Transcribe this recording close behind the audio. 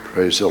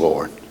Praise the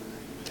Lord.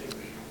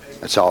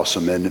 That's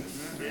awesome, isn't it?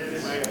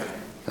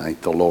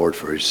 Thank the Lord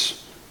for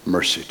His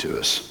mercy to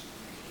us.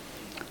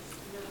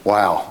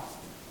 Wow.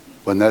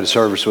 Wasn't that a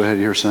service we had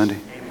here Sunday?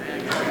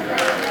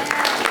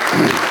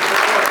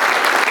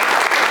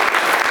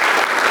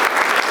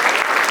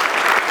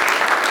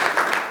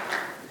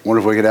 Wonder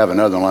if we could have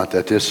another one like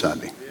that this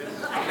Sunday.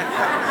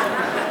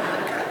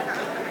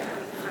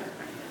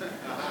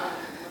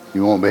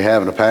 You won't be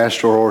having a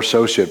pastor or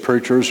associate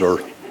preachers or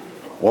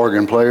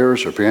organ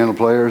players or piano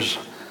players.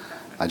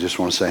 I just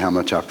want to say how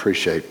much I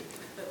appreciate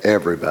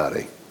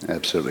everybody,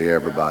 absolutely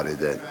everybody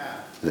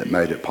that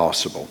made it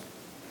possible.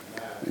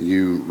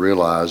 You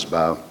realize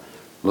by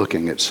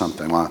looking at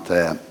something like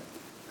that,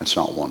 it's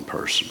not one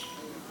person.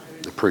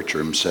 The preacher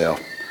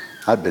himself,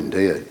 I'd been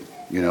dead,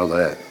 you know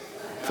that.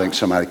 I think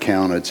somebody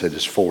counted, said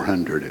it's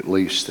 400 at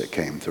least that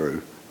came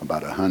through,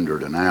 about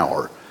 100 an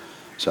hour.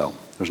 So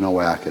there's no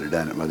way I could have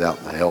done it without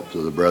the help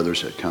of the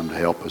brothers that come to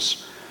help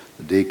us,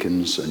 the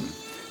deacons and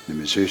the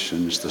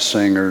musicians, the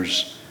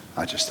singers.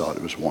 I just thought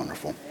it was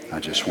wonderful. I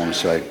just want to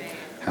say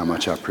how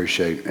much I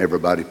appreciate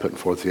everybody putting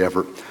forth the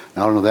effort.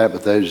 Not only that,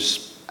 but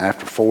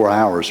after 4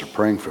 hours of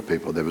praying for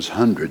people, there was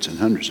hundreds and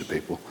hundreds of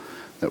people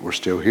that were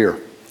still here,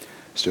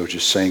 still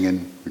just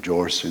singing,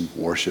 rejoicing,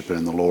 worshiping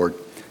in the Lord.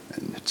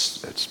 And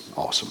it's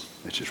awesome.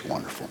 It's just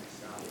wonderful.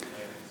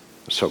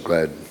 I'm so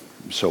glad,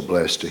 so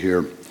blessed to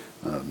hear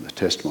the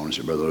testimonies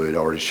that Brother Louis had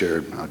already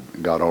shared. I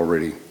got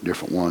already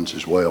different ones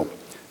as well,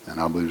 and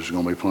I believe there's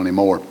going to be plenty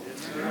more.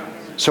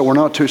 So we're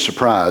not too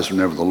surprised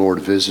whenever the Lord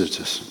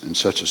visits us in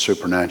such a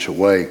supernatural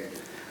way.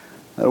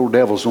 That old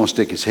devil's going to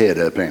stick his head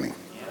up, ain't he?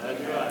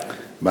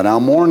 But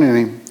I'm warning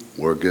him,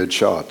 we're good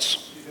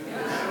shots.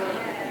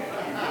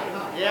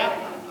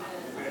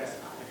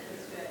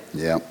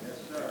 Yeah,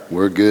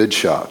 we're good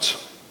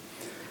shots.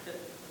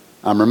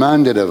 I'm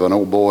reminded of an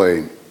old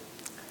boy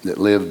that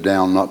lived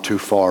down not too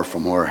far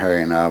from where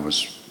Harry and I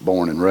was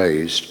born and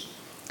raised.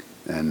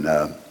 And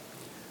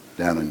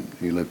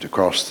he lived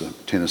across the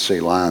Tennessee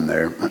line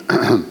there.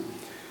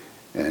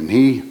 And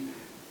he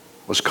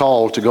was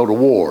called to go to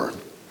war,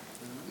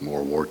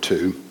 World War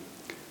II.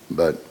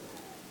 But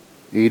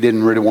he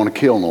didn't really want to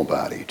kill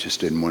nobody. He just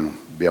didn't want to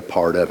be a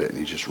part of it. And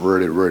he just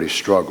really, really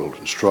struggled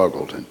and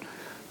struggled.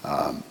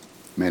 And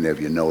many of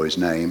you know his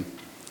name.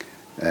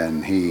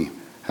 And he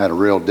had a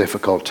real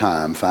difficult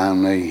time.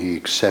 Finally, he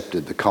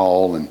accepted the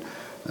call and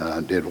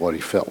did what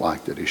he felt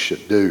like that he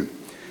should do.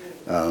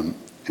 And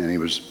he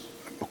was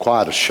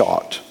quite a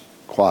shot.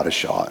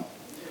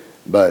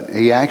 But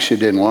he actually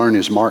didn't learn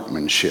his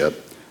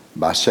marksmanship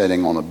by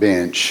sitting on a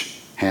bench,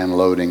 hand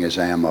loading his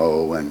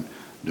ammo and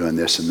doing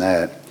this and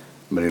that.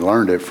 But he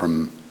learned it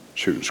from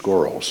shooting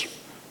squirrels,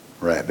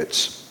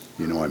 rabbits.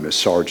 You know him as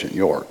Sergeant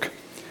York.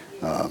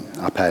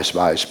 I passed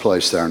by his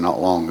place there not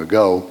long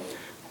ago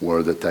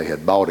where that they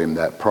had bought him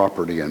that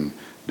property and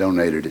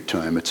donated it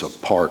to him. It's a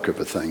park of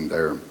a thing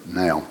there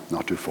now,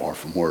 not too far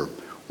from where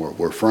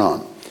we're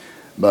from.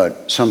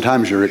 But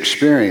sometimes your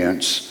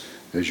experience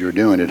as you're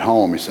doing at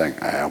home, you think,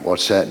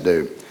 what's that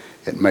do?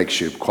 It makes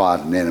you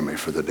quite an enemy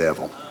for the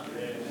devil.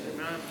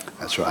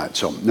 That's right.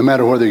 So no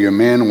matter whether you're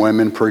men,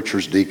 women,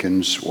 preachers,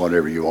 deacons,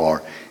 whatever you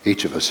are,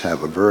 each of us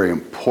have a very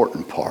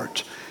important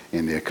part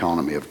in the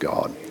economy of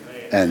God.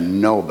 And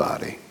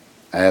nobody,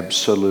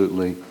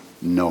 absolutely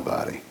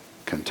nobody,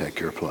 can take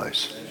your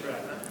place.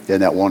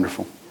 Isn't that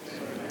wonderful?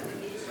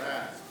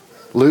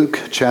 Luke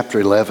chapter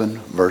 11,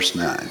 verse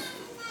 9.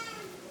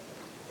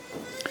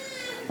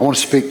 I want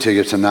to speak to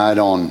you tonight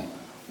on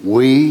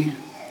we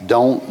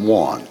don't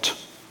want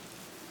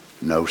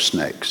no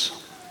snakes.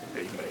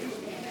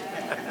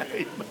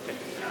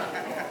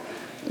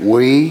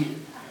 We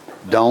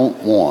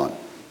don't want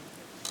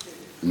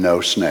no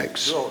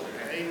snakes.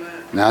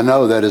 Now I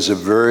know that is a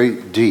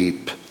very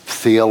deep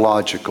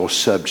theological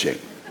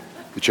subject.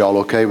 But y'all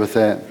okay with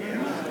that?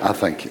 I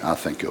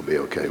think you'll be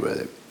okay with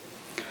it.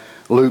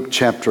 Luke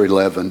chapter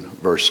 11,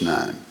 verse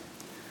 9.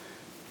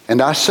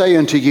 And I say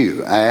unto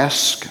you,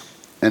 ask,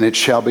 and it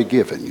shall be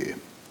given you.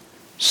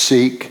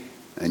 Seek,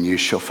 and you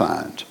shall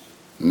find.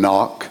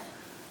 Knock,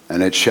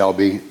 and it shall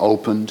be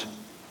opened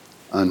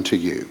unto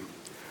you.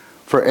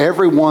 For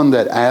everyone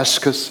that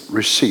asketh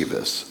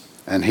receiveth,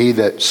 and he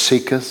that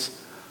seeketh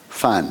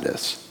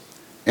findeth.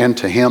 And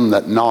to him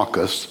that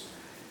knocketh,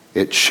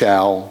 it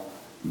shall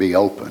be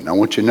open. I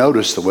want you to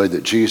notice the way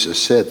that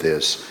Jesus said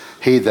this.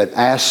 He that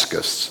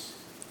asketh,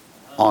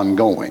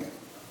 ongoing.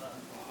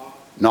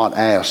 Not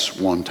ask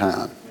one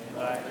time,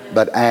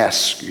 but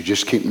ask. You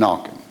just keep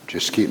knocking.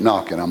 Just keep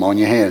knocking. I'm on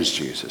your hands,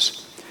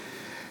 Jesus.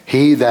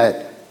 He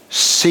that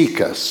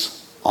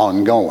seeketh,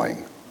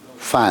 ongoing,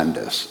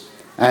 findeth.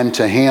 And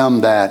to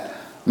him that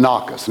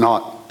knocketh.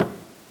 Not,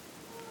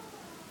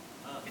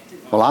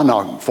 well, I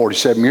knocked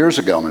 47 years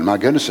ago. I mean, my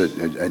goodness,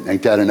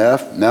 ain't that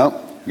enough?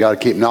 No. You got to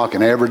keep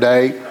knocking every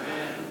day.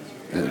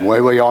 The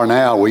way we are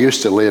now, we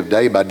used to live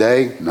day by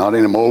day. Not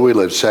anymore. We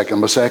live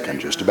second by second,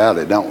 just about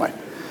it, don't we?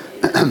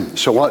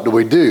 So what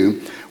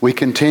do? We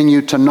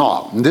continue to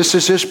knock. And this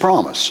is his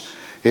promise.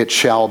 It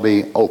shall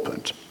be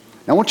opened.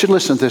 Now I want you to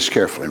listen to this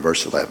carefully in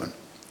verse 11.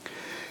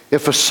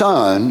 if a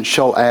son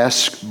shall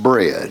ask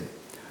bread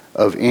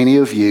of any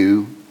of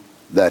you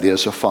that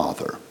is a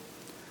father,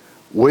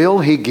 will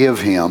he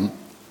give him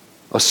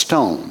a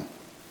stone?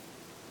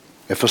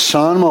 If a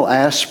son will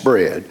ask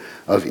bread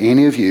of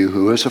any of you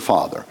who is a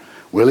father,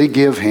 will he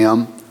give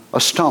him a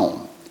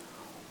stone?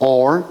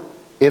 Or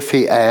if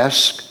he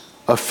asks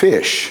a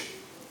fish,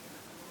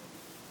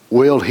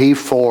 will he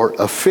for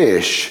a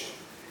fish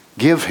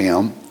give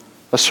him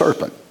a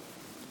serpent?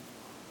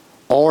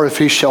 Or if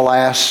he shall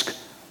ask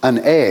an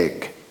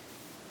egg,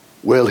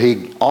 will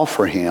he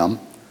offer him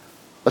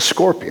a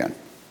scorpion?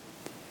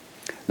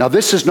 Now,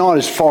 this is not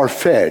as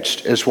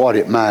far-fetched as what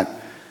it might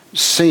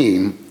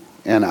seem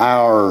in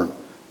our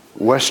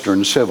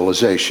Western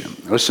civilization.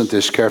 Listen to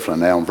this carefully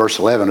now in verse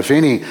 11. If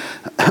any,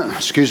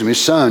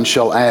 son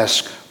shall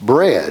ask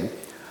bread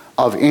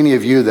of any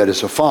of you that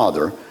is a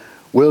father,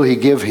 will he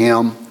give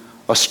him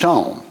a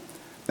stone?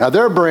 Now,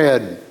 their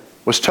bread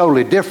was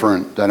totally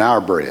different than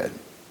our bread.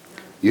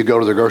 You go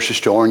to the grocery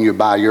store and you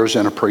buy yours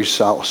in a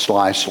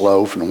pre-sliced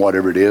loaf and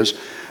whatever it is.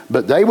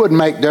 But they would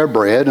make their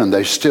bread, and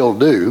they still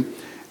do,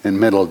 in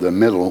the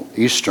Middle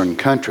Eastern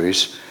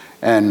countries.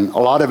 And a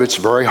lot of it's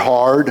very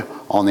hard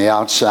on the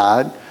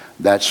outside.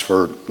 That's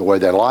for the way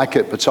they like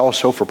it, but it's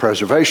also for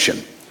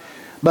preservation.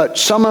 But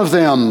some of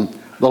them,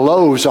 the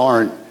loaves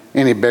aren't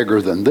any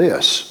bigger than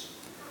this.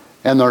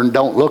 And they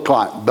don't look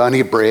like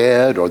bunny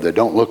bread, or they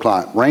don't look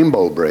like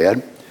rainbow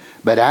bread.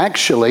 But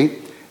actually,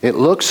 it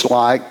looks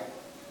like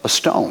a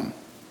stone.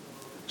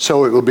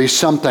 So it would be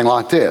something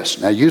like this.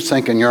 Now you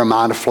think in your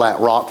mind a flat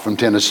rock from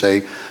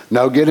Tennessee.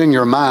 No, get in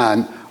your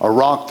mind a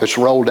rock that's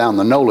rolled down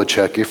the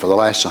Nolichucky for the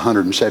last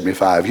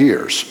 175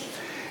 years.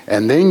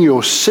 And then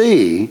you'll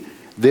see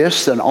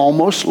this that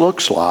almost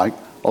looks like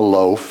a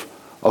loaf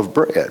of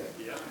bread.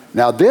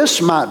 Now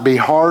this might be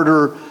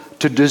harder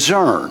to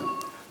discern.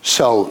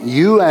 So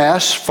you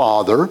ask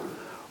Father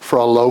for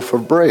a loaf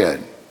of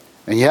bread.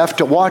 And you have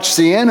to watch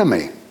the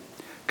enemy,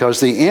 because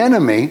the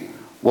enemy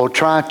will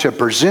try to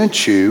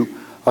present you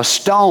a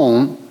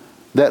stone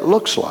that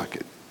looks like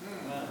it.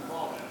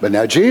 But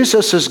now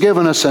Jesus has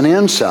given us an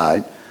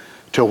insight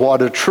to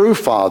what a true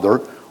father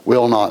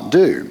will not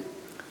do.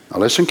 Now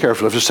listen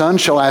carefully. If a son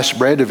shall ask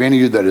bread of any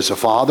of you that is a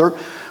father,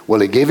 will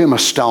he give him a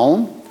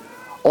stone?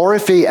 Or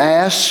if he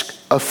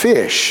asks a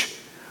fish,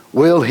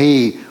 will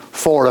he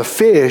for a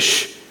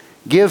fish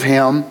give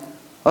him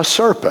a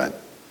serpent?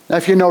 Now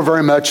if you know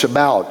very much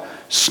about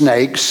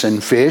snakes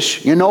and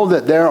fish, you know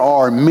that there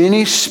are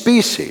many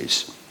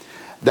species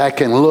that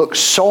can look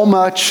so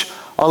much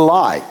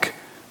alike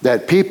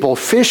that people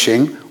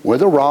fishing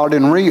with a rod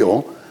and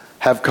reel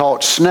have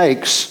caught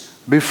snakes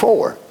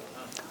before.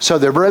 So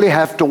they really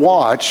have to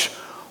watch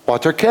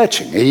what they're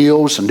catching.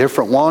 Eels and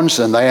different ones,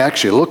 and they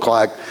actually look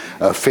like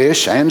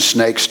fish and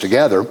snakes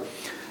together.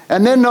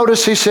 And then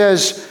notice he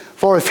says,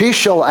 for if he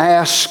shall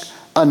ask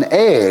an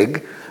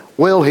egg,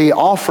 will he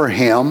offer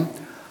him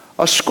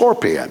a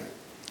scorpion?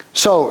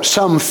 So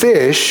some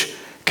fish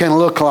can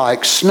look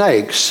like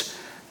snakes,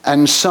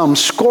 and some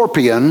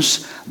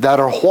scorpions that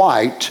are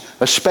white,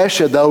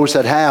 especially those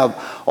that have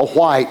a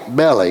white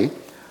belly,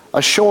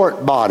 a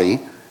short body,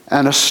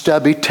 and a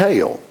stubby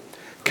tail,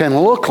 can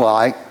look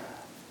like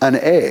an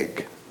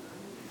egg.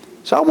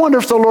 So I wonder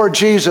if the Lord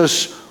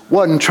Jesus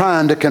wasn't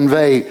trying to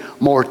convey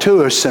more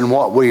to us than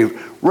what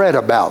we've read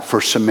about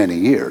for so many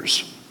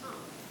years.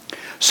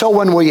 So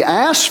when we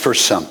ask for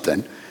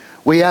something,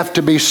 we have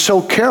to be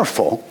so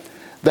careful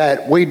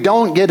that we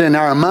don't get in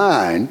our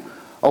mind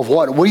of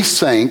what we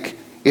think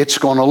it's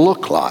going to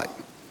look like.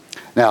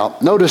 Now,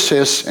 notice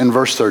this in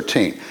verse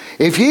 13.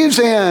 If ye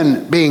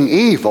then, being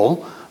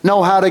evil,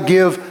 know how to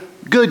give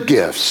good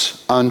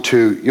gifts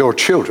unto your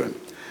children,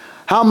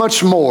 how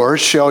much more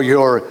shall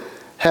your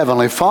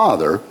heavenly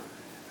Father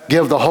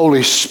give the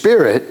Holy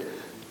Spirit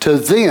to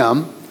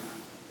them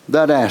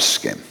that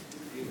ask him?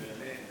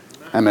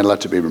 Amen.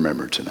 Let it be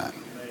remembered tonight.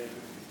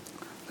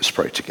 Let's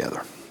pray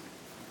together.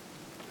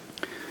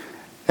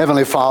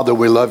 Heavenly Father,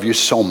 we love you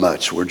so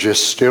much. We're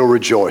just still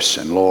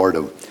rejoicing, Lord,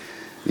 of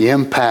the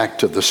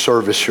impact of the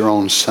service here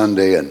on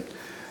Sunday, and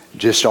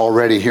just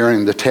already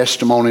hearing the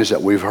testimonies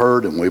that we've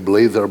heard, and we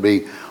believe there'll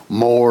be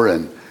more.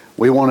 And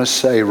we want to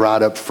say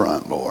right up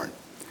front, Lord,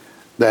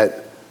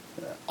 that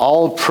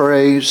all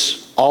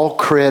praise, all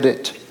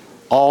credit,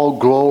 all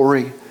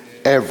glory,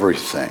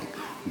 everything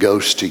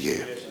goes to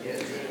you.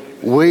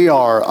 We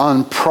are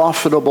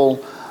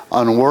unprofitable,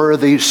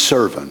 unworthy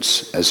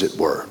servants, as it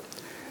were.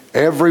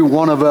 Every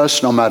one of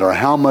us, no matter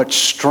how much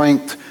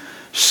strength,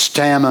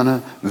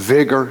 stamina,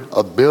 vigor,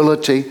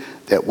 ability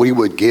that we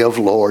would give,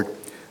 Lord,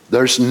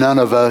 there's none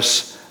of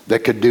us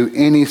that could do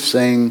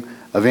anything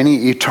of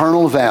any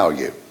eternal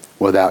value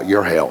without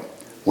your help.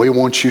 We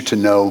want you to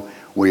know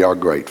we are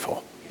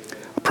grateful.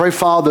 I pray,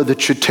 Father,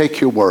 that you take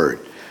your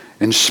word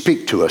and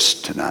speak to us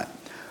tonight.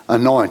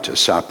 Anoint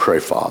us, I pray,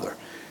 Father,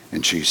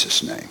 in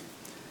Jesus' name.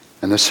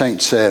 And the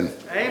saints said,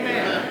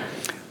 amen.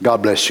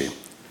 God bless you.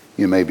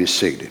 You may be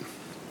seated.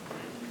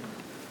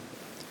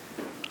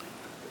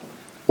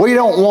 We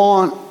don't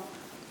want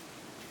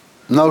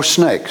no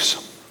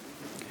snakes.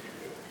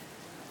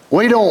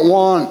 We don't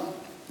want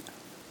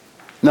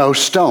no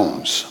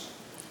stones.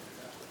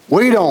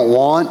 We don't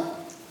want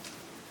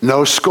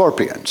no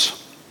scorpions.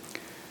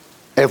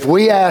 If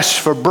we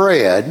ask for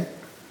bread,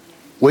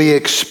 we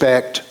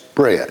expect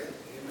bread.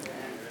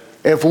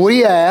 If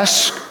we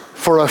ask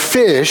for a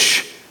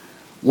fish,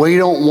 we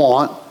don't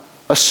want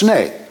a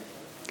snake.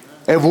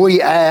 If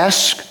we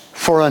ask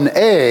for an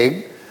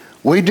egg,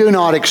 we do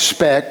not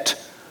expect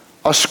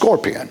a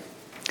scorpion.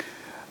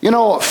 You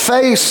know,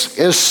 faith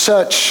is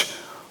such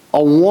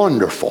a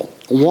wonderful,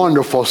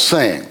 wonderful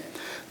thing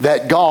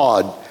that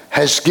God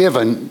has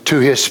given to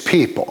His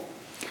people.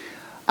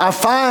 I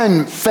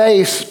find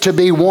faith to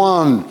be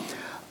one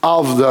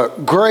of the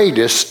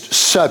greatest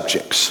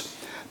subjects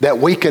that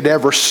we could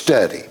ever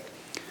study.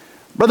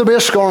 Brother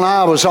Biscoe and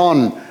I was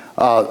on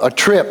a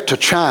trip to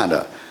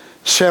China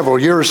several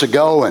years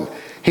ago, and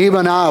he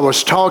and I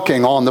was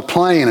talking on the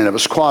plane, and it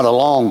was quite a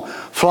long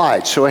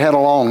flight, so we had a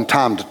long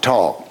time to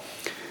talk.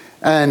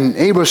 And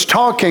he was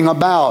talking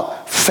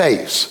about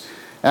faith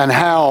and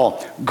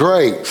how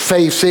great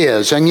faith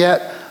is, and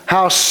yet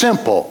how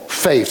simple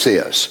faith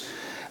is.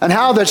 And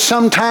how that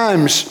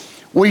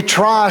sometimes we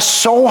try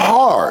so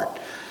hard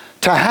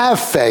to have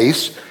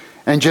faith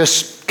and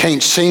just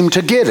can't seem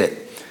to get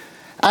it.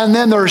 And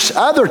then there's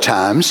other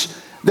times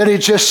that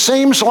it just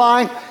seems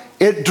like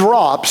it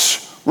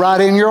drops right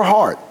in your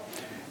heart.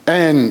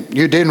 And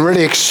you didn't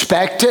really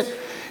expect it.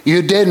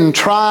 You didn't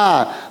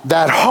try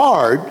that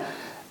hard,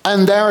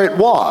 and there it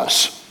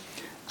was.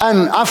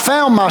 And I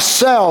found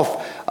myself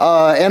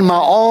in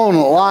my own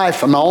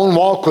life and my own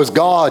walk with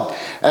God,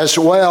 as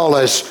well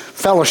as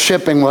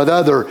fellowshipping with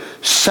other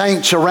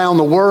saints around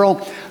the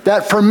world,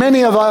 that for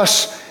many of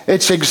us,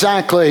 it's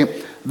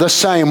exactly the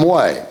same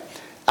way.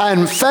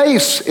 And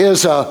faith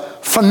is a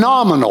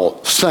phenomenal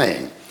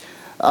thing.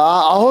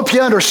 I hope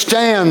you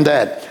understand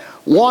that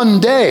one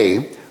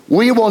day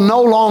we will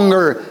no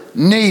longer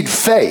need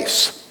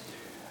faith.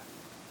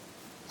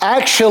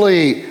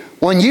 Actually,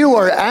 when you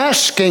are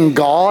asking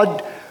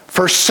God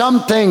for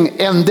something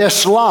in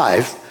this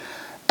life,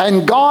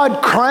 and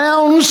God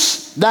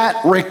crowns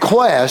that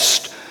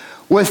request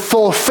with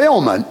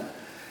fulfillment,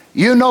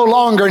 you no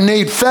longer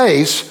need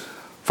faith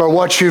for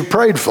what you've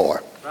prayed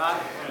for.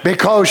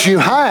 Because you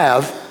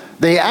have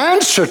the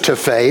answer to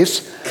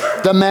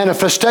faith, the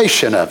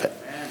manifestation of it.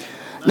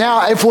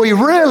 Now, if we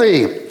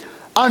really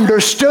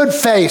understood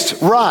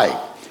faith right,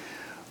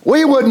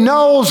 we would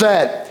know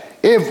that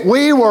if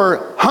we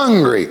were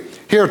hungry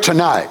here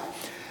tonight,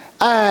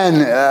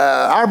 and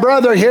our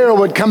brother here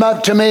would come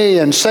up to me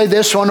and say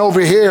this one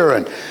over here,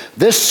 and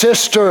this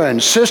sister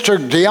and Sister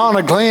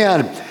Deanna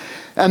Glenn,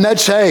 and they'd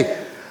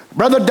say,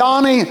 Brother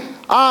Donnie,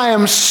 I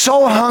am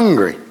so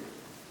hungry.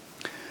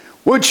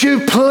 Would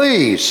you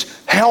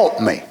please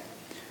help me?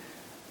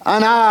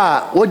 And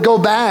I would go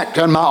back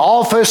to my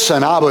office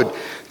and I would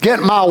get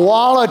my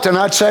wallet and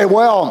I'd say,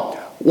 well,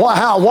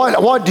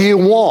 what do you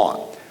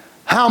want?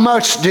 How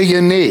much do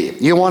you need?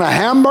 You want a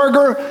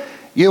hamburger?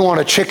 You want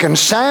a chicken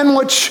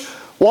sandwich?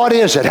 What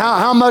is it?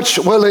 How much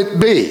will it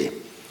be?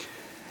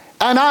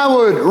 And I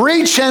would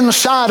reach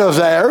inside of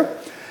there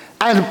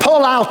and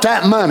pull out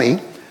that money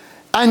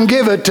and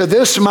give it to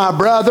this my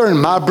brother and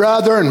my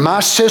brother and my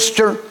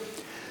sister.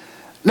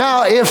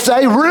 Now, if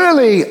they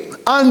really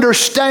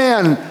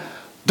understand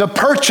the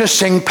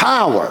purchasing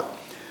power,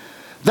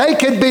 they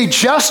could be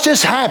just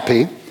as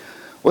happy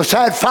with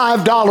that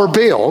 $5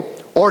 bill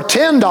or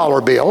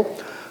 $10 bill,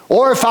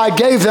 or if I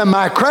gave them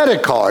my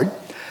credit card,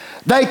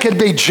 they could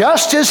be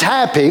just as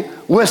happy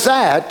with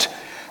that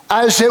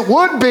as it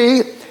would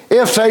be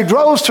if they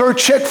drove through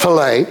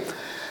Chick-fil-A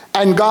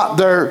and got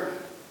their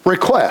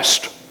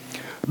request.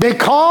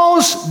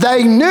 Because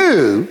they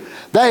knew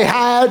they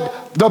had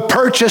the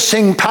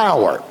purchasing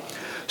power.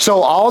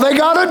 So all they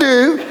got to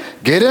do,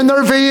 get in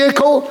their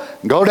vehicle,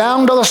 go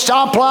down to the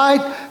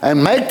stoplight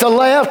and make the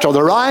left or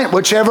the right,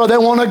 whichever they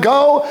want to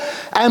go,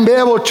 and be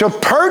able to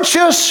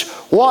purchase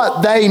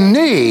what they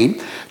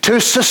need to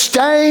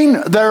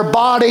sustain their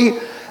body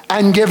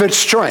and give it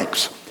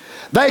strength.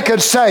 They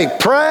could say,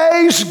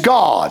 praise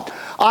God,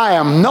 I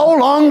am no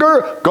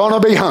longer going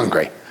to be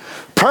hungry.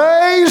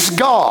 Praise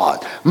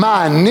God,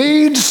 my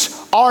needs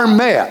are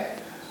met.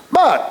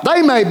 But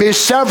they may be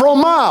several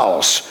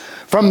miles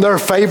from their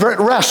favorite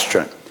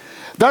restaurant.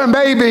 There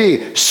may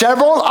be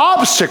several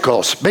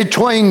obstacles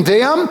between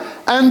them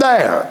and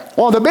there.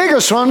 One of the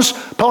biggest ones,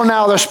 pulling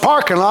out of this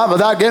parking lot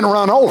without getting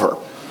run over.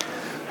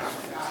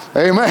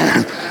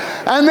 Amen.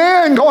 And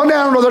then going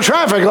down to the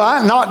traffic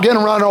light, not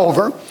getting run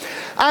over.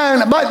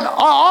 But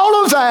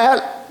all of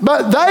that,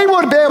 but they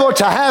would be able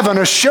to have an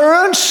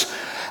assurance,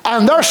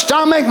 and their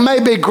stomach may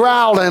be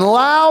growling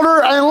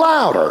louder and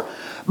louder.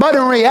 But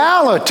in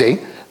reality,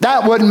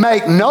 that would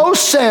make no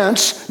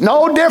sense,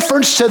 no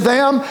difference to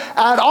them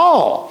at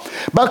all,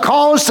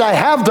 because they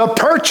have the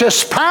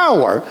purchase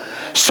power.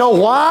 So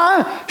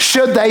why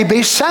should they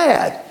be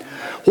sad?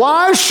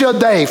 Why should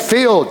they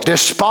feel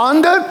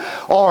despondent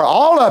or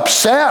all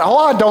upset? Oh,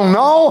 I don't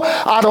know.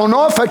 I don't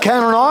know if I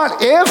can or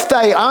not. If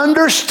they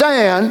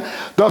understand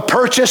the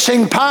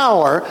purchasing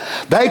power,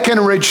 they can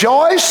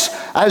rejoice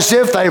as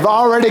if they've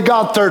already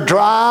got their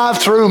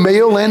drive-through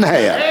meal in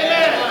hand.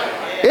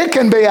 It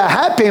can be a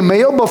happy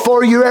meal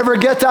before you ever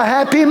get the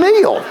happy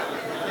meal.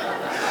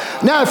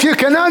 Now, if you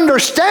can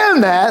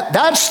understand that,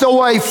 that's the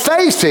way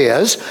faith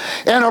is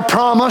in a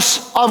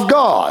promise of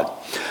God.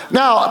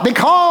 Now,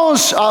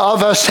 because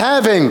of us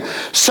having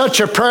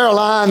such a prayer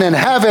line and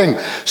having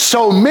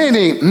so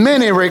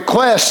many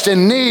requests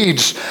and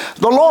needs,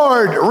 the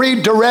Lord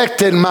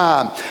redirected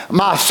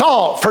my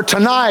thought for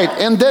tonight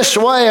in this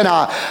way, and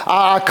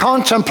I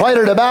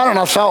contemplated about it, and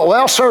I thought,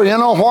 well, sir, you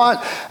know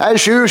what?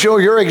 As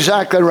usual, you're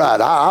exactly right.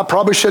 I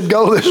probably should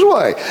go this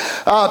way.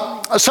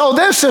 So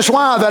this is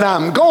why that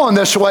I'm going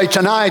this way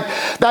tonight,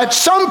 that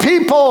some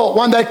people,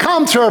 when they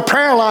come through a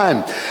prayer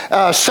line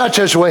such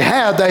as we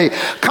have, they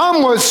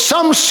come with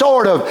some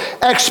sort of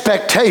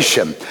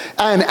expectation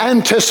and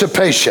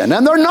anticipation.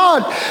 And they're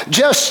not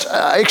just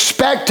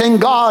expecting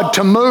God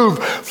to move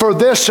for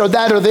this or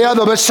that or the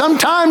other, but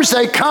sometimes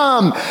they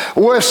come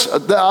with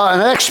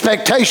an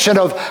expectation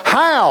of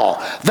how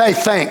they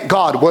think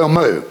God will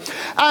move.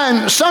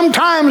 And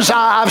sometimes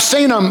I've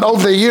seen them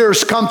over the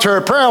years come through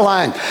a prayer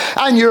line,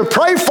 and you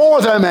pray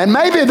for them, and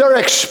maybe they're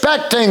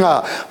expecting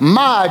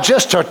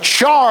just a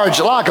charge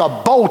like a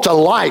bolt of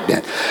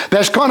lightning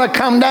that's going to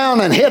come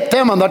down and hit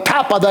them on the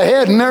top of the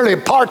head and nearly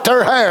part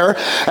their hair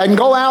and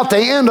go out the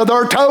end of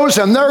their toes,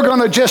 and they're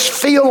going to just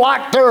feel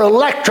like they're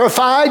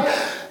electrified.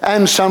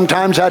 And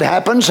sometimes that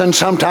happens, and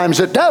sometimes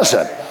it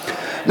doesn't.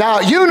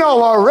 Now, you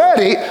know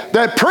already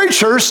that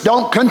preachers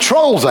don't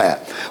control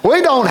that.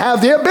 We don't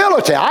have the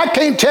ability. I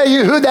can't tell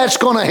you who that's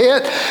going to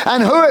hit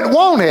and who it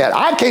won't hit.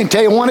 I can't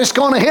tell you when it's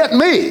going to hit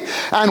me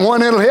and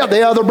when it'll hit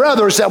the other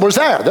brothers that was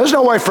there. There's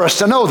no way for us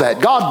to know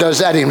that. God does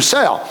that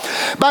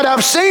himself. But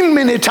I've seen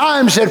many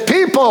times that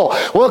people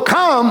will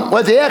come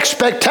with the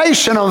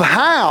expectation of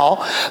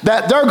how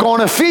that they're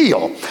going to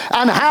feel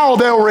and how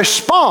they'll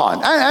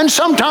respond. And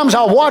sometimes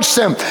I'll watch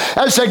them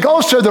as they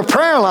go through the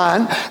prayer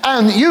line,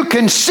 and you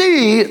can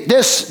see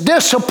this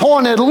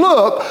disappointed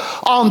look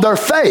on their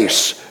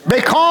face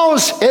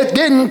because it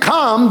didn't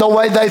come the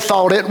way they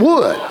thought it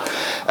would.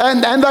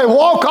 And they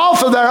walk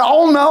off of there,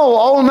 oh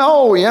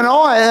no,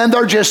 and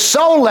they're just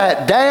so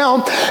let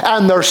down,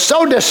 and they're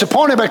so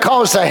disappointed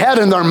because they had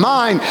in their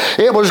mind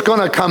it was going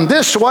to come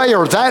this way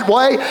or that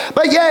way,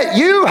 but yet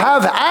you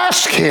have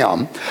asked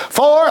him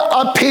for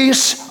a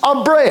piece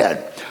of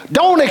bread.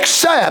 Don't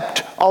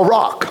accept a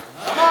rock.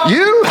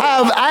 You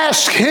have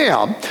asked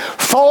him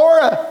for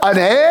an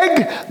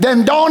egg,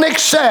 then don't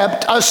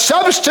accept a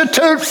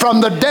substitute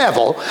from the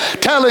devil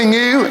telling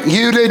you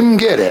you didn't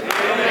get it.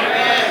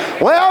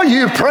 Well,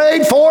 you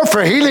prayed for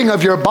healing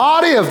of your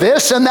body, of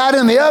this and that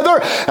and the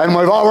other, and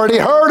we've already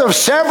heard of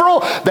several.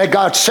 They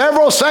got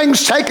several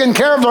things taken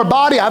care of their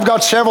body. I've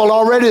got several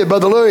already that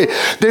Brother Louis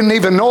didn't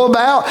even know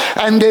about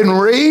and didn't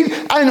read.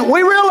 And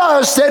we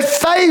realize that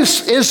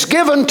faith is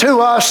given to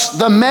us,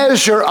 the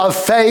measure of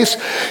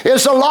faith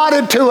is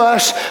allotted to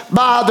us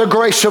by the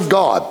grace of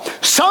God.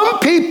 Some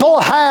people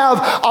have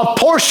a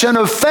portion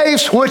of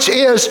faith which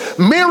is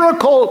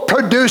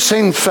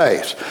miracle-producing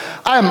faith.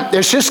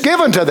 It's just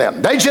given to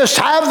them. They just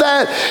have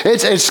that.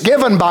 It's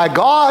given by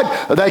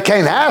God. They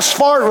can't ask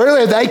for it,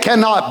 really. They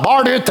cannot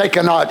barter it. They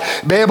cannot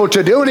be able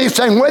to do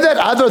anything with it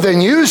other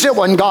than use it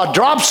when God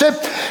drops it.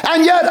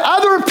 And yet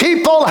other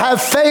people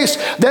have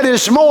faith that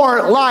is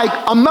more like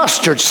a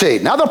mustard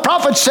seed. Now, the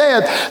prophet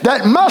said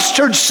that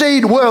mustard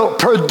seed will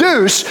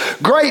produce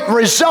great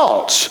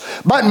results.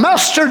 But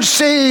mustard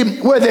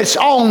seed with its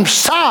own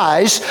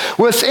size,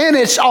 within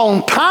its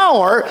own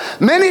power,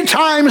 many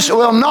times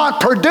will not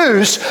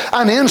produce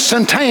an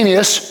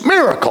instantaneous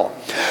miracle.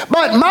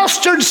 But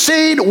mustard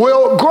seed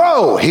will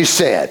grow, he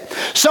said.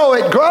 So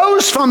it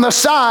grows from the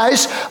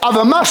size of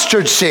a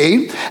mustard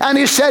seed, and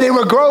he said it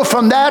would grow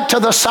from that to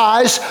the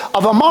size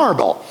of a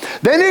marble.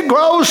 Then it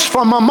grows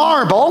from a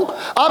marble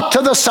up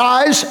to the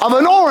size of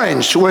an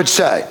orange, we'd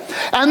say.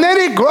 And then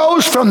it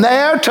grows from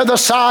there to the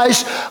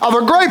size of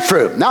a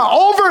grapefruit. Now,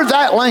 over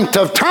that length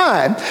of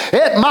time,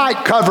 it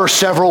might cover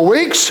several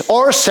weeks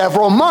or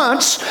several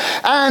months,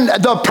 and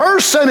the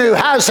person who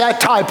has that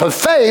type of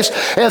faith,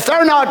 if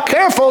they're not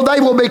careful,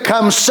 they will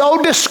become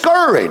so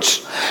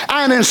discouraged.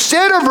 And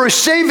instead of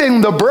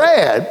receiving the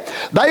bread,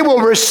 they will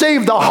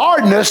receive the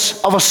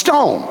hardness of a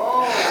stone.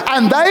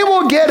 And they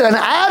will get an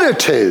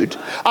attitude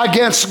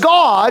against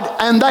God,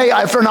 and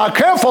if they're not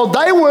careful,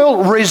 they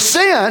will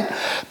resent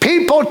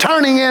people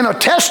turning in a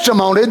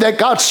testimony that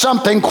got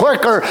something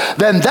quicker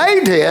than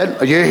they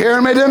did. Are you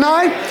hearing me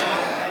tonight?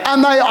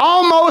 And they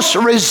almost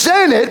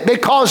resent it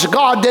because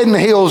God didn't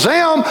heal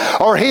them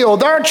or heal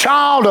their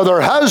child or their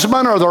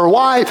husband or their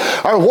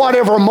wife or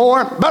whatever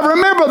more. But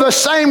remember, the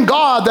same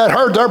God that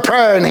heard their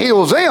prayer and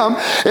heals them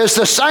is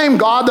the same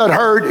God that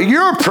heard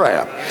your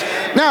prayer.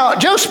 Now,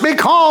 just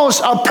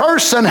because a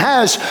person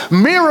has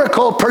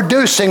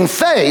miracle-producing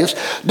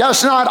faith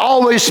does not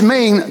always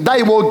mean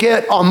they will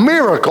get a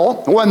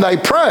miracle when they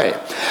pray,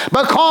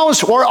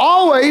 because we're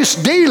always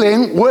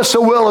dealing with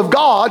the will of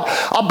God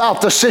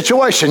about the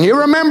situation. You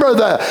remember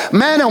the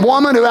man and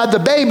woman who had the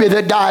baby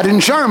that died in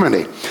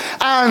Germany,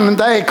 and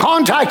they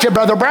contacted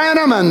Brother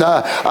Branham, and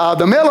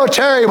the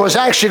military was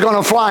actually going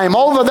to fly him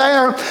over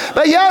there,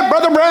 but yet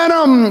Brother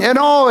Branham,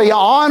 he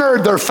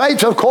honored their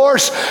faith, of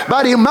course,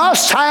 but he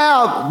must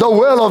have the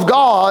will of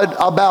God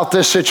about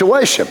this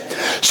situation.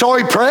 So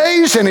he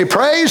prays,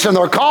 and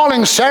they're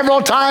calling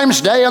several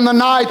times day and the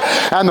night,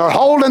 and they're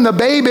holding the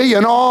baby,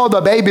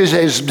 the baby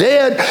is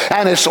dead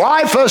and it's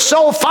lifeless.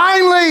 So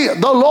finally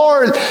the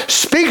Lord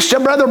speaks to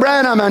Brother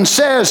Branham and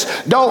says,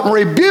 don't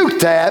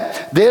rebuke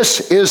that,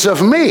 this is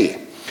of me.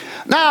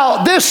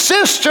 Now, this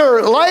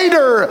sister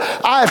later,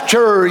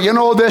 after,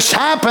 this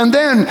happened,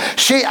 then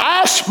she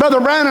asked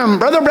Brother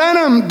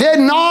Branham did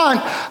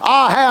not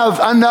have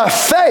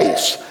enough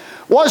faith.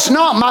 Was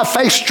not my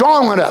faith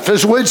strong enough,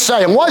 as we'd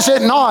say? And was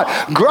it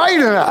not great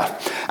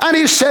enough? And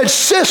he said,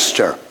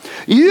 sister,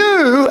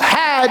 you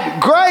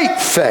had great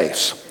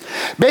faith,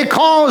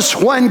 because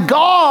when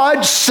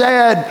God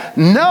said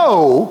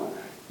no,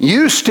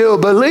 you still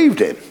believed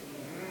it.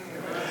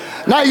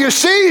 Now you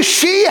see,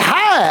 she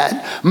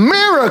had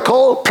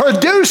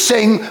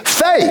miracle-producing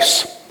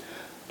faith.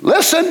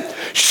 Listen,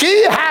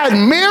 she had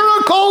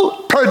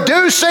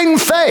miracle-producing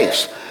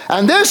faith.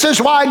 And this is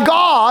why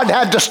God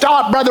had to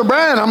stop Brother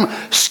Branham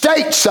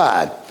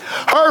stateside.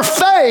 Her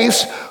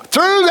faith,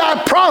 through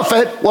that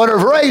prophet, would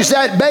have raised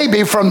that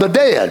baby from the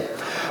dead.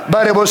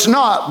 But it was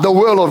not the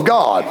will of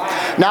God.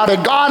 Now,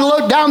 did God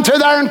look down through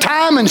there in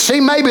time and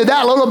see maybe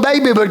that little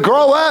baby would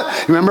grow up?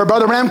 You remember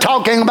Brother Branham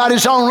talking about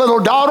his own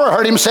little daughter? I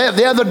heard him say it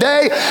the other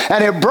day,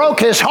 and it broke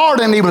his heart,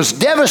 and he was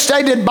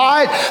devastated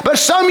by it. But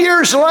some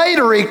years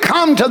later, he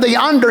come to the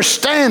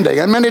understanding,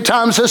 and many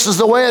times this is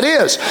the way it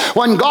is,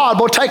 when God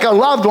will take a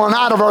loved one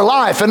out of our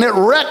life, and it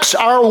wrecks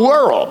our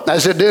world,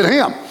 as it did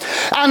him.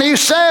 And he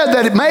said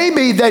that it may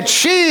be that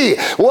she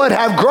would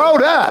have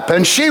grown up,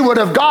 and she would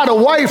have got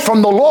away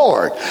from the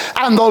Lord,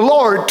 and the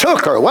Lord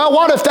took her. Well,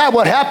 what if that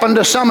would happen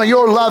to some of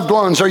your loved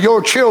ones or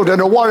your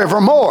children or whatever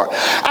more?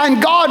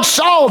 And God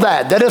saw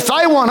that if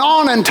they went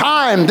on in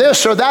time,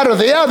 this or that or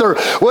the other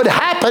would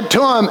happen to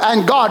them,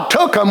 and God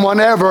took them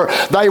whenever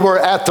they were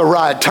at the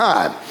right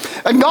time.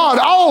 And God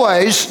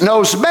always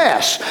knows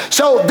best.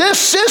 So this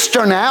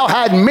sister now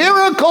had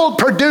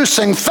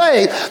miracle-producing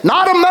faith,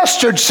 not a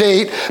mustard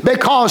seed,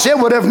 because it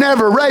would have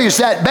never raised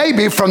that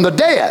baby from the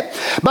dead.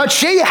 But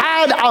she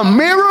had a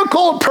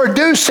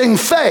miracle-producing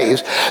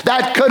faith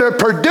that could have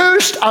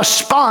produced a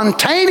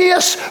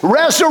spontaneous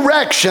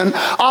resurrection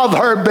of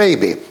her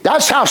baby.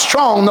 That's how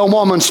strong the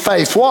woman's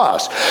faith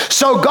was.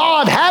 So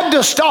God had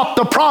to stop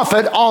the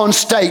prophet on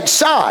state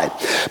side.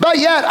 But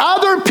yet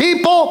other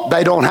people,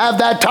 they don't have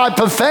that type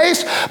of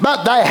faith,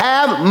 but they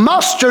have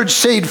mustard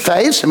seed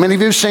faith. Many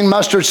of you have seen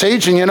mustard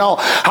seeds, and you know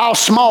how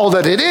small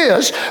that it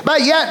is.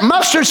 But yet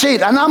mustard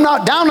seed, and I'm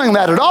not downing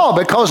that at all,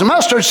 because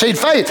mustard seed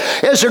faith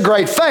is a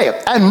great faith.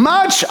 And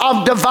much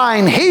of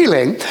divine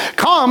healing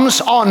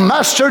comes on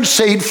mustard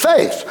seed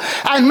faith.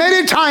 And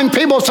many times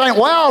people think,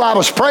 well, I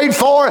was prayed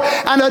for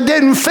and I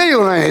didn't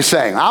feel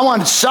anything. I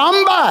want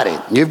somebody,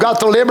 you've got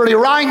the liberty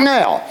right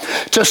now,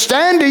 to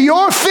stand to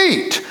your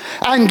feet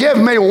and give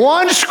me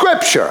one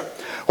scripture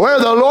where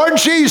the Lord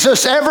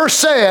Jesus ever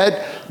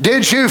said,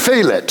 did you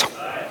feel it?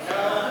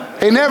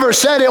 He never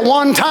said it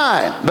one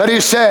time, but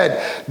he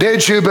said,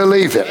 did you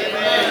believe it?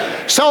 Amen.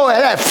 So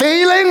that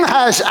feeling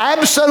has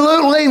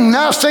absolutely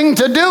nothing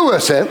to do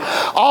with it,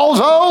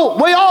 although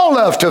we all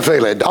love to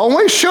feel it, don't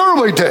we? Sure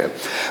we do.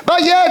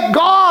 But yet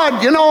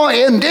God,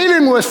 in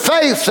dealing with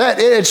faith, that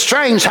it's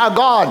strange how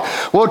God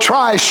will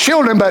try his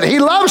children, but he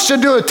loves to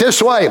do it this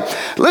way.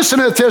 Listen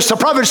to this. The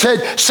prophet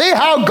said, see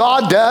how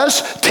God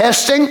does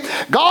testing?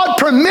 God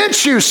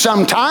permits you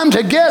sometimes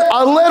to get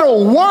a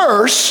little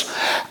worse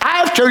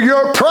after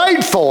you're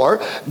prayed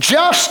for,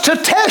 just to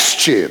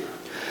test you.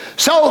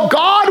 So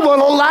God will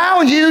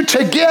allow you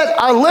to get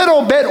a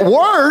little bit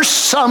worse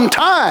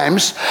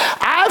sometimes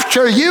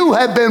after you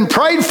have been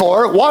prayed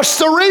for. What's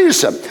the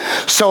reason?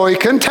 So he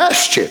can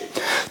test you.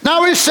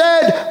 Now he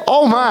said,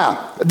 oh my,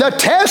 the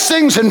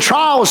testings and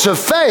trials of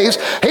faith,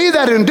 he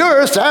that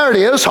endureth, there it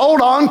is,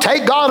 hold on,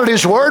 take God at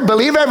his word,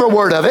 believe every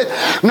word of it.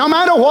 No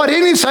matter what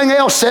anything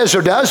else says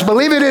or does,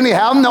 believe it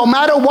anyhow. No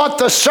matter what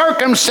the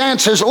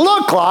circumstances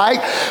look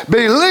like,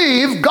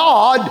 believe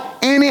God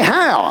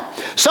anyhow.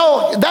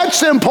 So that's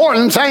the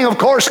important thing, of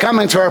course,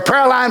 coming to our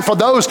prayer line for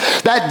those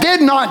that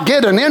did not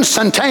get an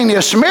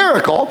instantaneous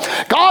miracle.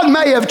 God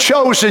may have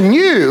chosen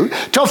you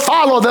to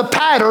follow the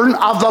pattern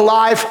of the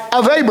life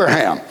of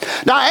Abraham.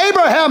 Now,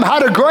 Abraham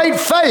had a great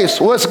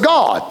faith with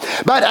God,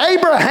 but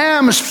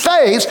Abraham's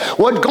faith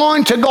was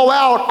going to go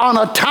out on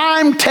a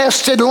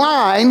time-tested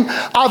line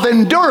of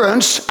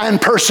endurance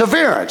and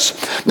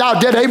perseverance. Now,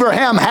 did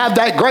Abraham have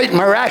that great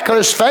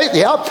miraculous faith?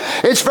 Yep.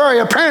 It's very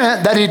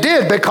apparent that he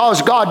did,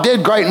 because God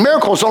did great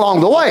miracles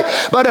along the way.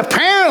 But But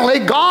apparently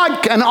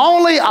God can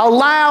only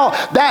allow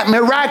that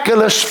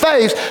miraculous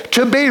faith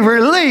to be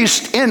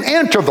released in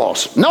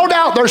intervals. No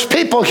doubt there's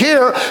people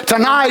here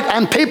tonight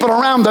and people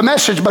around the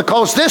message,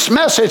 because this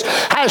message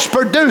has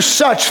produced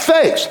such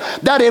faith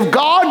that if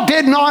God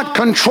did not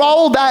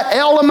control that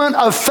element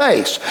of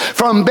faith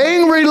from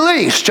being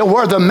released to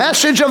where the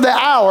message of the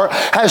hour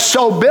has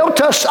so built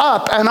us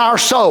up in our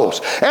souls,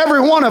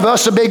 every one of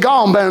us would be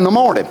gone by in the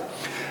morning.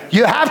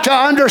 You have to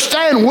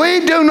understand,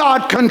 we do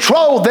not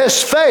control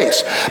this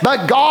faith,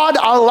 but God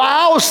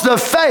allows the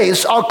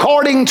faith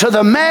according to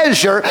the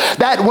measure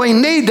that we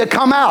need to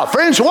come out.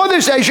 Friends, one of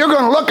these days you're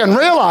going to look and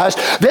realize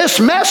this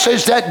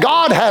message that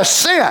God has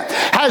sent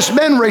has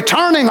been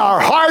returning our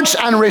hearts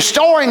and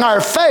restoring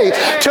our faith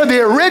to the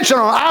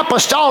original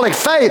apostolic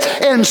faith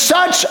in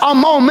such a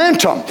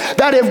momentum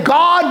that if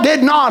God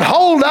did not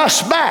hold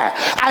us back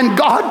and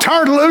God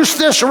turned loose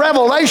this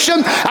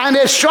revelation and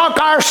it struck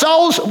our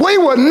souls, we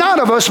would none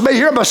of us be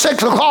here by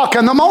 6 o'clock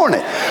in the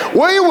morning.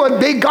 We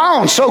would be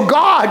gone. So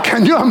God,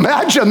 can you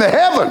imagine the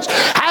heavens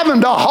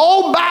having to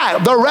hold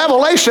back the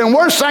revelation?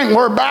 We're saying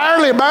we're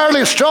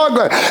barely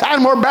struggling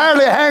and we're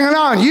barely hanging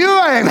on. You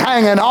ain't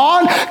hanging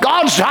on.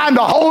 God's trying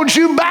to hold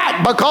you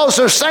back because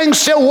there's things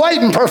still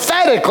waiting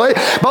prophetically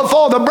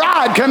before the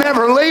bride can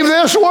ever leave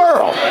this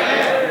world.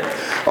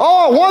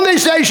 Oh, one of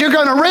these days you're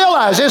going to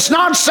realize it's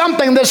not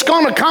something that's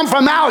going to come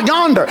from out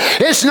yonder.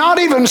 It's not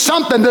even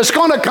something that's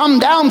going to come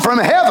down from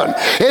heaven.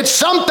 It's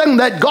something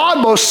that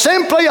God will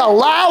simply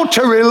allow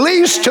to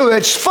release to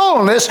its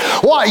fullness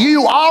what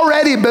you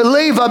already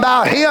believe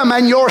about Him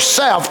and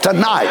yourself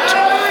tonight.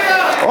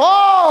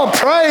 Oh,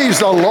 praise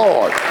the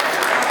Lord.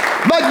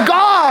 But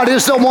God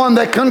is the one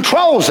that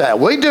controls that.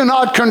 We do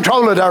not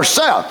control it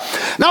ourselves.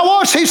 Now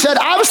watch, he said,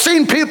 I've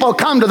seen people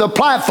come to the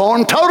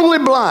platform totally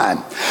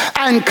blind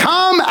and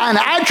come and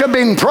after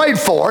being prayed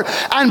for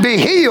and be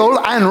healed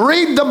and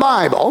read the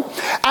Bible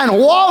and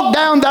walk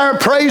down there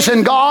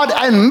praising God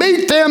and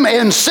meet them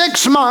in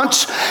 6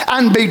 months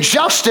and be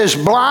just as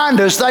blind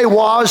as they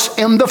was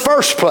in the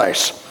first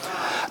place.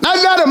 Now,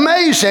 isn't that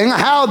amazing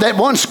how that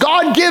once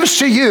God gives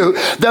to you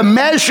the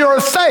measure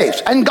of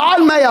faith, and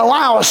God may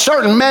allow a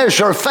certain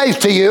measure of faith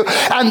to you,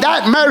 and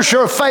that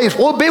measure of faith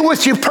will be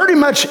with you pretty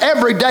much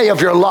every day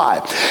of your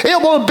life. It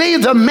will be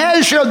the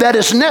measure that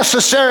is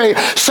necessary,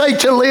 say,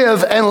 to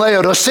live in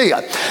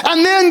Laodicea.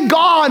 And then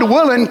God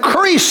will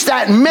increase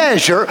that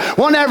measure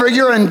whenever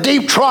you're in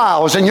deep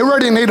trials and you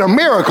really need a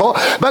miracle,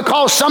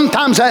 because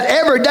sometimes that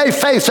everyday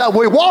faith that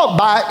we walk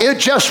by, it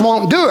just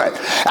won't do it.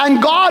 And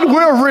God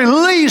will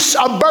release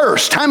a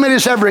burst. How many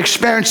has ever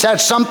experienced that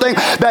something,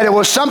 that it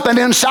was something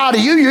inside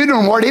of you, you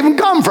didn't know where it even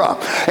come from?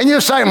 And you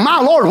say,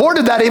 my Lord, where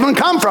did that even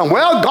come from?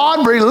 Well,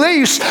 God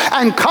released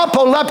and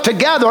coupled up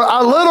together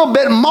a little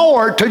bit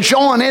more to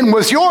join in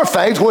with your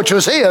faith, which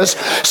was His.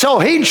 So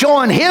He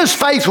joined His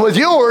faith with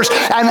yours,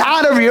 and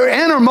out of your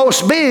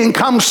innermost being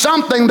comes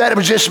something that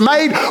was just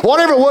made,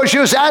 whatever it was you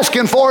was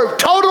asking for,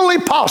 totally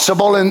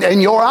possible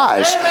in your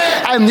eyes.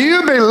 And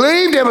you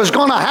believed it was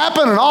going to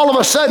happen, and all of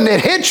a sudden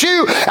it hit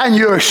you, and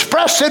you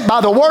expressed it by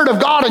the Word of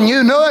God, and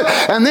you knew it,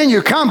 and then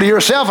you come to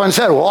yourself and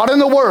said, what in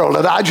the world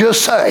did I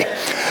just say?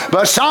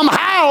 But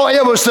somehow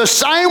it was the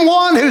same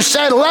one who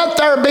said, let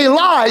there be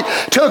light,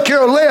 took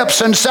your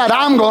lips and said,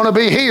 I'm going to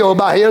be healed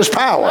by His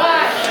power.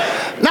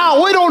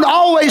 Now, we don't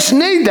always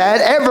need that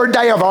every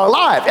day of our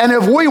life. And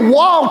if we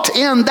walked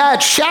in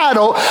that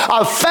shadow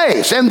of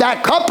faith, in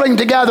that coupling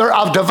together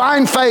of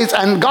divine faith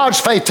and God's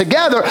faith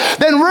together,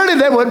 then really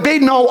there would be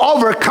no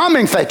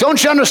overcoming faith.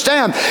 Don't you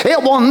understand?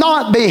 It will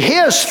not be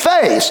His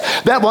faith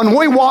that when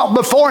we walk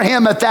before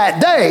Him at that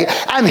day,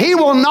 and He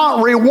will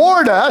not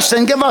reward us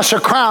and give us a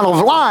crown of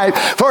life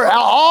for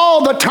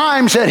all the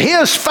times that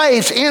His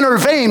faith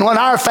intervened when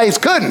our faith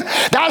couldn't.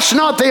 That's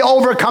not the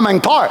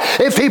overcoming part.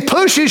 If He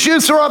pushes you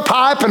through a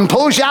pipe and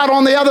pulls you out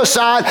on the other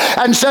side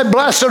and said,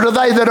 blessed are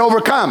they that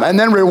overcome, and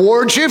then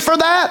rewards you for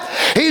that,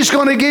 He's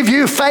going to give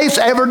you faith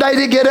every day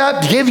to get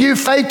up, give you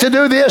faith to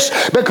do this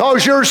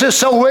because yours is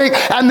so weak,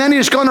 and then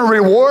He's going to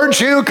reward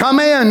you. Come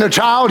in, the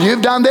child,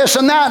 you've done this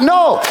and that.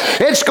 No,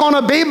 it's going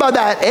to be by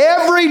that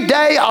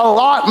everyday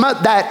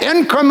allotment, that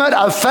increment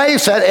of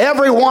faith that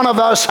every one of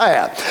us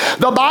have.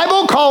 The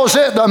Bible calls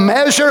it the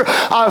measure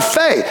of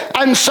faith,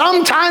 and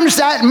sometimes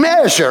that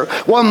measure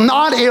will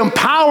not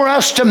empower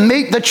us to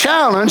meet the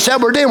challenge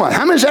that we're dealing with.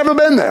 How many's ever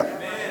been there?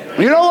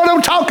 You know what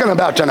I'm talking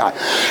about tonight.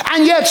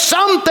 And yet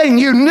something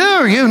you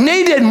knew you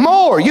needed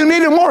more. You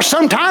needed more.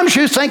 Sometimes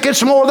you think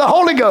it's more of the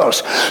Holy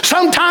Ghost.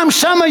 Sometimes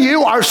some of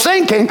you are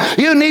thinking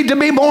you need to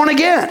be born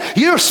again.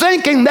 You're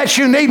thinking that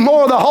you need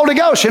more of the Holy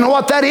Ghost. You know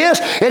what that is?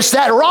 It's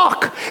that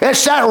rock.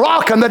 It's that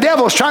rock, and the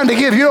devil's trying to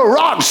give you a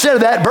rock instead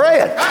of that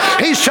bread.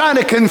 He's trying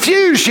to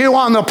confuse you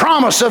on the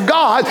promise of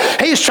God.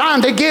 He's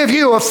trying to give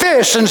you a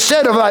fish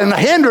instead of, and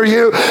hinder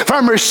you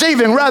from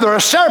receiving rather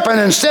a serpent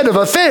instead of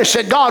a fish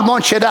that God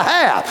wants you to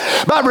have.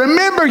 But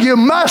remember, you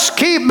must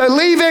keep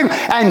believing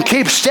and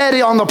keep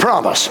steady on the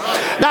promise.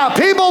 Now,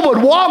 people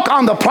would walk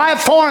on the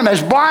platform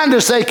as blind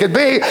as they could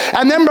be,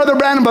 and then Brother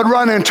Branham would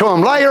run into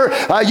them. Later,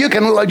 you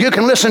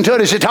can listen to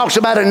it as he talks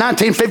about it in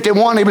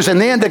 1951. He was in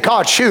the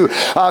Endicott Shoe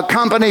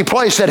Company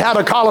place that had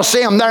a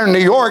Coliseum there in New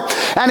York,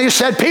 and he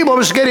said people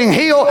was getting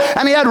healed,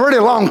 and he had really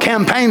long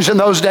campaigns in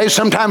those days,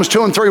 sometimes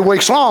 2 and 3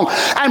 weeks long,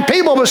 and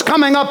people was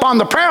coming up on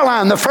the prayer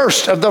line the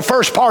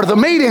first part of the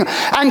meeting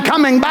and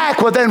coming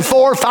back within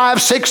 4,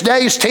 5, 6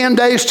 days, 10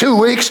 days, 2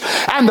 weeks,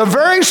 and the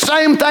very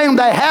same thing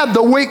they had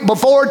the week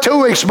before,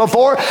 2 weeks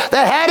before,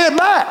 they had it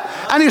back.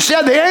 And he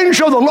said, the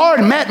angel of the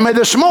Lord met me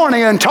this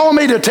morning and told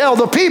me to tell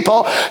the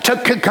people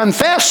to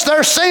confess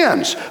their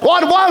sins.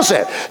 What was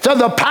it? So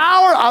the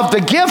power of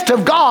the gift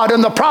of God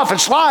in the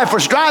prophet's life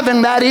was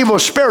driving that evil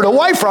spirit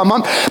away from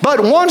them. But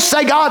once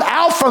they got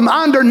out from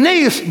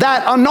underneath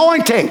that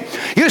anointing,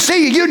 you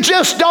see, you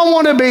just don't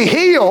want to be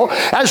healed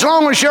as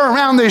long as you're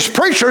around these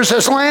preachers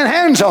that's laying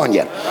hands on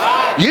you.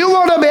 You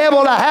want to be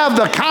able to have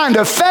the kind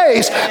of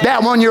faith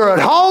that when you're at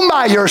home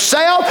by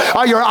yourself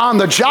or you're on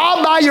the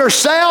job by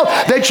yourself,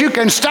 that you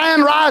can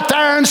stand right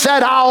there and say,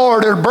 I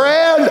ordered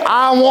bread,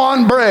 I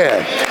want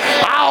bread.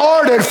 I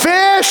ordered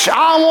fish,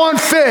 I want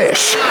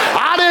fish.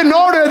 I didn't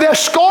order this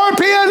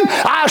scorpion,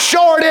 I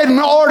sure didn't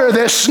order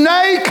this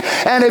snake,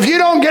 and if you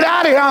don't get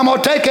out of here, I'm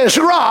going to take this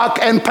rock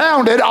and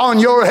pound it on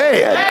your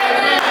head.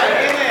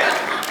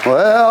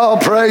 Well,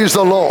 praise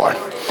the Lord.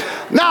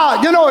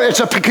 Now, you know, it's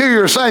a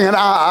peculiar thing, and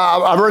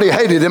I really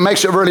hate it. It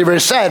makes it really,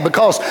 really sad,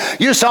 because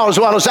you saw as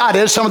well as I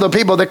did, some of the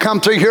people that come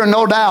through here,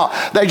 no doubt,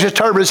 they just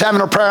heard us having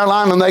a prayer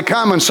line, and they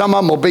come, and some of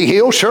them will be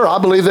healed. Sure, I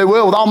believe they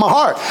will with all my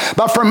heart.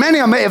 But for many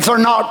of them, if they're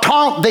not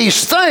taught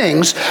these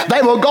things,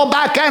 they will go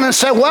back in and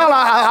say, well,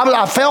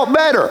 I felt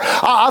better.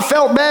 I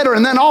felt better,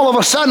 and then all of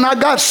a sudden I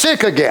got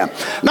sick again.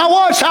 Now,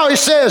 watch how he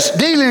says,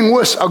 dealing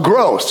with a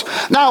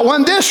growth. Now,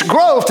 when this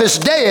growth is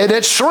dead,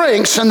 it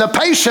shrinks, and the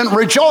patient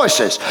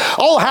rejoices.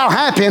 Oh, how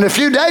happy. In a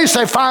few days,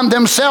 they find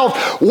themselves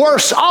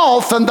worse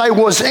off than they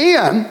was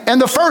in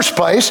the first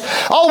place.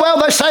 Oh,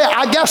 well, they say,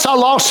 I guess I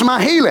lost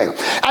my healing.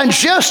 And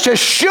just as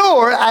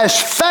sure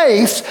as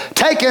faith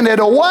taking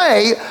it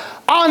away,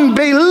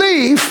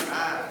 unbelief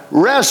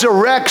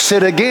resurrects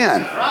it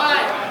again.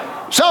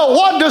 So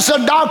what does the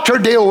doctor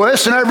deal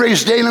with whenever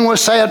he's dealing with,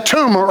 say, a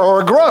tumor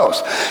or a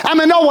growth? I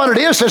mean, know what it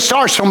is. It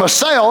starts from a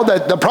cell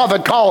that the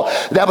prophet called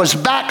that was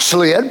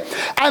backslid.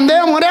 And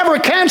then whenever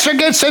cancer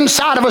gets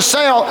inside of a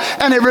cell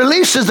and it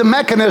releases the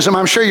mechanism,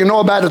 I'm sure you know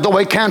about it the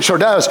way cancer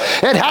does.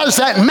 It has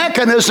that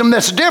mechanism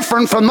that's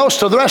different from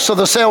most of the rest of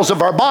the cells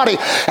of our body.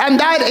 And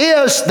that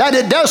is that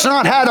it does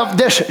not have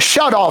this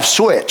shut-off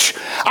switch.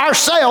 Our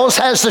cells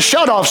has the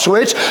shut-off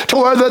switch to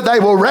where that they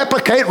will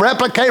replicate,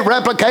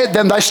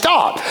 then they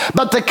stop.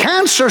 But the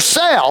cancer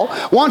cell,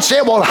 once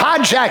it will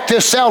hijack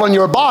this cell in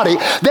your body,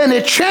 then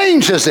it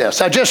changes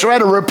this. I just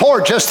read a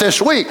report just this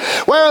week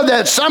where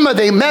that some of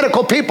the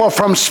medical people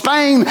from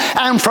Spain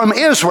and from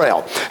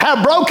Israel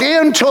have broke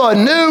into a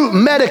new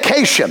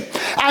medication,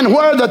 and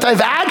where that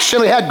they've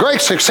actually had great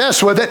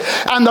success with it,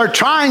 and they're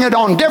trying it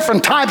on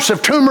different types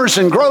of tumors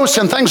and growths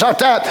and things like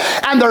that,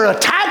 and they're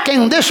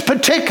attacking this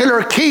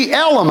particular key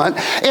element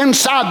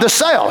inside the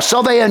cell.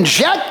 So they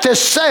inject this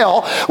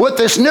cell with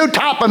this new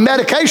type of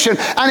medication,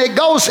 and it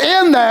goes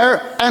in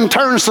there and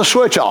turns the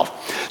switch off.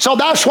 So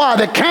that's why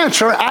the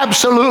cancer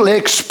absolutely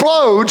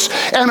explodes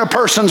in a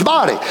person's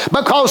body,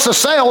 because the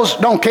cells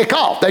don't kick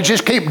off. They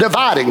just keep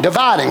dividing.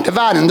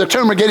 The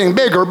tumor getting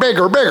bigger.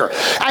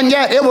 And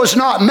yet it was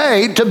not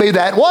made to be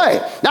that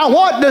way. Now,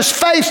 what does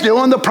faith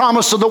do in the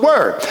promise of the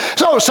word?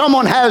 So if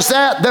someone has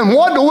that, then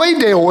what do we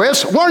deal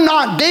with? We're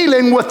not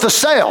dealing with the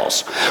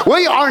cells.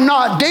 We are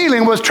not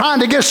dealing with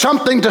trying to get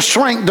something to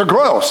shrink the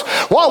growth.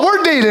 What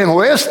we're dealing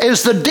with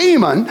is the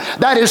demon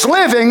that is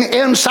living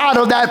inside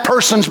of that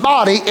person's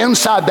body,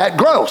 inside that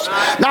growth.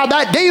 Now,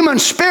 that demon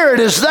spirit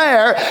is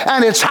there,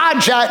 and it's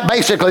hijacked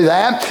basically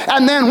that.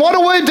 And then what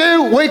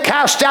do? We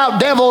cast out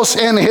devils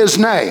in his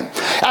name.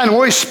 And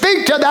we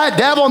speak to that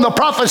devil, and the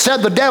prophet said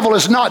the devil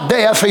is not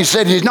deaf. He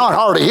said he's not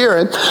hard of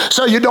hearing,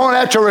 so you don't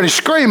have to really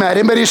scream at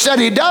him. But he said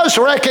he does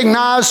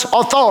recognize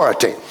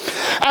authority.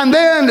 And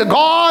then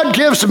God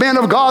gives men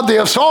of God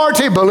the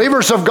authority,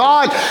 believers of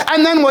God,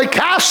 and then we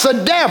cast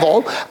the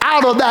devil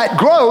out of that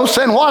growth,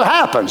 and what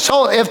happens?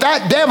 So if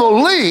that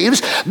devil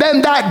leaves,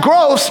 then that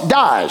growth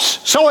dies.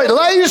 So it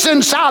lays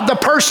inside the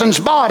person's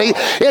body.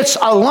 It's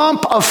a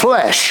lump of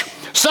flesh.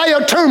 Say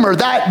a tumor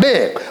that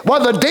big.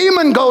 Well, the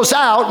demon goes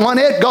out. When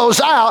it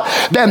goes out,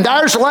 then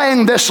there's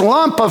laying this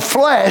lump of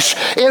flesh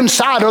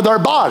inside of their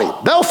body.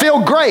 They'll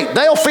feel great.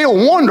 They'll feel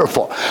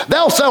wonderful.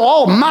 They'll say,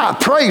 oh my,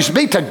 praise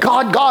be to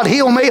God, God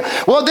heal me.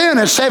 Well, then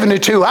in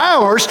 72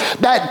 hours,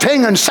 that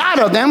thing inside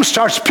of them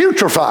starts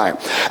putrefying.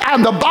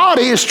 And the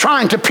body is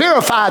trying to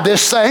purify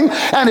this thing,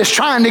 and it's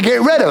trying to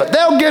get rid of it.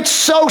 They'll get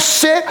so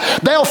sick,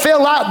 they'll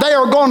feel like they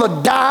are going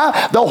to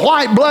die. The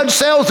white blood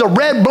cells, the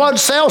red blood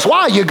cells,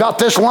 why? You got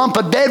this lump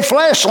of dead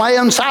flesh lay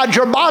inside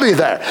your body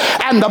there,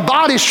 and the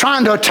body's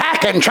trying to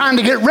attack it and trying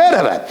to get rid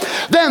of it,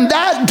 then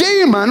that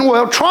demon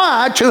will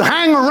try to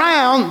hang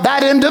around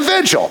that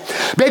individual,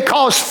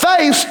 because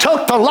faith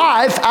took the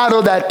life out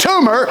of that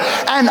tumor,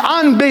 and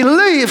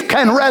unbelief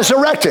can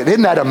resurrect it.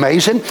 Isn't that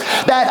amazing?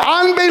 That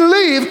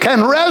unbelief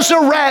can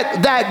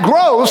resurrect that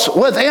growth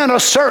within a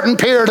certain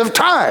period of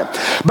time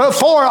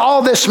before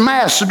all this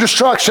mass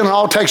destruction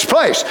all takes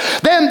place.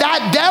 Then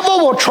that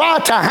devil will try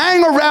to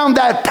hang around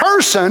that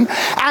person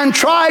and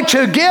try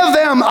to give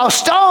them a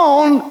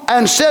stone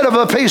instead of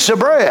a piece of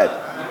bread.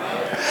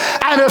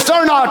 And if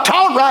they're not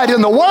taught right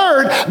in the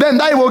Word, then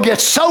they will get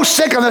so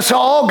sick and they say,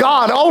 oh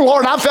God, oh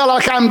Lord, I feel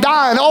like I'm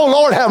dying. Oh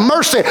Lord, have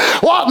mercy.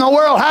 What in the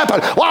world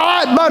happened? Well,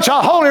 that bunch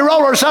of holy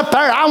rollers up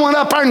there, I went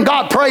up there and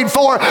got prayed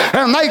for,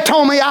 and they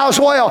told me I was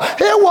well.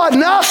 It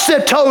wasn't us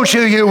that told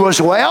you you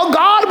was well.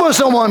 God was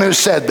the one who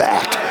said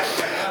that.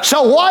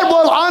 So what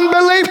will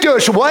unbelief do?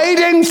 It's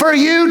waiting for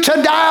you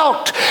to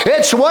doubt.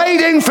 It's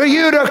waiting for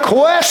you to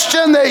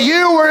question that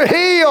you were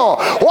healed.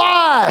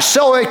 Why?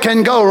 So it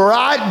can go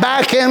right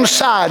back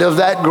inside of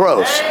that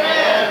growth.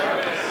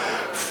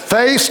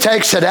 Faith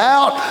takes it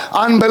out.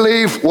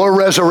 Unbelief will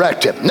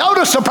resurrect it.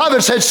 Notice the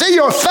prophet said, see,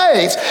 your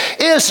faith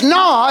is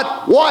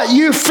not what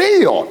you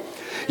feel.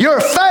 Your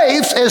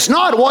faith is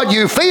not what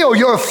you feel.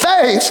 Your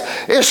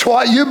faith is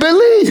what you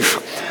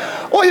believe.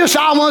 Well, you say,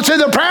 I went through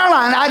the prayer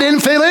line. I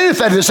didn't feel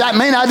anything. Does that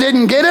mean I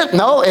didn't get it?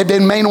 No, it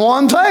didn't mean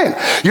one thing.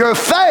 Your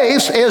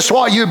faith is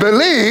what you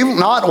believe,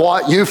 not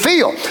what you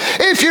feel.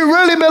 If you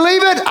really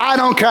believe it, I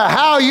don't care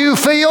how you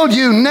feel.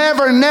 You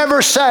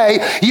never say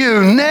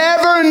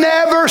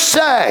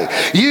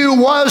you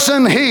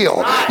wasn't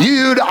healed.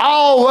 You'd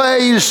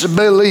always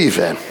believe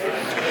it.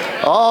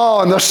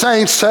 Oh, and the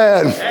saints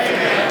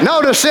said,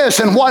 notice this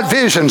and what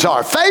visions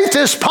are. Faith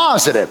is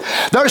positive.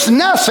 There's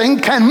nothing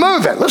can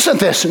move it. Listen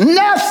to this.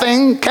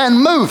 Nothing can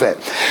move it.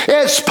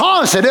 It's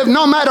positive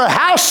no matter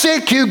how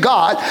sick you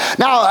got.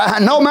 Now,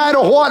 no matter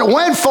what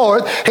went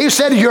forth, he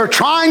said, you're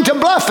trying to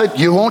bluff it.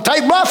 You won't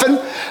take bluffing.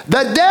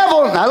 The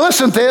devil, now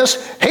listen to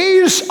this,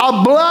 he's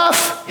a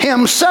bluff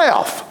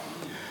himself.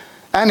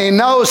 And he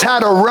knows how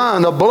to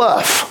run a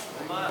bluff.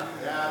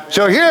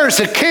 So here's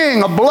the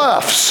king of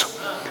bluffs.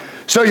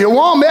 So you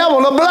won't be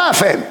able to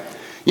bluff him.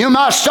 You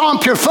might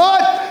stomp your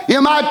foot,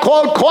 you might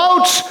quote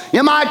quotes,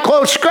 you might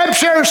quote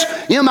scriptures,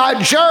 you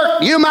might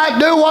jerk, you might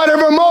do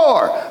whatever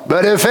more.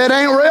 But if it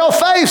ain't real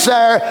faith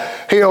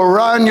there, he'll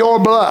run your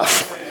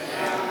bluff.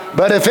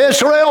 But if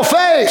it's real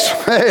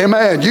faith,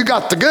 amen, you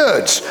got the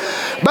goods.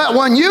 But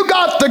when you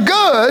got the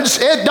goods,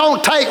 it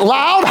don't take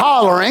loud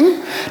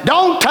hollering,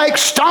 don't take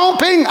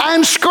stomping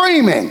and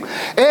screaming.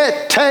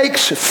 It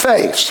takes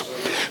faith.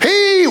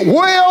 He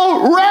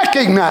will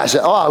recognize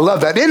it. Oh, I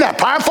love that. Isn't that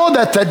powerful?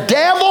 That the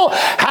devil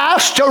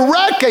has to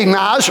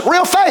recognize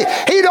real faith.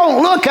 He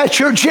don't look at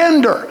your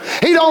gender.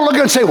 He don't look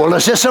and say, well,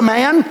 is this a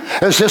man?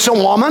 Is this a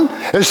woman?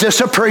 Is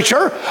this a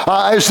preacher?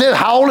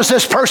 How old is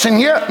this person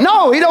here?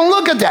 No, he don't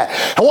look at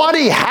that. What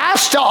he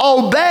has to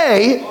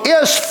obey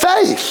is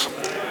faith.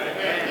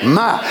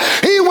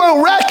 He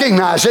will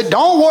recognize it.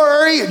 Don't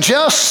worry,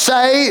 just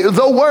say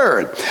the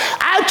word.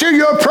 After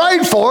you're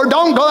prayed for,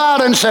 don't go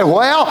out and say,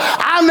 well,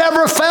 I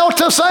never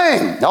felt a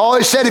thing. No,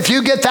 he said, if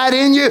you get that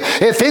in you,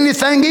 if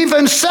anything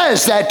even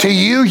says that to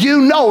you,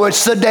 you know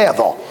it's the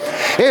devil.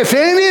 If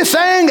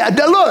anything,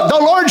 look, the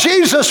Lord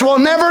Jesus will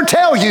never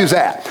tell you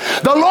that.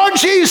 The Lord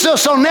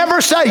Jesus will never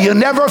say you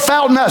never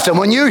felt nothing.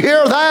 When you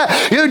hear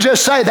that, you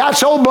just say,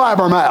 that's old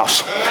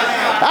blabbermouth.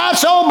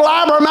 That's old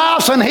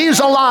blabbermouth, and he's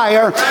a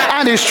liar,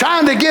 and he's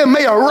trying to give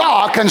me a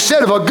rock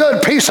instead of a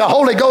good piece of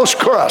Holy Ghost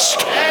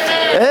crust.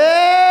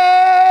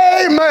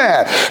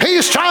 Amen.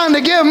 He's trying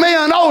to give me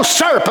an old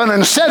serpent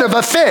instead of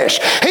a fish.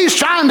 He's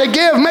trying to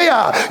give me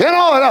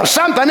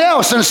something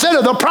else instead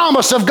of the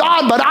promise of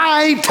God, but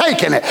I ain't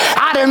taking it.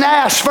 I didn't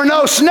ask for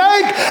no snake.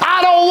 I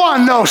don't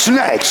want no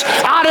snakes.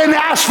 I didn't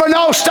ask for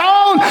no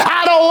stone.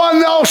 I don't want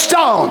no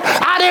stone.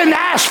 I didn't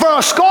ask for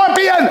a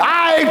scorpion.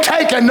 I ain't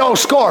taking no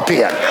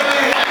scorpion.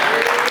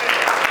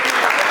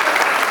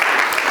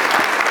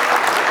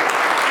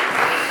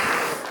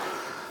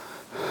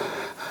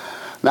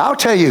 Now, I'll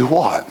tell you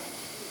what.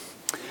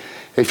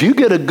 If you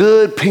get a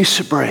good piece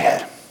of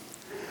bread,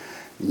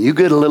 and you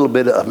get a little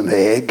bit of an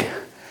egg,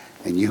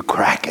 and you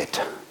crack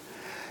it,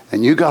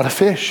 and you got a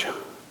fish,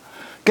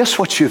 guess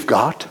what you've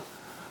got?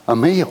 A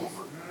meal.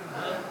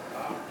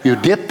 You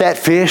dip that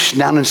fish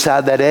down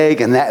inside that egg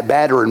and that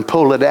batter and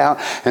pull it out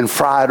and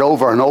fry it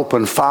over an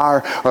open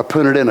fire or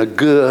put it in a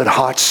good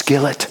hot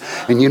skillet.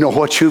 And you know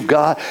what you've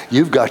got?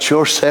 You've got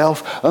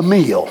yourself a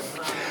meal.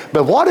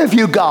 But what have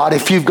you got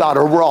if you've got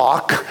a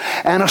rock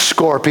and a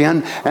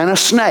scorpion and a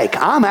snake.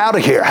 I'm out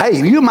of here.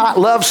 Hey, you might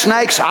love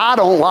snakes. I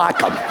don't like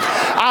them.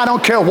 I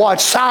don't care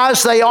what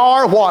size they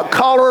are, what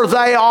color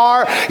they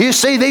are. You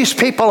see these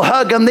people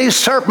hugging these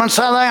serpents,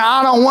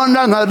 I don't want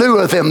nothing to do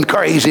with them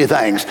crazy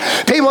things.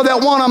 People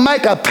that want to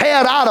make a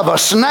pet out of a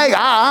snake,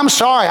 I'm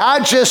sorry,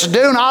 I just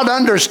do not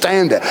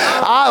understand it.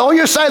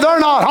 You say they're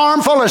not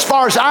harmful. As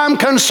far as I'm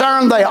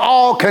concerned, they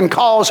all can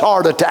cause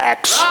heart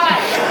attacks.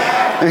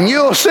 And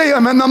you'll see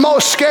them in the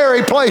most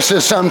scary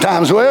places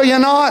sometimes, will you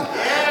not?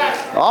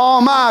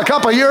 Oh my, a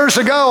couple of years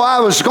ago,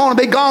 I was going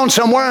to be gone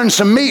somewhere in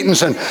some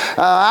meetings, and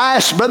I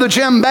asked Brother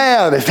Jim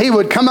Babb if he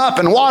would come up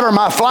and water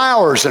my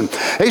flowers, and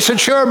he said,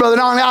 sure, Brother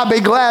Donnie, I'd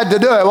be glad to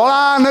do it. Well,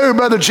 I knew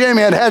Brother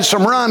Jimmy had had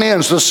some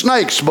run-ins with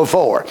snakes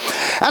before,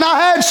 and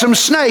I had some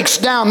snakes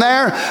down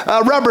there,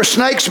 rubber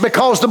snakes,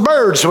 because the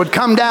birds would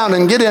come down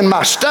and get in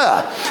my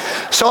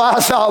stuff. So I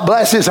thought,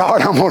 bless his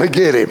heart, I'm going to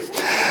get him.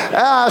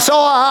 So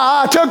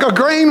I took a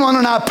green one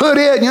and I put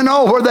it,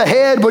 where the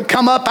head would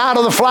come up out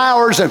of the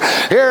flowers, and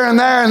here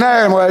and there and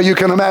there. Well, you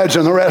can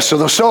imagine the rest of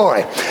the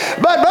story.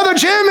 But Brother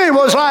Jimmy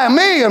was like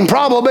me, and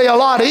probably a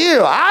lot of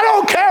you. I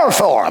don't care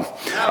for him.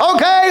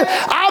 Okay?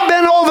 I've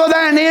been over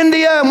there in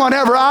India, and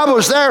whenever I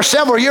was there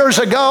several years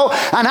ago,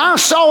 and I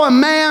saw a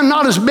man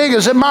not as big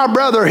as my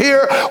brother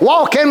here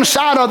walk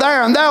inside of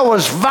there, and there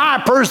was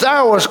vipers,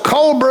 there was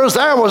cobras,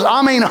 there was,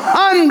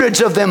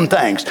 hundreds of them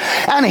things.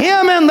 And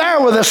him in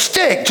there with a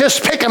stick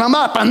just picking them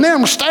up, and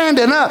them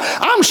standing up.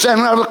 I'm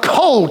standing there with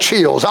cold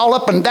chills all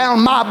up and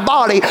down my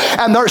body,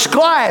 and there's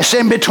glass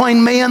in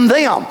between me and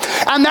them.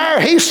 And there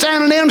he's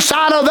standing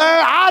inside of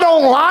there. I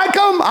don't like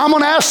him. I'm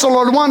going to ask the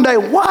Lord one day,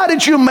 why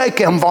did you make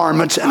them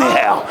varmints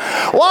anyhow?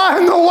 Why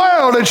in the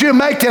world did you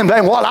make them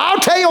things? Well, I'll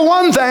tell you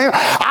one thing.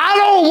 I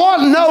don't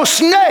want no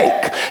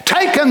snake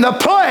taking the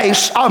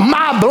place of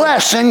my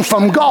blessing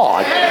from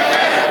God.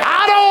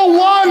 I don't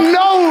want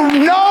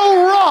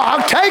no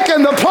rock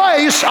taking the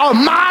place of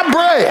my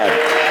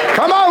bread.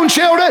 Come on,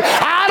 children.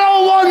 I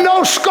don't want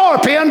no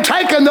scorpion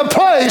taking the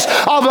place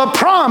of a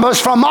promise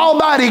from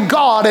Almighty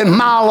God in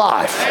my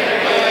life.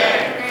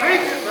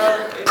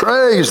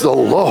 Praise the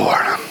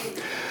Lord.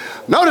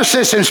 Notice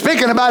this in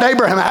speaking about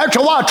Abraham. After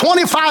a while,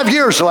 25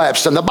 years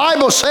lapsed, and the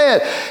Bible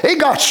said he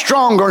got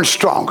stronger and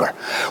stronger.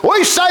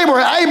 We say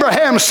we're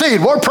Abraham's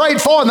seed. We're prayed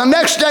for, and the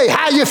next day,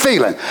 how you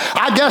feeling?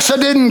 I guess I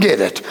didn't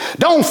get it.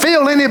 Don't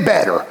feel any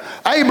better.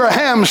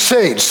 Abraham's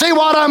seed. See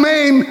what I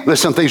mean?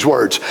 Listen to these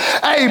words.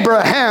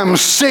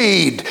 Abraham's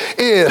seed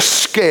is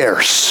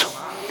scarce.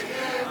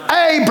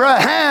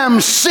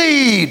 Abraham's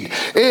seed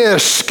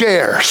is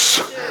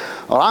scarce.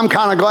 Well, I'm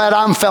kind of glad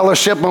I'm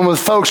fellowshipping with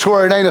folks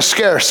where it ain't a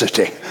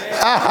scarcity.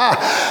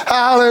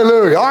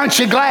 Hallelujah. Aren't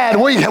you glad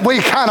we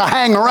kind of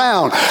hang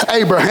around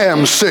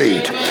Abraham's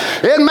seed?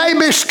 It may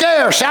be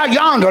scarce out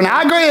yonder. Now,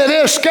 I agree it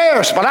is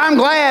scarce, but I'm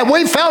glad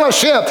we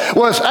fellowship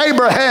with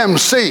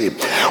Abraham's seed.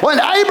 When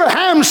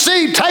Abraham's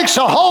seed takes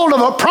a hold of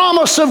a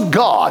promise of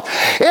God,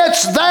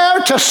 it's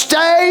there to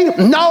stay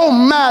no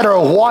matter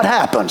what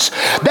happens.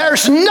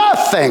 There's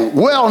nothing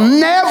will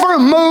never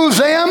move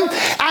them,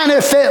 and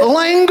if it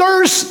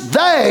lingers,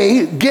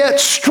 they get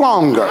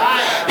stronger.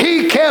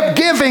 He kept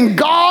giving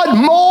God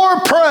more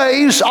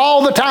praise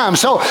all the time.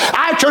 So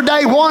after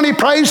day 1, he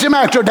praised him.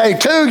 After day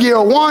 2,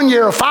 year 1,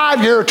 year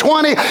 5, year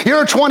 20,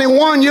 year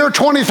 21, year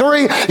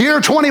 23,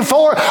 year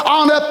 24,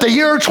 on up to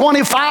year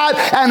 25.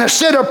 And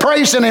instead of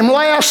praising him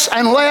less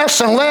and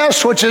less and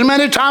less, which is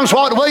many times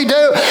what we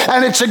do,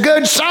 and it's a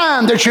good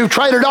sign that you've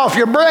traded off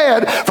your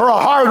bread for a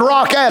hard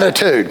rock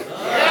attitude.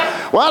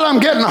 Well, I'm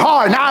getting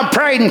hard. Now I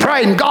prayed and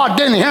prayed, and God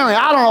didn't hear me.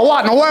 I don't know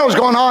what in the world's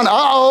going on.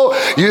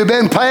 Uh-oh, you've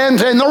been playing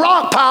in the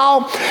rock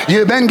pile.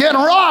 You've been getting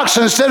rocks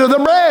instead of the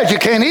bread. You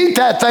can't eat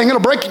that thing. It'll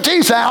break your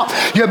teeth out.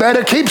 You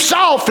better keep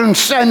soft and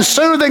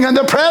soothing in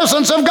the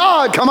presence of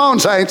God. Come on,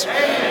 saints.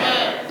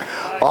 Amen.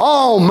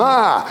 Oh,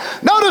 my.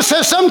 Notice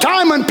that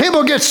sometime when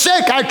people get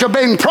sick after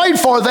being prayed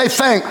for, they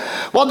think,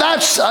 well,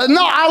 that's,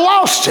 no, I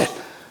lost it.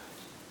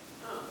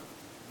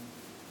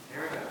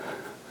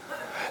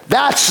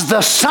 That's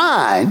the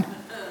sign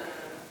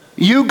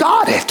you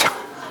got it.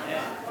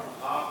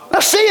 Now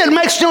see, it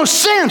makes no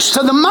sense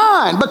to the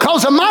mind,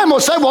 because the mind will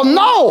say, well,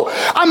 no.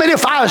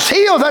 If I was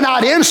healed, then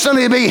I'd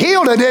instantly be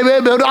healed and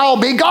it would all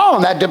be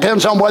gone. That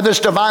depends on whether it's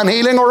divine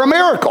healing or a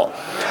miracle.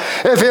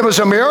 If it was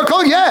a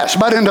miracle, yes,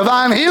 but in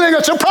divine healing,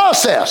 it's a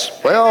process.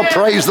 Well,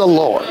 praise the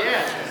Lord.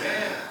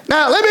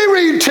 Now, let me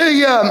read to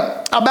you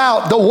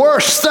about the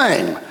worst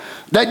thing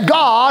that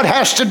God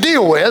has to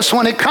deal with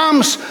when it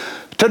comes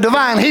to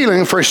divine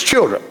healing for his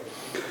children.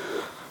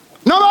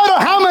 No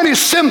matter how many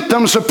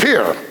symptoms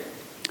appear,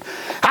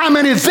 how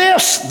many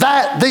this,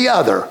 that, the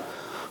other,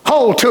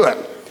 hold to it.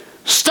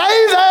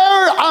 Stay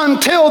there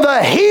until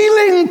the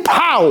healing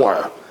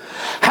power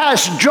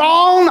has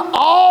drawn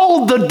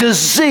all the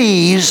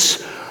disease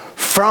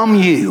from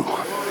you.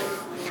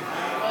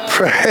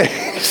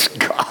 Praise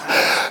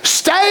God.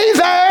 Stay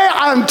there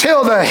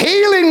until the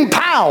healing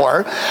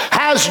power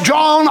has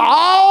drawn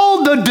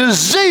all the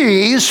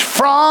disease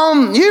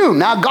from you.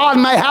 Now, God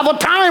may have a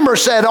timer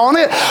set on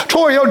it to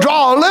where He'll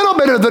draw a little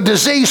bit of the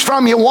disease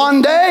from you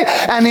one day,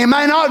 and He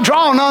may not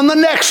draw none the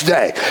next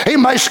day. He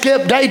may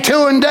skip day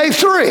 2 and day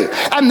 3,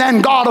 and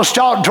then God will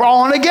start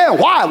drawing again.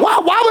 Why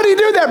would He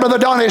do that, Brother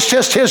Don? It's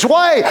just His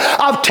way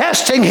of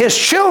testing His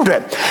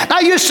children. Now,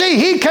 you see,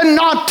 He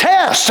cannot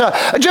test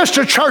just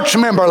a church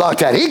member like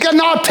that. He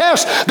cannot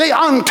test the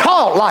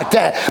untaught like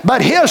that.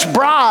 But His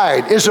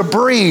bride is a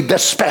breed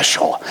that's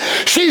special.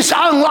 She's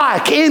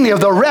unlike any of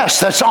the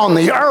rest that's on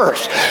the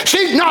earth.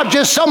 She's not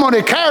just someone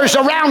who carries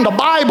around the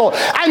Bible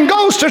and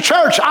goes to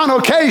church on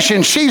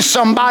occasion. She's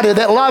somebody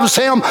that loves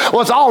Him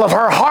with all of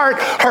her heart,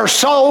 her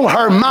soul,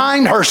 her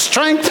mind, her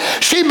strength.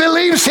 She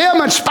believes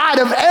Him in spite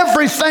of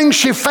everything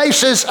she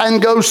faces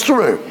and goes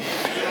through.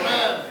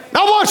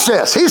 Now watch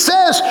this. He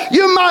says,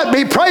 you might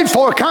be prayed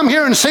for. Come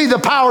here and see the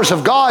powers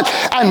of God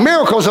and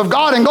miracles of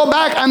God, and go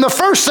back, and the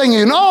first thing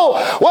you know,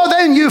 well,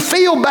 then you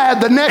feel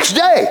bad the next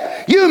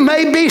day. You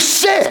may be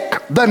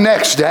sick the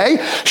next day.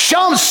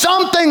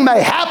 Something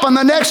may happen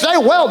the next day.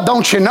 Well,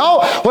 don't you know,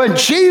 when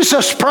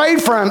Jesus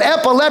prayed for an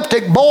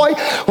epileptic boy,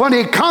 when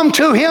He come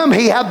to Him,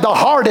 he had the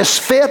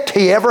hardest fit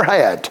he ever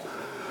had.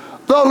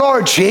 The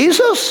Lord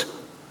Jesus.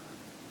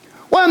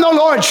 When the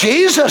Lord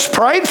Jesus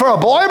prayed for a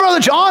boy, Brother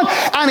John,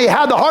 and he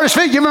had the hardest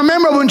fit. You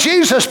remember when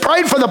Jesus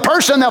prayed for the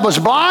person that was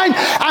blind,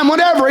 and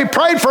whenever He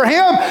prayed for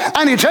him,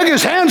 and He took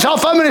His hands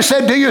off of him, and He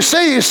said, do you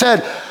see? He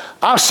said,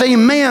 I see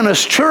men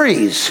as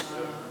trees.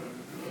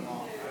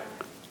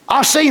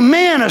 I see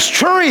men as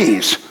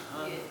trees.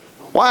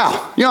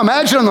 Wow. You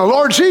imagine the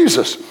Lord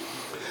Jesus.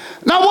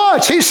 Now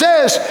watch. He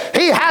says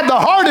he had the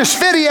hardest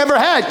fit he ever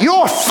had.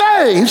 Your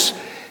faith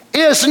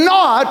is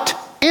not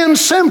in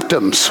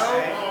symptoms.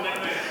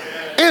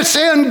 It's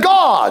in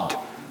God,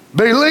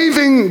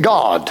 believing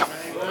God.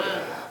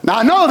 Now,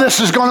 I know this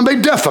is going to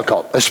be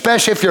difficult,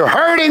 especially if you're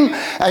hurting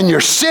and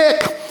you're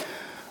sick,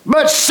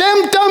 but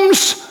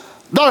symptoms,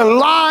 they're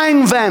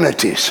lying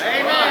vanities.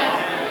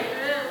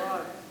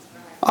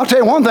 I'll tell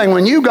you one thing,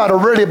 when you got a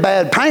really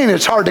bad pain,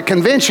 it's hard to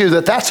convince you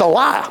that that's a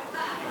lie.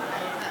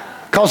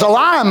 Because a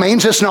lie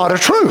means it's not a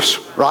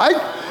truth,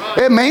 right?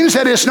 It means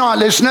that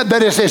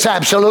it's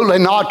absolutely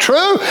not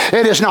true.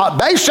 It is not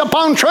based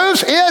upon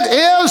truth. It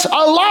is a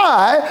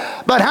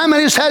lie. But how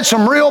many has had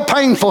some real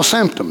painful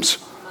symptoms?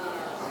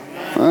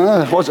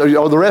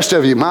 The rest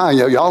of you,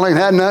 y'all ain't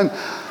had none?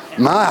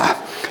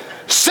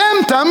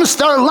 Symptoms,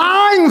 they're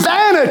lying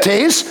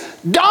vanities.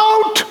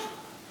 Don't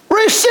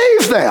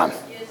receive them.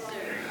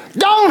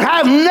 Don't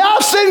have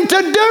nothing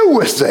to do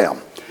with them.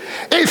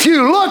 If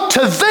you look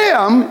to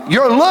them,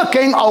 you're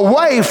looking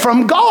away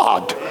from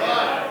God.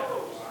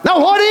 Now,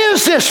 what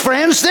is this,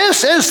 friends?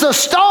 This is the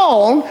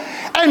stone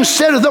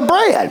instead of the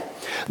bread.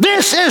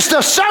 This is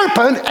the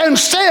serpent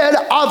instead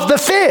of the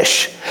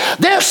fish.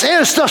 This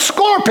is the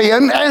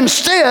scorpion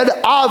instead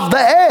of the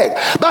egg.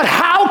 But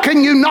how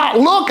can you not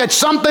look at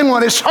something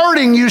when it's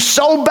hurting you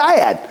so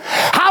bad?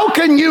 How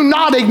can you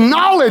not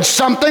acknowledge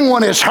something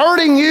when it's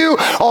hurting you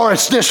or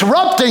it's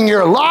disrupting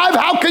your life?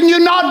 How can you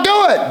not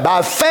do it?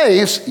 By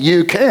faith,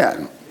 you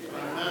can.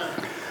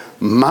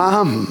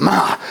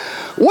 My.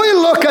 We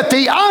look at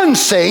the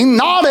unseen,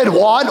 not at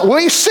what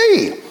we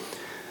see.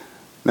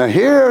 Now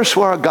here's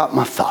where I got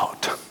my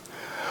thought.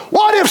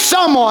 What if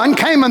someone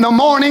came in the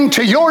morning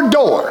to your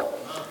door,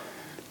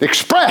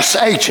 express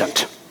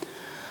agent,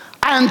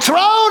 and throwed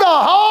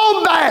a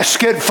whole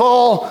basket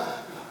full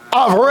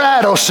of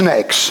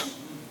rattlesnakes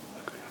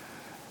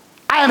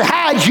and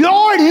had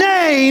your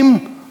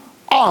name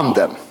on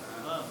them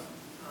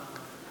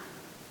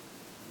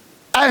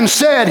and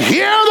said,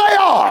 here they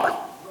are.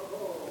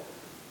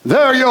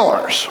 They're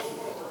yours.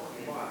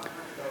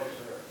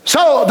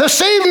 So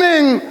this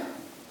evening,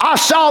 I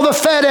saw the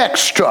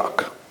FedEx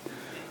truck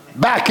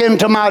back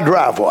into my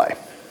driveway.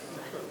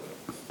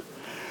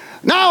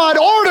 Now, I'd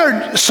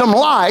ordered some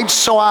lights,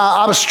 so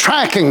I was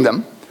tracking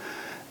them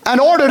and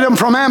ordered them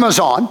from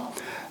Amazon.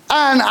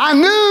 And I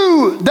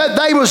knew that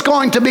they was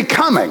going to be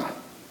coming.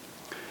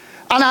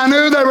 And I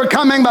knew they were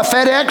coming by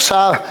FedEx.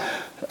 I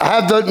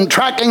had the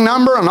tracking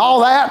number and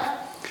all that.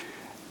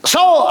 So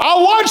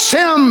I watched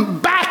him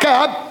back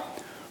up,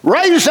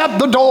 raise up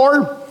the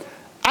door,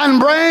 and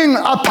bring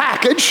a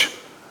package.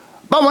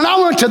 But when I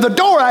went to the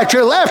door, I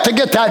actually left to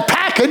get that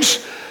package,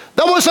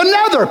 there was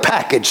another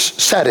package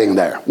sitting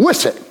there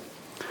with it.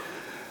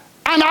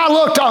 And I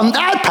looked on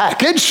that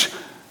package,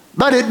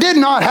 but it did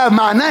not have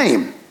my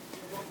name.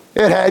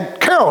 It had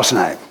Carol's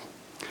name.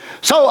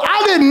 So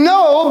I didn't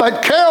know,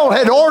 but Carol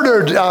had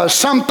ordered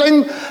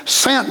something,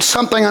 sent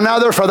something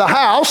another for the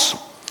house.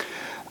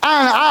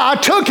 And I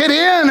took it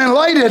in and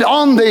laid it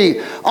on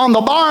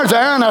the bar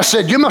there, and I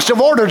said, you must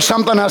have ordered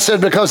something. I said,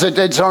 because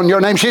it's on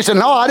your name. She said,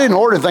 no, I didn't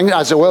order anything.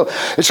 I said, well,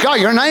 it's got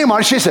your name on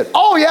it. She said,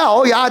 oh yeah,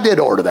 I did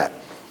order that.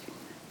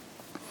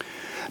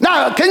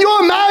 Now, can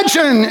you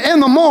imagine in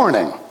the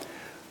morning,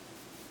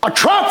 a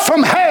truck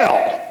from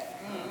hell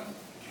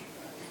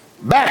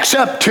backs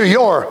up to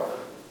your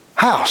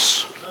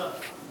house?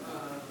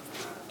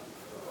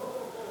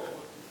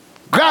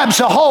 grabs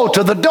a hold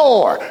to the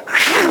door,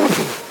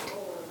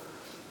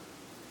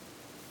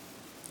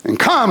 and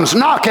comes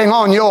knocking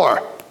on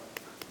your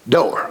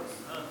door,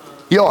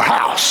 your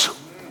house.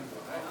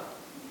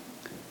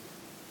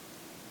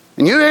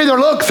 And you either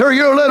look through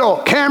your little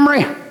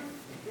Camry,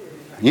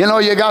 you know,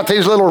 you got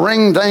these little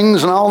ring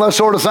things and all that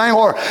sort of thing,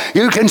 or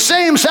you can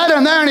see him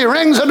sitting there and he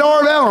rings the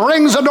doorbell and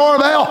rings the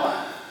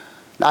doorbell.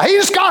 Now,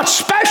 he's got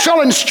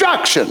special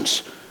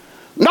instructions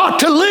not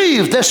to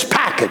leave this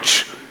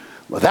package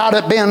without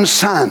it being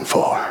signed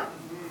for.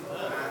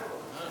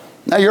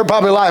 Now, you're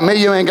probably like me,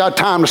 you ain't got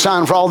time to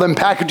sign for all them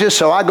packages,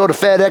 so I go to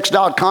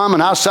FedEx.com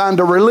and I sign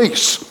a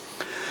release.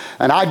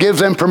 And I give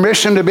them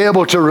permission to be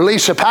able to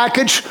release a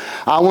package.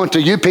 I went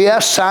to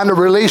UPS, signed a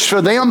release for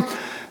them,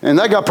 and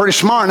they got pretty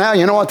smart now.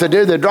 You know what they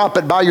do? They drop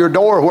it by your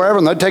door or wherever,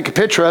 and they take a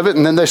picture of it,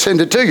 and then they send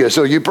it to you,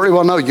 so you pretty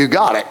well know you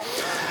got it.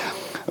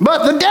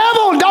 But the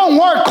devil don't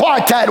work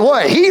quite that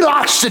way. He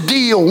likes to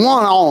deal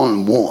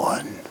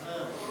one-on-one.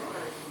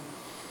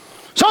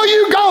 So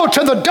you go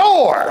to the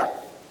door,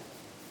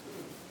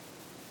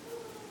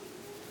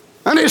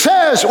 and he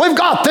says, we've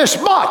got this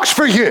box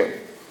for you.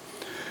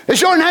 Is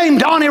your name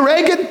Donnie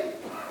Reagan?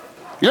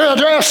 Your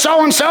address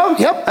so-and-so?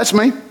 Yep, that's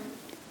me.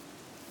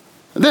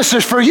 This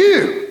is for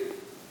you.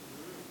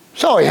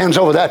 So he hands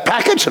over that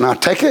package, and I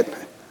take it.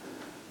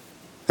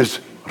 It's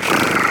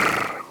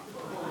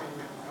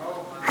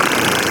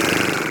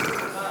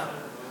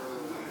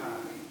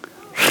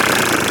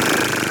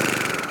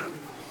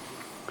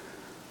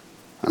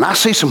and I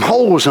see some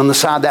holes on the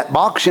side of that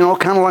box, you know,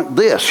 kind of like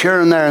this,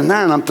 here and there and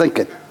there, and I'm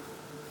thinking,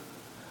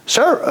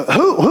 sir,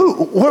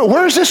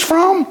 where's this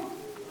from?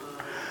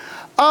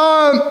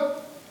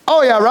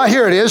 Oh yeah, right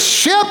here it is.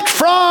 Shipped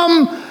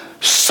from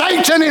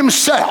Satan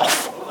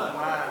himself.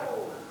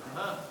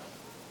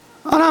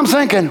 And I'm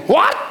thinking,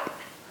 what?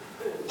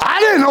 I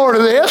didn't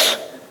order this.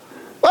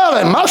 Well,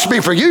 it must be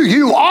for you.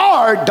 You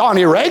are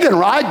Donnie Reagan,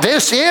 right?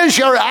 This is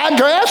your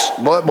address?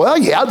 Well,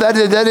 yeah,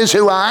 that is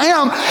who I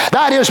am.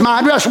 That is my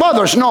address. Well,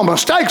 there's no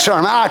mistake, sir.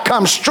 I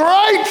come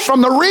straight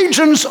from the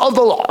regions of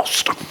the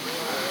lost.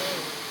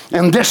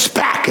 And this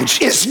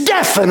package is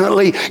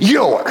definitely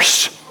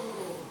yours.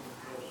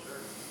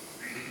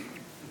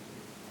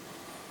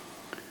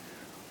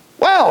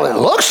 Well, it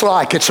looks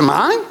like it's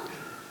mine.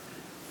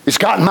 It's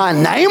got my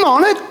name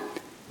on it.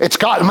 It's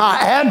got my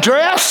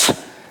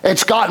address.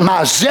 It's got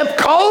my zip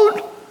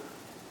code.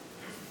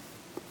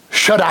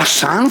 Should I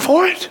sign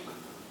for it?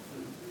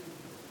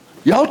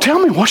 Y'all tell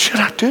me, what should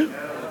I do?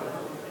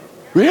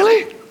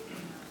 Really?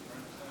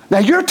 Now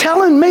you're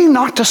telling me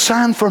not to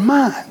sign for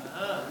mine.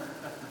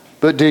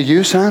 But do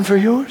you sign for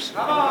yours?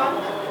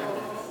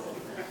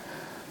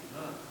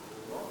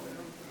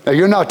 Now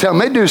you're not telling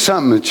me to do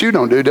something that you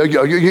don't do.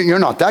 You're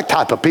not that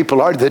type of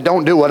people, are you, that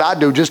don't do what I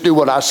do, just do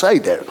what I say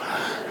do.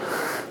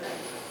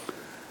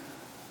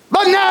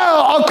 But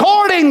now,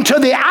 according to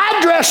the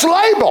address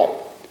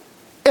label,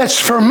 it's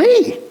for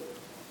me.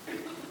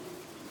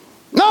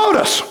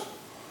 Notice,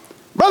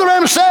 Brother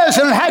Branham says,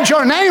 and it had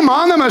your name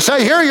on them, and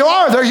say, here you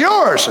are, they're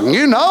yours. And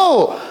you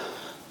know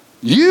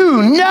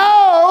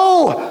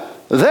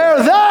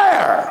they're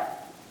there.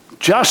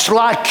 Just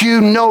like you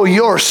know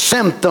your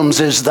symptoms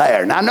is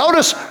there. Now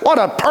notice what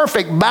a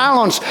perfect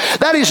balance.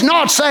 That he's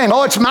not saying,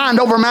 oh, it's mind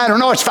over matter.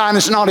 No, it's fine,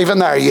 it's not even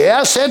there.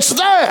 Yes, it's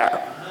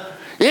there.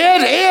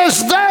 It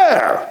is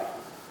there.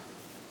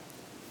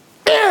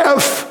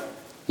 If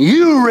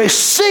you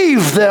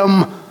receive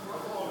them,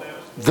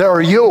 they're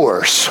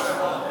yours.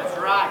 That's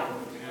right.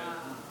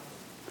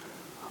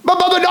 But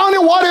Brother Donnie,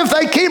 what if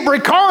they keep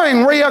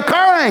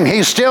reoccurring?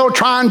 He's still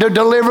trying to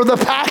deliver the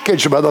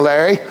package, Brother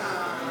Larry.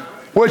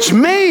 Which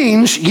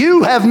means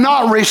you have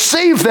not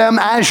received them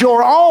as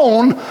your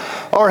own,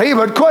 or he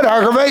would quit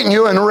aggravating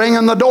you and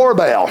ringing the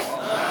doorbell.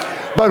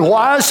 But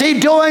why is he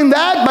doing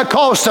that?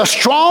 Because the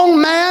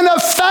strong man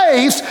of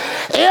faith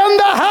in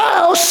the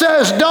house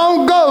says,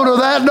 don't go to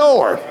that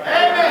door.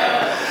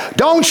 Amen.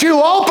 Don't you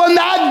open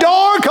that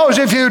door, because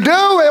if you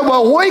do, it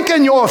will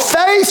weaken your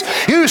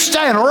faith. You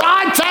stand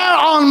right there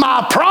on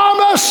my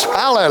promise.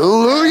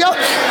 Hallelujah.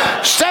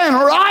 Stand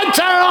right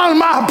there on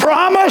my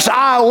promise.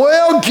 I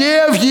will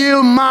give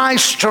you my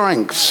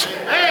strength.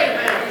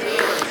 Amen.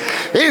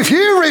 If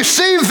you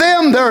receive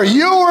them, they're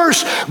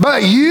yours,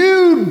 but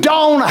you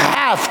don't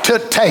have to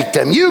take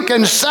them. You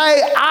can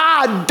say,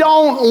 I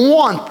don't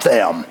want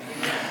them.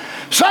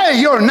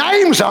 Say your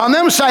name's on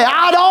them. Say,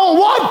 I don't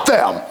want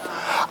them.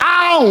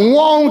 I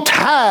won't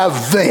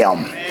have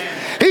them.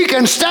 He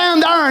can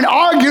stand there and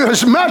argue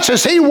as much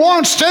as he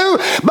wants to,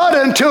 but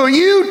until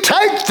you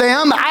take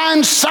them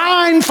and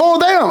sign for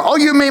them. Oh,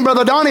 you mean,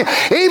 Brother Donnie,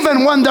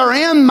 even when they're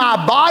in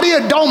my body,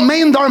 it don't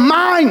mean they're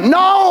mine.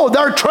 No,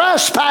 they're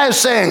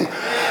trespassing.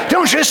 Do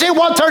Don't you see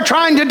what they're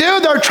trying to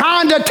do? They're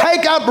trying to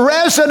take up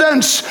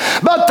residence,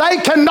 but they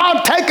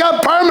cannot take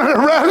up permanent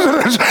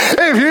residence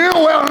if you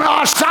will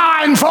not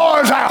sign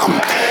for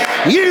them.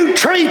 You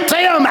treat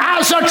them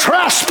as a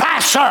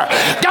trespasser.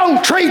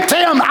 Don't treat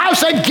them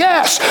as a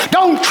guest.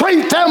 Don't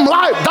treat them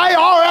like they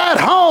are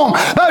at home,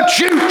 but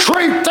you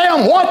treat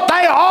them what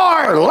they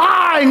are,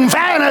 lying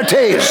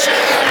vanities.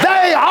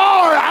 They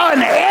are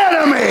an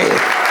enemy.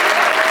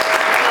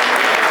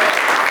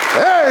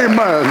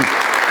 Amen.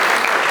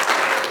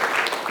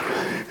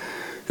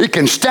 He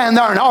can stand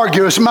there and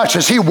argue as much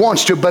as he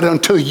wants to, but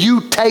until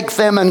you take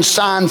them and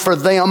sign for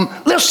them,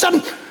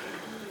 listen,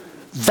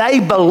 they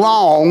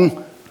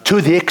belong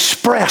to the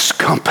express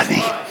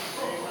company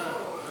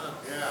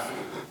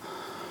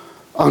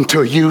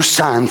until you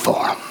sign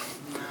for them.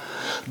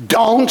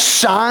 Don't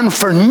sign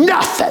for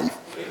nothing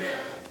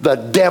the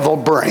devil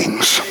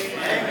brings.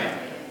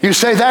 You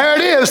say, there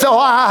it is, though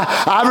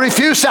I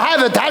refuse to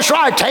have it. That's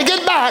right, take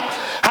it back.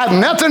 Have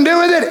nothing to do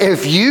with it.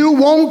 If you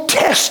won't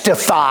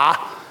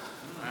testify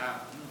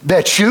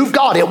that you've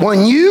got it,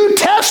 when you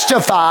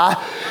testify,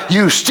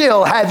 you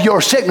still have your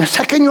sickness.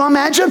 Can you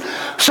imagine?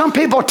 Some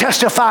people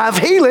testify of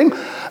healing,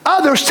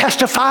 others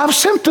testify of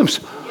symptoms.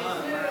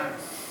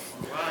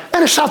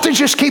 And it's like they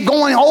just keep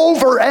going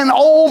over and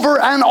over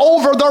and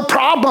over their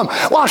problem.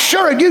 Well,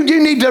 sure,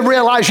 you need to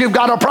realize you've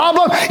got a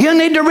problem. You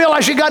need to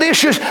realize you've got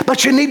issues,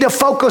 but you need to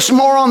focus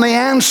more on the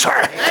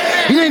answer.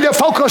 You need to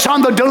focus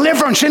on the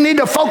deliverance. You need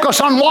to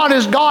focus on what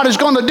God is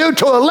going to do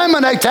to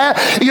eliminate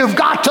that. You've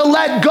got to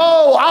let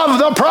go of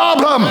the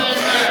problem.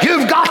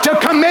 You've got to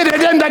commit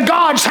it into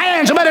God's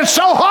hands, but it's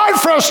so hard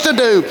for us to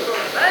do.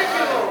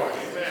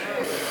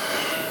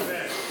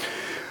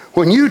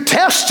 When you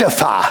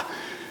testify,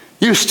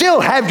 you still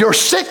have your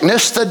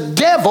sickness. The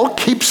devil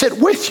keeps it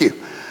with you.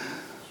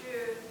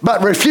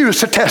 But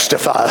refuse to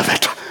testify of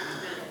it.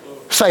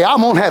 Say, I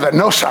won't have it.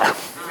 No, sir.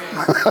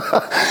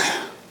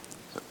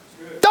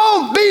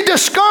 Don't be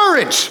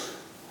discouraged.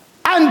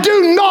 And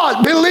do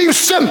not believe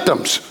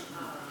symptoms.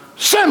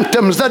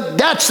 Symptoms,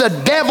 that's the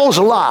devil's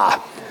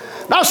lie.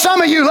 Now,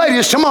 some of you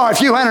ladies tomorrow,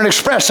 if you had an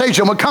express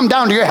agent, would come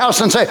down to your house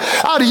and say,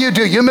 how do?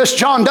 You Miss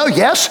John Doe?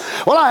 Yes.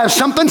 Well, I have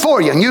something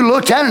for you. And you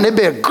looked at it and it'd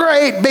be a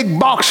great big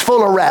box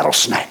full of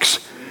rattlesnakes.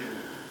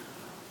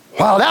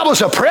 Well, that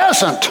was a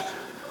present.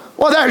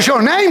 Well, there's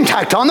your name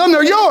tacked on them.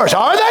 They're yours,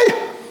 are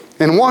they?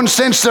 In one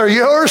sense, they're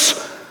yours.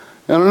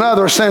 In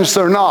another sense,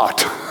 they're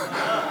not.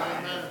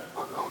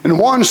 In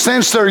one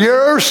sense, they're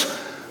yours.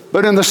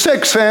 But in the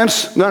sixth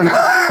sense, they're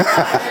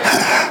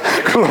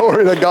not.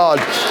 Glory to God.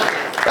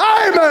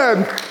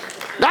 Amen.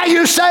 Now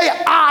you say,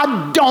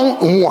 I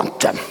don't want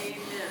them.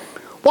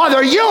 Well,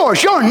 they're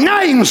yours. Your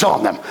name's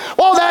on them.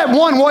 Well, that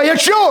one way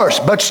it's yours.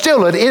 But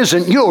still it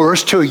isn't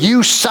yours till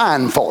you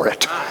sign for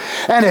it.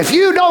 And if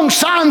you don't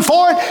sign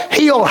for it,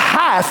 he'll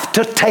have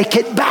to take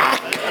it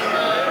back.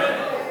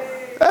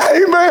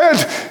 Amen.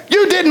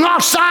 You did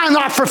not sign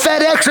like for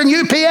FedEx and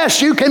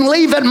UPS. You can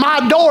leave at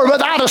my door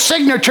without a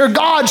signature.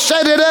 God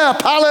set it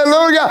up.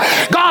 Hallelujah.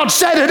 God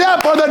set it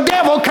up where the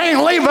devil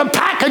can't leave a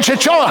package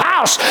at your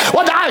house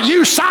without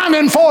you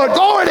signing for it.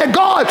 Glory to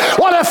God.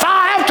 What if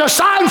I have to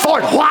sign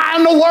for it? Why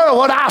in the world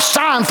would I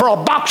sign for a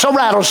box of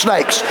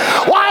rattlesnakes?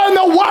 Why in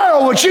the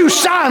world would you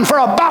sign for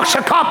a box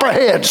of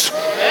copperheads?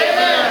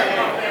 Amen.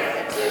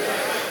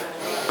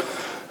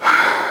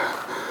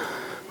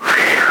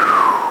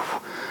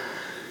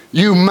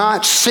 You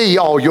might see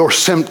all your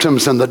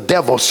symptoms and the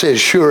devil says,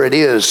 sure it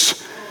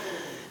is.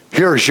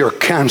 Here's your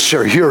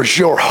cancer. Here's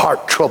your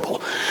heart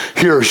trouble.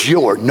 Here's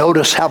your.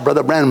 Notice how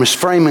Brother Branham is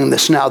framing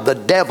this now. The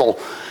devil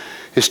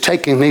is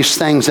taking these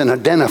things and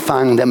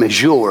identifying them as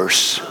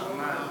yours.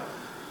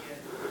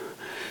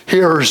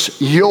 Here's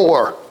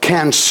your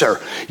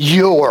cancer,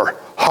 your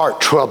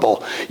heart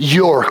trouble,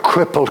 your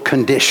crippled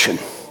condition.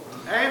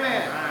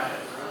 Amen.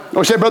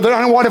 We say,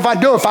 Brother, what if I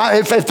do?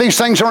 If these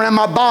things are in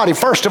my body,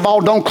 first of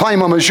all, don't claim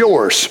them as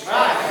yours.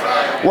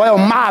 Well,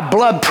 my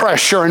blood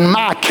pressure and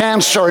my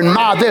cancer and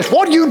my this.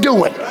 What are you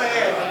doing?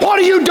 What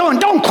are you doing?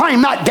 Don't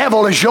claim that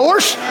devil as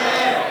yours.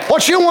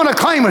 What you want to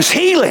claim is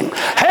healing,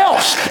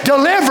 health,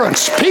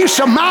 deliverance, peace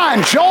of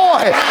mind,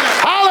 joy.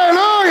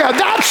 Hallelujah.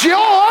 That's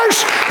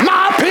yours.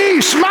 My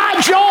peace, my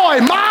joy,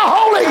 my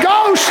Holy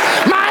Ghost,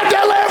 my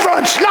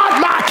deliverance,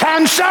 not my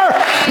cancer,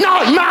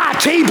 not my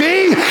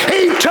TB.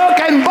 He took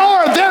and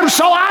bore them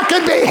so I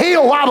could be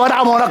healed. Why would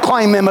I want to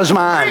claim them as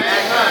mine?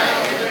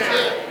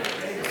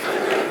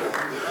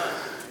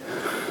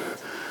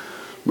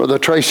 Brother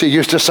Tracy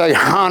used to say,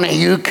 honey,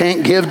 you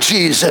can't give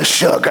Jesus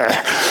sugar.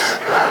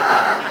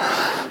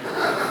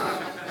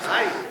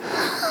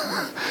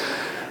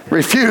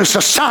 Refuse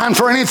to sign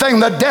for anything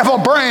the devil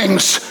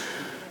brings.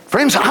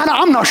 Friends,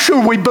 I'm not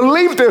sure we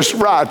believe this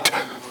right.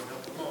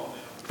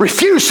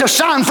 Refuse to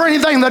sign for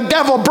anything the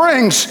devil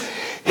brings.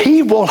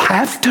 He will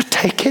have to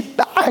take it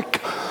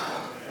back.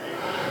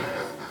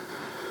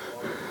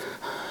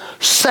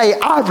 Say,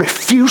 I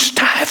refuse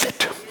to have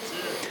it.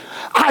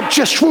 I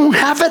just won't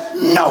have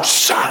it. No,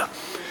 sir.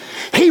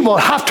 he will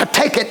have to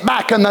take it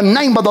back in the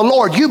name of the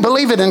Lord. You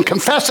believe it and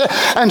confess it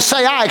and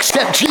say, I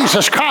accept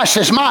Jesus Christ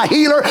as my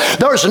healer.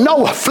 There's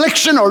no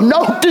affliction or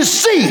no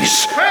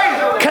disease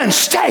can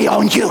stay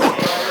on you. Hey,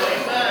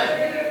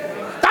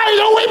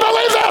 do we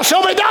believe this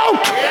or we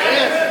don't?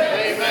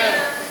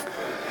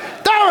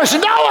 There is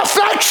no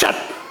affliction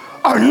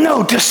or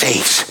no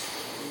disease.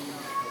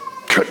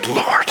 Good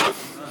Lord.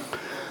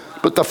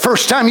 But the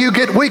first time you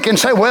get weak and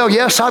say, well,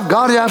 yes, I've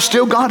got it, I've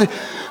still got it,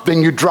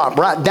 then you drop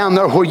right down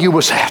there where you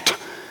was at.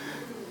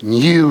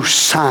 You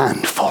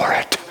signed for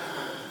it.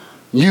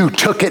 You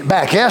took it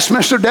back. Yes,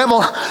 Mr.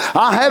 Devil,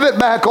 I have it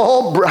back.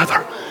 Oh,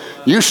 brother.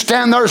 You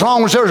stand there as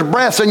long as there's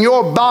breath in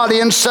your body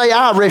and say,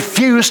 I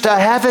refuse to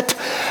have it.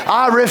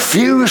 I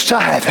refuse to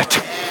have it.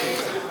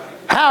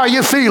 How are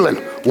you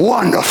feeling?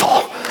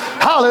 Wonderful.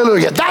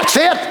 Hallelujah. That's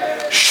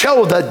it.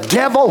 Show the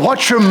devil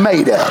what you're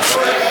made of.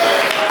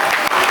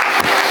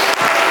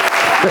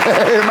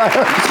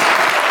 Amen.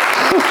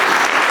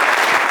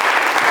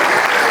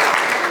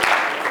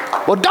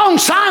 Well, don't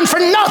sign for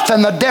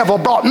nothing the devil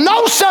brought.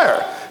 No,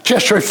 sir.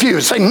 Just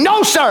refuse. Say,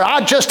 no, sir,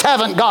 I just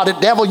haven't got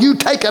it, devil. You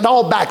take it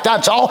all back,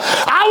 that's all.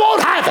 I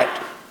won't have it.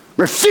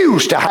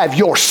 Refuse to have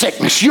your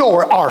sickness,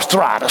 your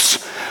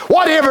arthritis.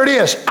 Whatever it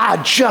is, I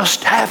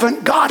just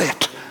haven't got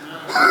it.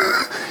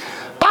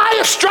 By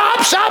his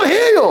stripes, I'm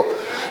healed.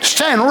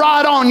 Stand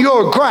right on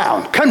your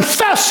ground.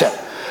 Confess it.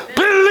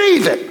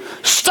 Believe it.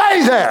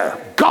 Stay there.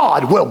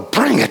 God will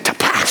bring it to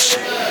pass.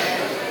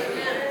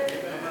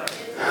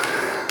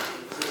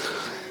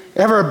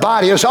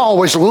 Everybody is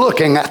always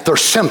looking at their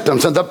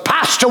symptoms, and the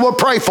pastor will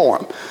pray for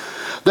them.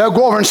 They'll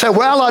go over and say,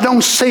 well, I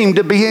don't seem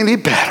to be any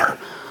better.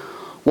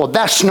 Well,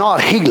 that's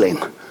not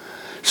healing.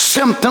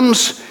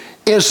 Symptoms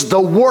is the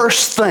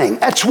worst thing.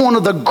 That's one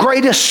of the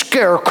greatest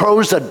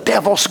scarecrows the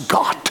devil's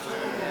got.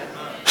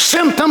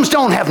 Symptoms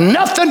don't have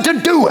nothing to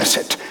do with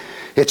it.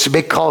 It's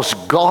because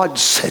God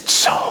said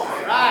so.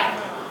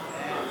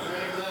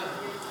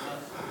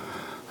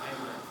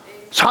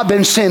 So I've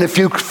been seeing a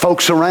few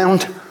folks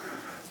around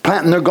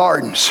planting their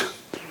gardens.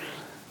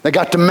 They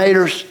got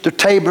tomatoes, their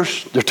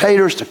taters, their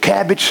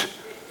cabbage.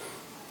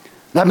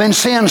 And I've been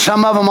seeing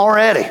some of them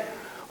already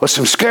with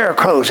some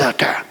scarecrows out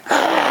there.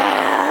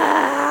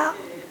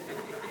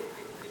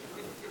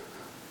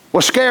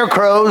 Well,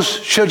 scarecrows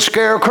should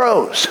scare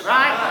crows.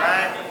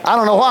 I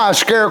don't know why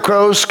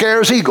scarecrows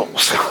scares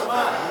eagles.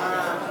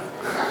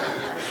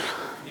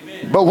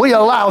 But we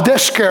allow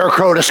this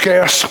scarecrow to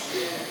scare us.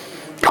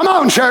 Come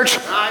on, church.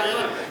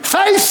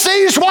 Faith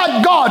sees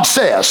what God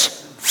says.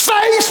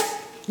 Faith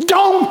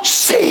don't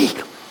see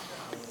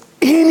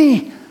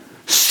any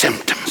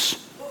symptoms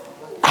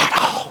at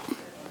all.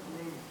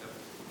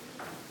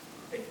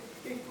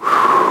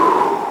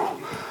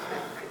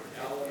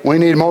 We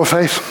need more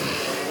faith.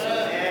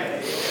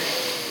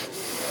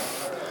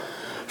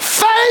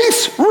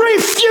 Faith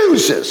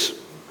refuses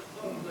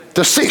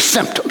to see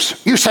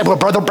symptoms. You say, well,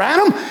 Brother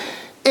Branham,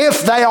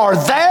 if they are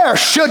there,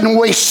 shouldn't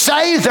we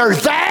say they're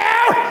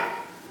there?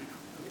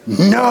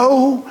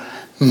 No,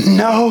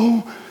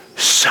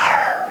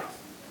 sir.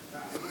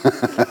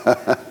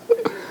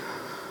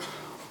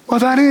 Well,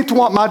 that ain't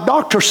what my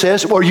doctor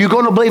says. Well, are you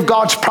going to believe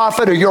God's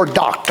prophet or your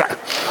doctor?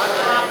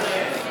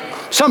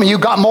 Some of you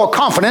got more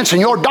confidence in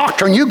your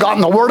doctor than you got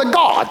in the Word of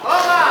God.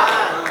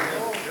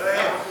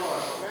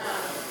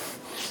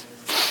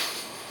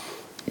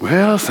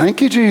 Well,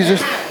 thank you,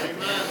 Jesus.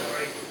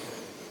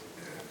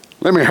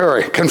 Let me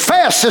hurry.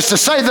 Confess is to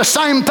say the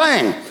same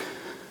thing.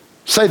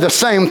 Say the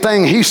same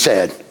thing he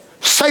said.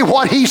 Say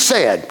what he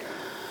said.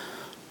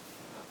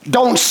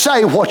 Don't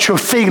say what your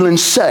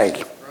feelings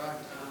say.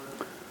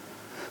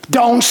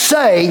 Don't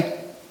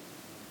say.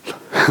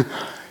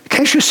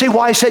 Can't you see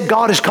why he said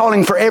God is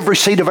calling for every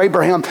seed of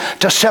Abraham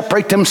to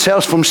separate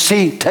themselves from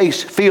see,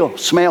 taste, feel,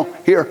 smell,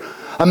 hear,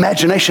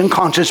 imagination,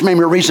 conscience,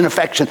 memory, reason,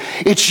 affection?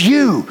 It's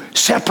you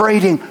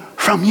separating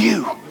from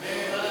you.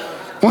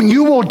 When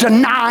you will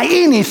deny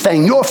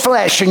anything your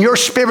flesh and your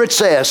spirit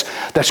says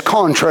that's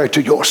contrary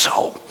to your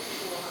soul.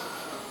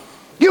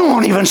 You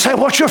won't even say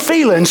what your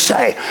feelings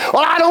say.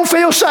 Well, I don't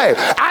feel safe.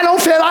 I don't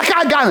feel like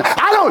I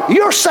got it.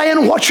 You're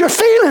saying what your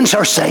feelings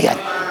are saying.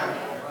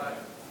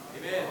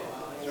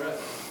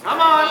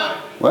 Come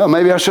on. Well,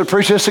 maybe I should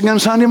preach this again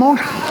Sunday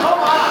morning.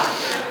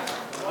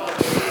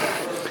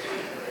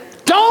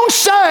 Don't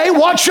say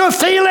what your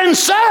feelings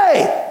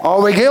say.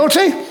 Are we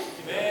guilty?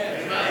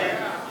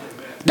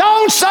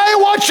 Don't say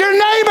what your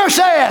neighbor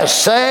says.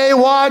 Say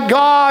what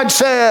God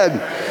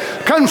said.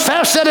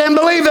 Confess it and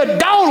believe it.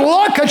 Don't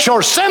look at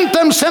your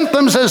symptoms.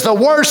 Symptoms is the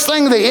worst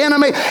thing the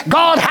enemy,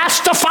 God has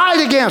to fight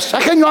against.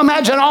 Can you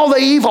imagine all the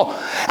evil?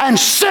 And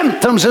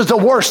symptoms is the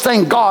worst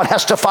thing God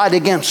has to fight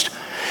against.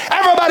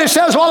 Everybody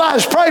says, well, I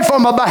was prayed for,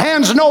 but my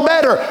hand's no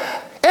better.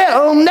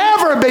 It'll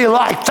never be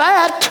like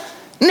that.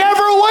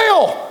 Never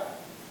will.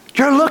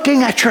 You're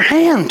looking at your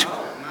hand.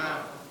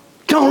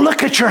 Don't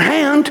look at your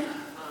hand.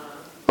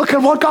 Look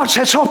at what God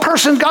said. So a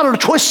person's got a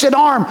twisted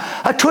arm,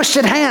 a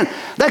twisted hand.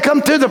 They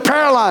come through the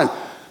prayer line,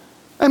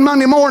 and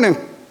Monday morning,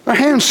 their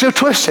hand's still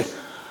twisted.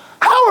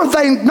 How are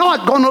they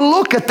not going to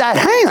look at that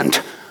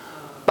hand?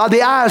 By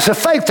the eyes of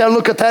faith, they'll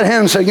look at that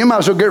hand and say, you might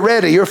as well get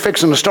ready. You're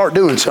fixing to start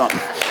doing something.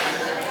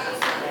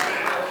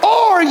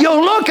 Or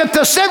you'll look at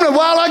the symptom,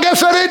 well, I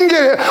guess I didn't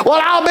get it.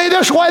 Well, I'll be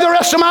this way the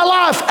rest of my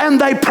life.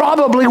 And they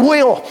probably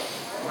will.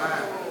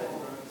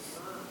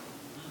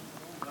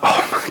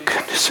 Oh, my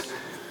goodness.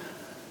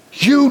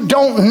 You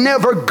don't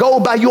never go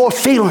by your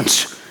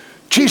feelings.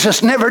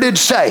 Jesus never did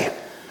say,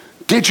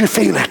 did you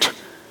feel it?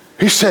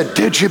 He said,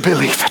 did you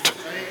believe it?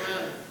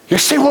 You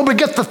see where we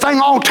get the thing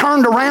all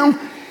turned around?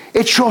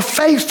 It's your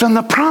faith in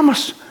the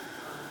promise.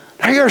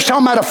 Now here's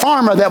talking about a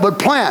farmer that would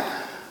plant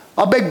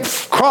a big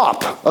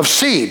crop of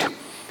seed.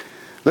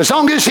 As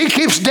long as he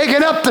keeps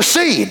digging up the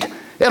seed,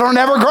 it'll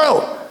never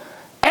grow.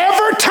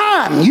 Every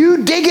time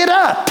you dig it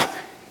up,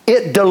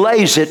 it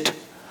delays it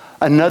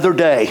another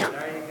day.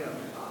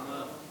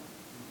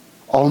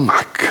 Oh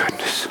my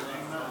goodness.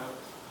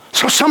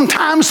 So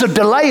sometimes the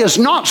delay is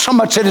not so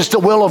much that it's the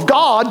will of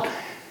God,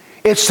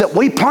 it's that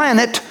we plan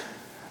it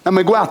and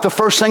we go out the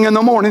first thing in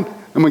the morning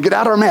and we get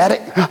out our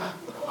mattock.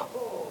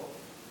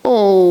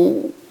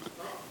 Oh,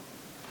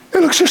 it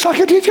looks just like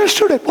it did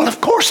yesterday. Well,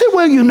 of course it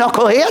will, you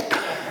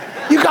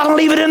knucklehead. You got to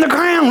leave it in the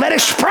ground, let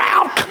it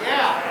sprout.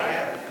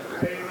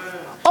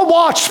 A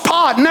watched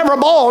pot never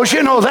boils,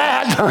 you know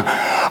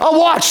that. A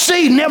watched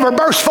seed never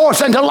bursts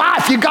forth into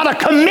life. You got to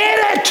commit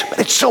it. But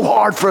it's so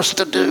hard for us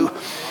to do.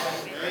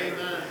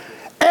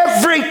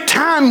 Every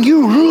time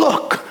you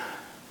look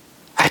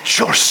at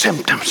your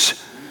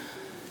symptoms,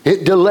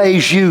 it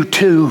delays you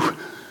too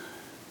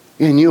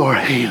in your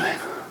healing.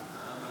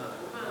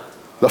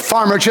 The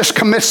farmer just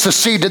commits the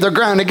seed to the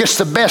ground. He gets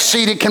the best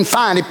seed he can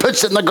find. He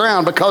puts it in the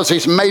ground because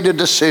he's made a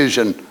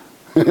decision.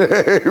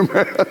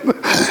 Amen.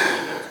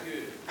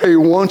 He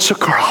wants a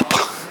crop.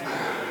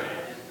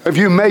 Have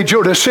you made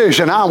your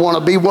decision? I want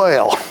to be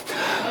well.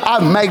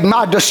 I've made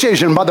my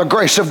decision by the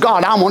grace of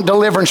God. I want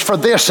deliverance for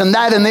this and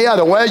that and the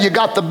other. Well, you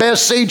got the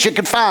best seeds you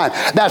could find.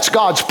 That's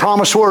God's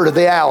promised word of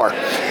the hour.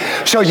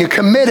 So you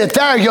commit it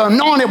there. You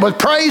anoint it with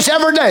praise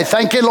every day.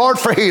 Thank you, Lord,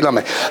 for healing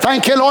me.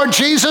 Thank you, Lord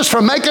Jesus,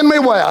 for making me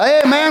well.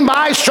 Amen.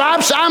 By His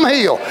stripes I'm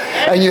healed.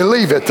 And you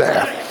leave it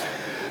there.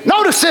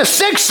 Notice this.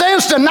 Sixth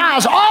sense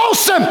denies all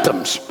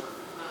symptoms.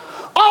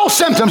 All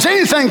symptoms,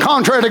 anything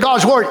contrary to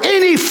God's word,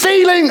 any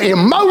feeling,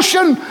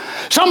 emotion.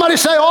 Somebody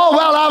say, oh,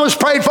 well, I was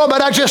prayed for,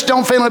 but I just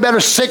don't feel any better.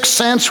 Sixth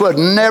sense would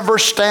never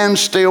stand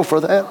still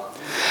for that.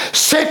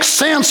 Sixth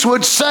sense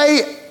would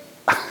say,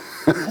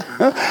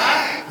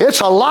 it's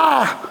a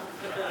lie.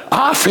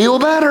 I feel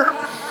better.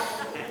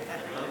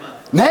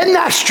 Isn't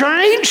that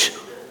strange?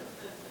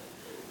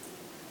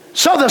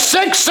 So the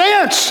sixth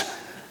sense,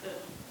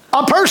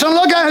 a person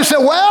look at it and say,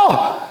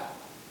 well,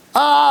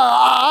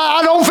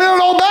 I don't feel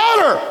no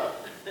better.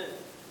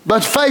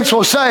 But faith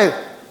will say,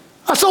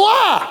 that's a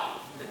lie.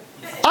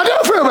 I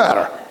do feel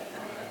better.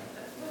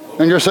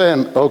 And you're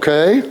saying,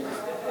 okay,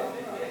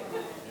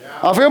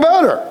 I feel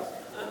better.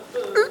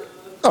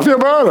 I feel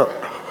better.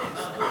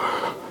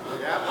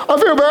 I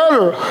feel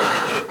better.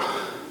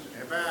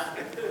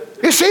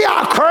 You see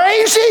how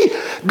crazy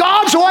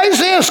God's ways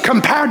is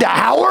compared to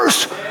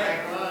ours?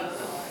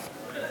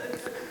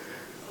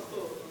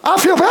 I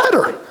feel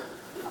better.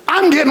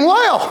 I'm getting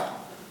well.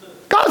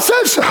 God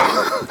said so.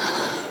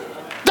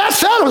 That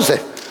settles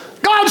it.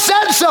 God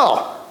said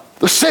so.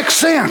 The sixth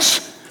sense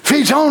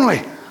feeds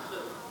only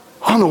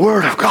on the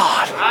Word of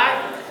God.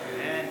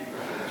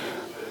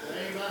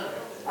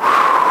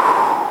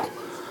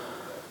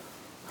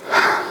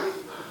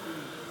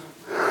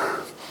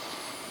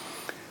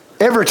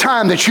 Every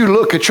time that you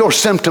look at your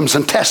symptoms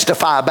and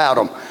testify about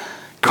them,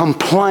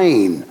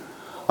 complain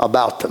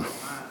about them,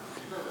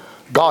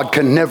 God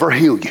can never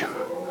heal you.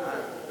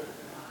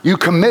 You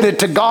commit it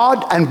to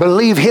God and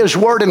believe His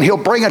word and He'll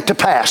bring it to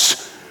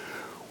pass.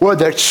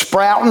 Whether it's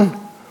sprouting,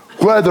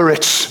 whether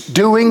it's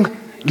doing,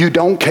 you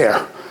don't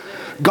care.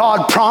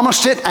 God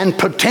promised it, and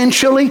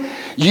potentially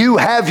you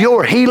have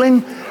your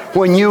healing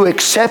when you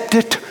accept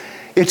it.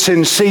 It's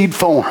in seed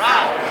form.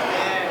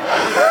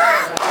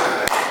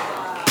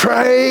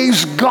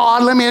 Praise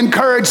God. Let me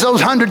encourage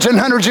those hundreds and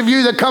hundreds of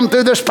you that come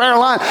through this prayer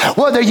line.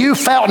 Whether you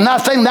felt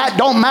nothing, that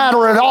don't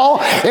matter at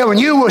all. And when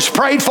you was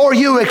prayed for,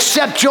 you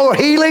accept your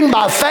healing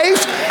by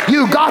faith.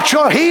 You got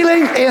your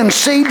healing in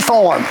seed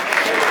form.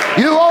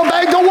 You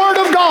obeyed the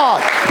word of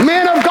God.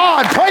 Men of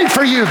God prayed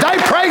for you. They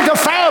prayed the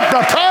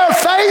prayer of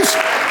faith.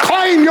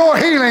 Claim your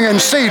healing in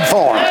seed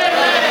form.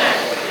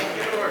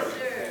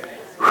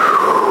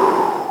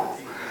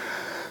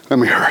 Let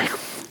me hurry.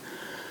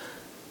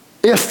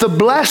 If the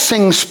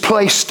blessings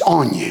placed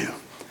on you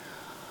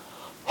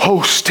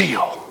hold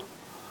still,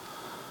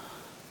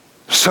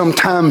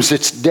 sometimes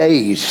it's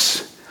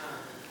days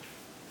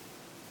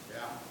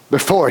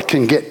before it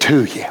can get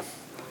to you.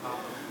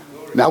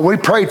 Now, we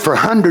prayed for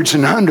hundreds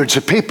and hundreds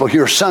of people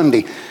here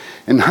Sunday,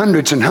 and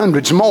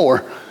hundreds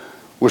more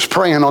was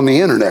praying on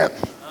the internet.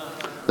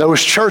 There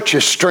was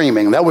churches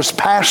streaming. There was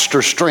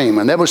pastors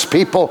streaming. There was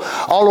people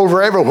all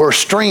over everywhere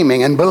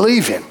streaming and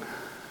believing.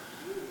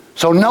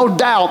 So no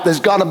doubt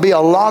there's got to be a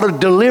lot of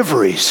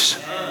deliveries.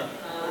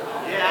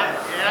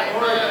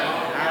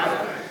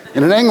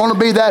 And it ain't going to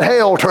be that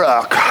hail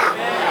truck.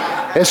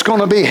 It's going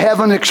to be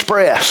Heaven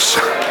Express.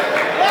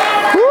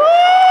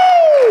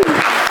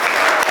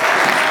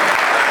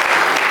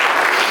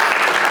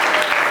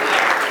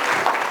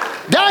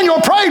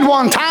 Daniel prayed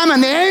one time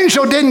and the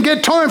angel didn't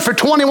get to him for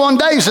 21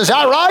 days. Is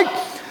that right?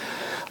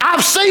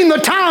 I've seen the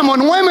time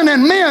when women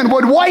and men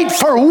would wait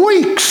for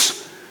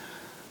weeks.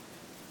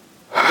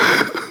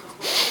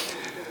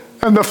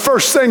 And the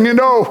first thing you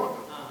know,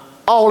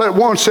 all at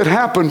once it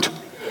happened.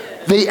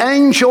 The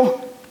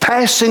angel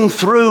passing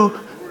through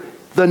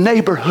the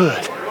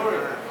neighborhood.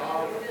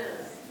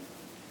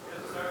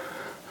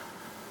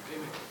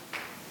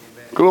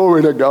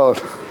 Glory to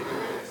God.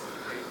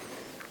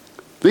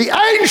 The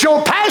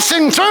angel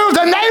passing through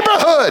the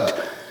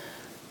neighborhood.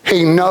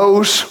 He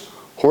knows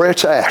where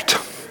it's at.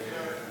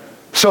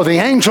 So the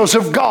angels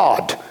of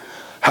God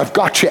have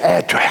got your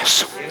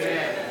address.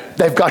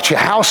 They've got your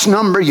house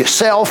number, your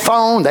cell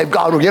phone. They've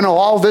got,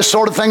 all this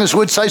sort of thing, as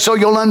we'd say, so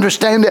you'll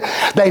understand it.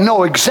 They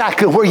know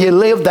exactly where you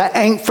live. They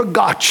ain't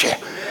forgot you.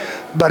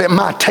 But it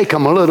might take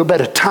them a little bit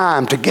of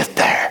time to get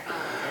there.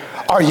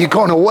 Are you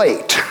going to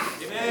wait?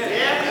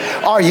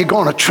 Are you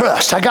going to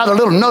trust? I got a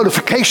little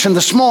notification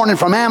this morning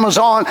from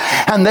Amazon,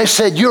 and they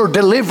said your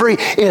delivery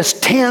is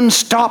 10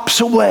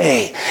 stops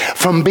away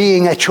from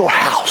being at your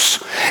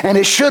house. And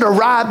it should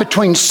arrive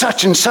between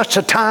such and such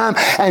a time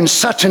and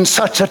such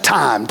a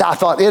time. I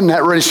thought, isn't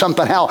that really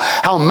something,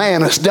 how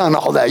man has done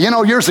all that?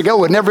 Years ago,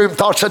 we'd never even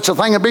thought such a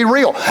thing would be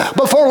real.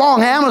 Before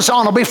long,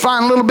 Amazon will be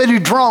flying little bitty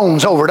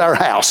drones over to our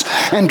house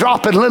and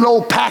dropping little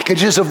old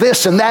packages of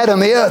this and that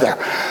and the other.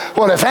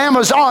 Well, if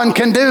Amazon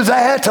can do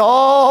that,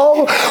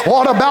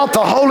 what about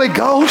the Holy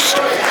Ghost?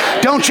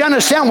 Don't you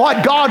understand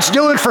what God's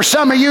doing for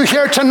some of you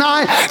here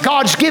tonight?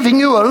 God's giving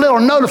you a little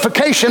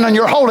notification on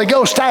your Holy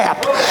Ghost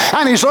app.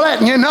 And He's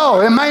letting you know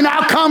it may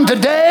not come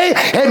today,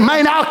 it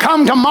may not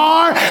come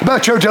tomorrow,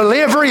 but your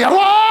delivery,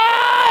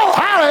 whoa,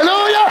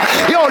 hallelujah,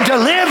 your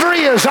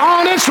delivery is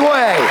on its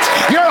way.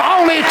 You're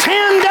only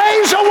 10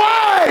 days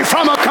away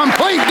from a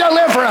complete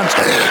deliverance.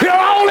 You're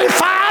only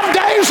 5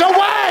 days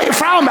away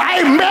from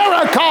a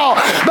miracle,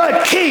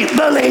 but keep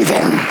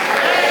believing.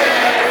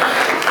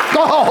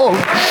 Oh,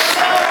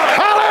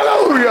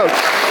 hallelujah.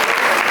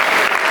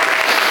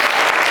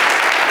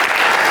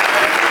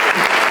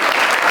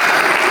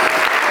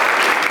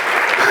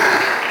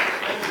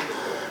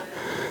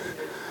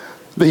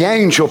 The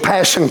angel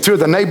passing through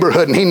the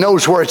neighborhood, and he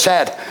knows where it's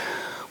at.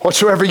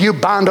 Whatsoever you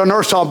bind on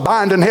earth, I'll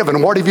bind in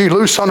heaven. Whatever you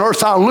loose on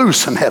earth, I'll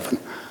loose in heaven.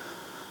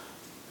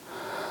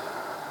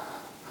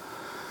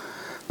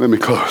 Let me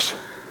close.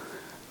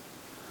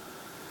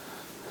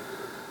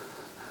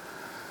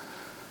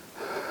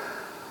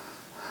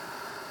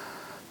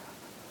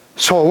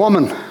 So a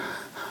woman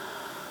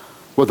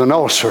with an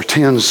ulcer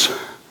attends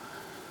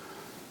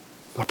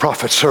the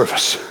prophet's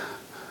service.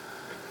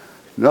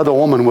 Another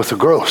woman with a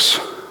growth.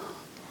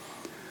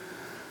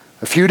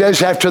 A few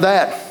days after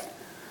that,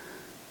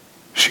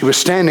 she was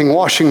standing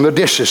washing the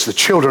dishes. The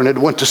children had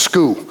went to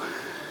school,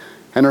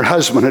 and her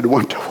husband had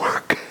went to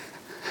work.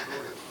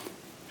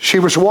 She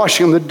was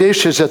washing the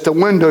dishes at the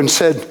window and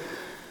said,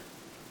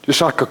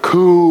 just like a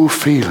cool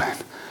feeling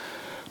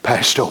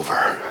passed over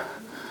her.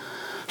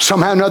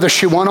 Somehow or another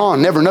she went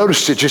on, never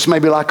noticed it, just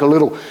maybe like a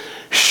little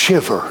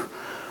shiver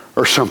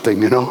or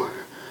something,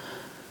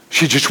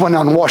 She just went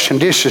on washing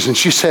dishes, and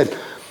she said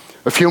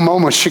a few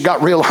moments she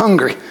got real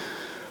hungry.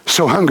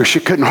 So hungry she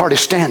couldn't hardly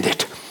stand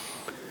it.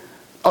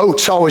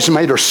 Oats always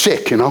made her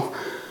sick,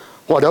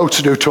 what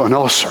oats do to an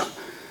ulcer.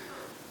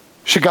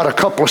 She got a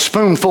couple of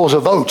spoonfuls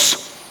of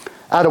oats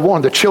out of one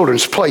of the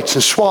children's plates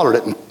and swallowed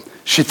it, and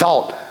she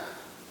thought,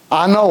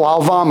 I know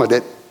I'll vomit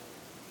it.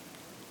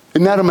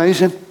 Isn't that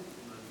amazing?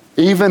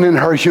 Even in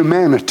her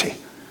humanity,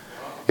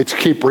 it's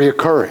keep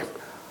reoccurring.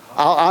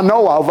 I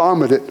know I'll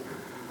vomit it.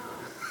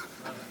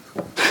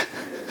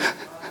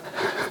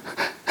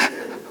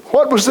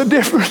 What was the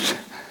difference?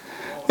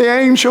 The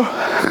angel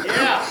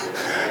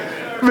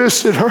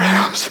visited her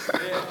house.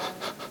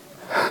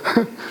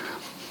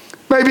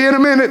 Maybe in a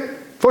minute,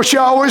 for she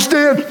always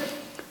did.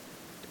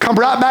 Come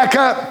right back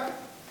up.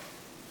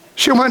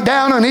 She went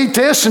down and eat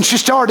this, and she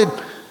started.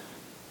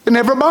 It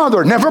never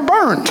bothered, never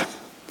burned.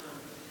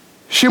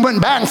 She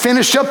went back and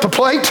finished up the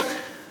plate.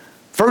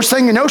 First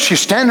thing you know, she's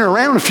standing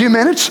around a few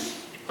minutes.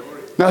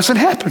 Nothing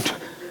happened.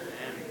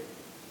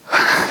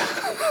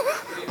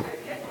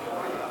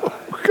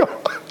 Oh,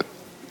 God.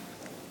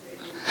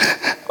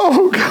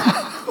 Oh,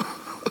 God.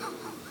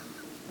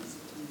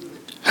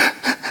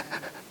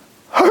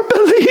 Her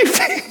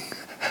believing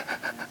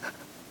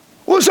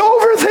was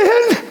over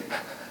then.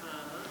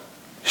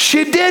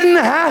 She didn't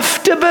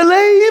have to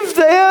believe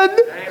then.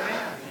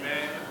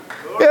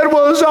 It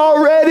was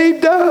already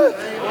done.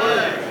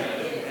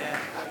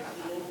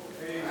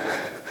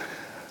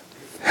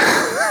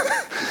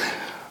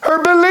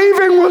 Her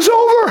believing was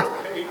over.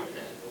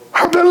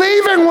 Her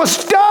believing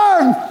was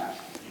done.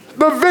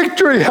 The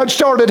victory had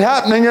started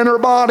happening in her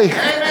body.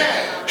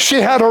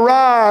 She had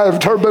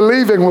arrived. Her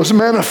believing was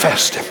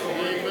manifesting.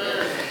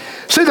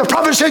 See, the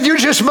prophet said, you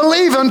just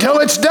believe until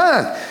it's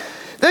done.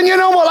 Then you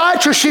know what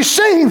actress she's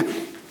seen?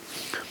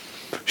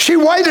 She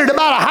waited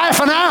about a half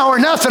an hour,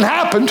 nothing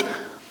happened.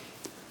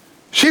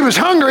 She was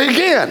hungry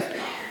again.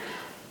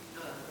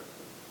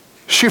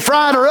 She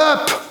fried her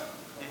up.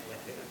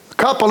 A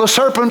couple of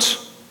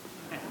serpents.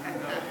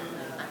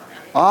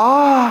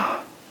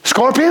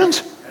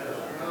 Scorpions?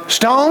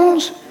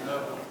 Stones?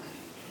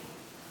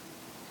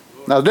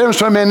 Now the difference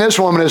between me and this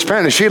woman is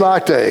apparently she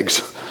liked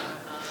eggs.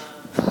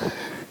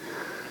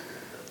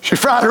 She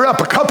fried her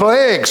up a couple of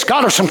eggs,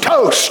 got her some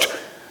toast,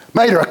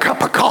 made her a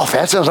cup of coffee.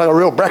 That sounds like a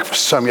real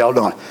breakfast some of y'all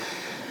doing.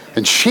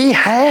 And she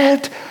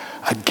had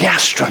a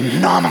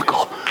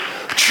gastronomical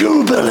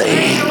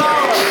jubilee.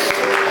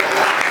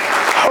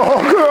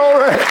 Oh,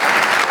 glory.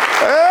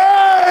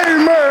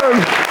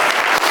 Amen.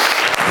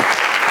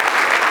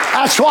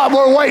 That's what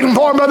we're waiting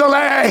for, Brother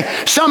Larry.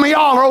 Some of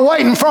y'all are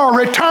waiting for a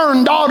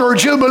return daughter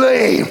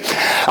jubilee,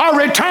 a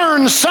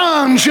return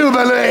son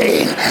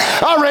jubilee,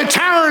 a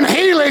return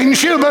healing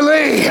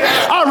jubilee,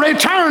 a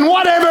return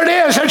whatever it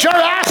is that you're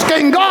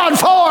asking God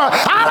for.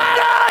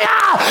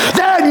 Hallelujah!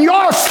 Then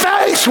your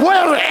faith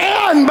will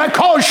end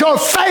because your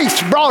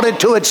faith brought it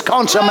to its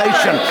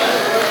consummation.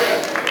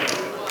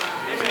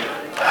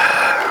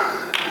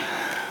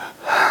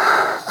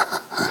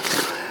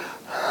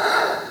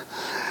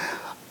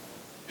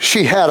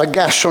 She had a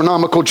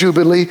gastronomical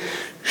jubilee.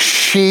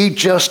 She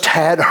just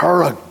had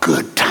her a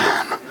good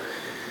time.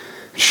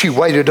 She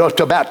waited up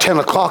to about 10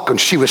 o'clock and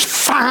she was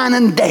fine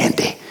and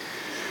dandy.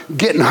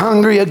 Getting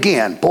hungry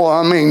again. Boy,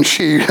 I mean,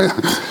 she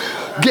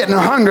getting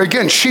hungry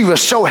again. She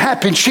was so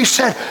happy. And she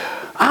said,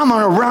 I'm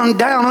going to run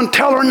down and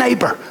tell her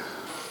neighbor.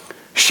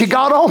 She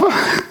got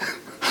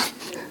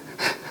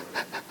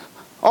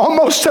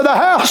almost to the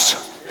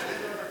house.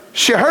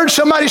 She heard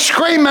somebody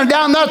screaming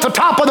down there at the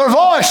top of their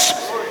voice.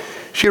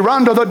 She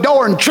ran to the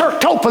door and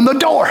jerked open the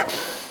door.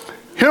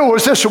 Here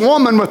was this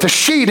woman with a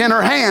sheet in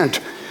her hand,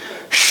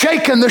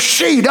 shaking the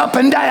sheet up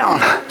and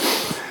down.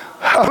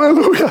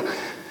 Hallelujah.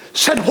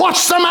 Said,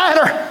 what's the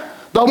matter?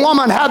 The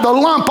woman had the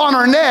lump on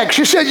her neck.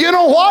 She said, you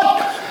know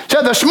what?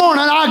 Said, this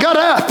morning I got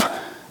up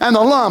and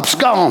the lump's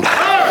gone.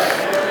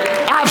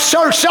 I've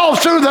searched all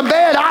through the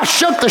bed. I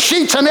shook the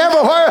sheets and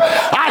everywhere.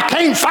 I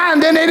can't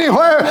find it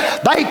anywhere.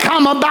 They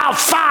come about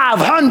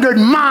 500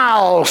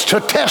 miles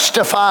to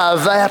testify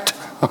of that.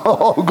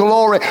 Oh,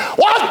 glory.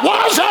 What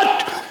was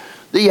it?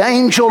 The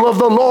angel of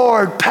the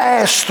Lord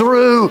passed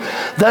through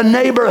the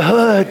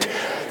neighborhood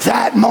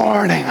that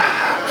morning.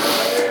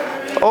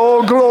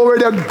 Oh, glory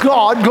to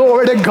God,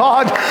 glory to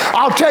God.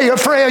 I'll tell you,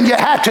 friend, you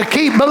have to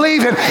keep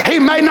believing. He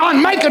may not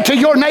make it to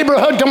your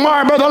neighborhood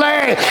tomorrow, Brother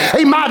Larry.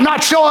 He might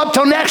not show up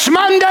till next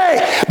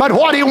Monday. But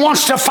what he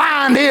wants to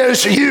find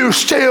is you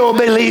still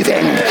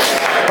believing.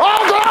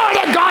 Oh,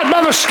 glory to God,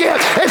 Brother Skip.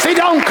 If he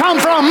don't come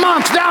for a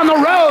month down the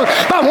road,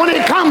 but when he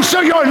comes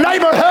to your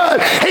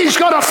neighborhood, he's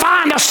going to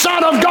find a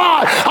son of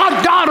God,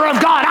 a daughter of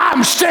God.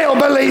 I'm still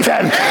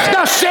believing.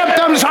 The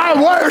symptoms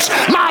are worse.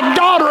 My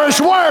daughter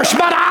is worse,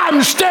 but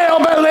I'm still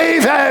believing.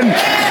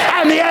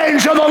 And the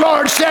angel of the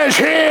Lord says,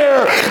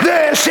 here,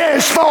 this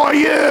is for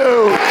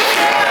you.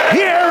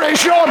 Here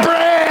is your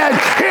bread.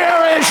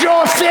 Here is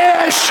your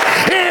fish.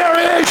 Here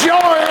is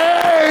your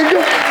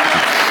egg.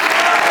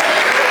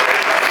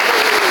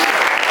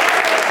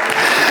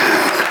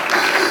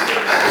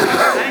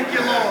 Thank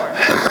you, Lord.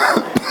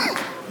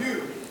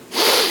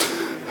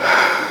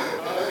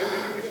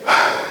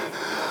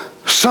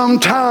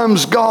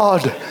 Sometimes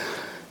God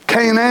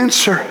can't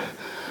answer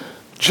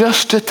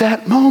just at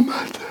that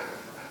moment.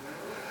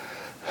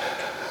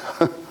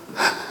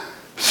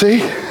 See?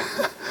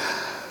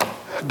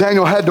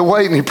 Daniel had to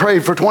wait and he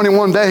prayed for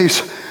 21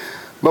 days.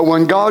 But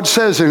when God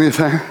says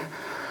anything,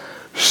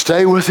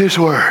 stay with his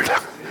word.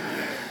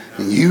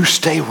 And you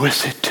stay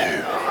with it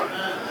too.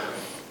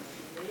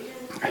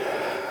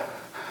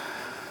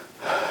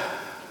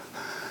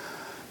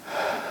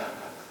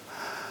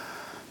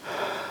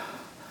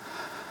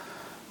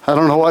 I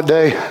don't know what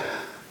day.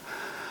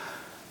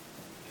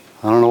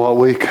 I don't know what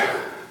week.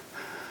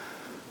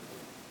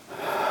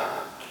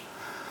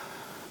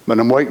 But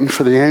I'm waiting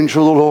for the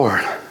angel of the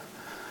Lord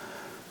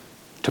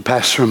to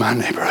pass through my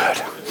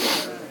neighborhood.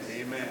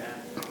 Amen.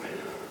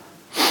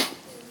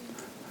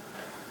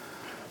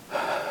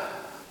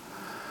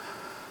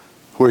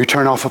 Where you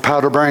turn off a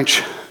Powder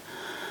Branch,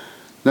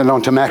 then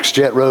onto Max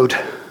Jet Road,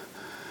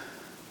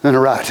 then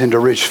right into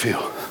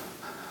Ridgefield.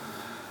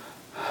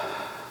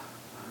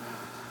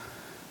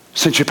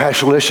 Since you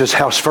pass Alicia's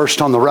house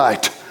first on the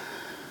right,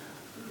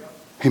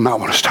 you might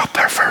want to stop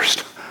there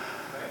first.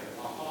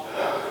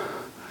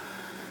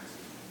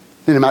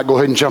 Then you might go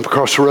ahead and jump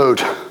across the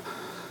road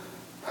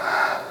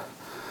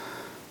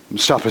and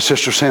stop at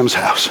Sister Sam's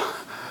house.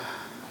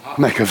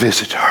 Make a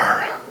visit to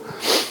her.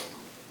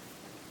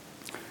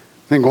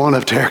 Then go on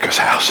up to Erica's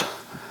house.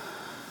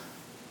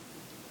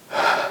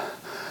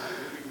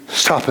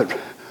 Stop at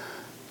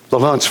the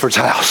Lunsford's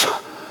house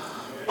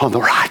on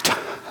the right.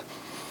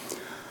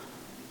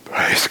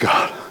 Praise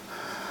God.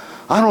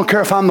 I don't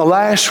care if I'm the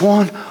last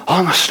one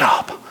on the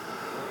stop.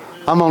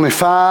 I'm only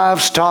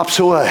 5 stops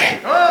away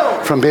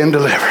from being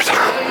delivered.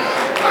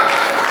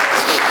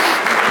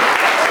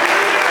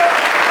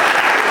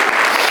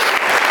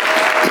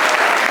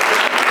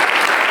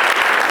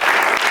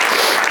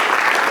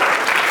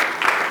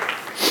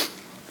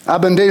 I've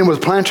been dealing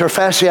with plantar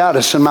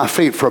fasciitis in my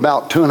feet for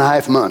about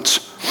 2.5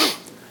 months.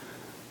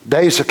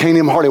 Days I can't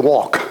even hardly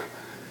walk.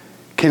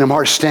 Can't even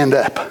hardly stand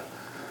up.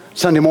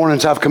 Sunday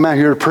mornings I've come out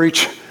here to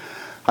preach.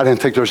 I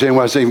didn't think there was any way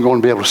I was even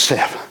going to be able to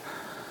sit.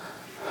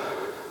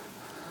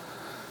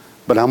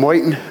 But I'm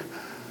waiting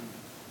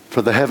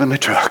for the heavenly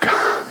truck.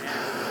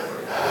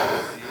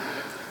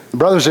 The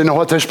brothers didn't know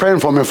what they was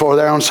praying for me for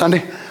there on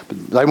Sunday,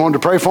 but they wanted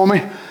to pray for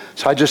me,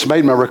 so I just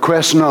made my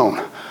request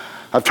known.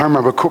 I've turned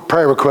my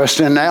prayer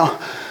request in now,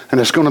 and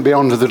it's going to be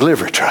on the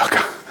delivery truck.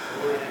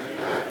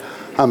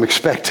 I'm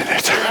expecting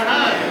it.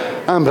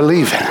 I'm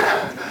believing.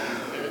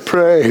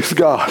 Praise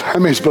God. How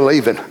many's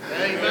believing?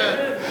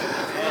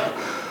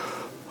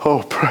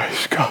 Oh,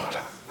 praise God.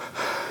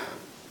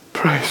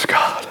 Praise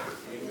God.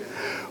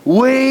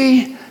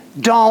 We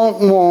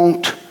don't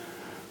want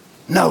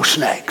no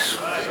snakes.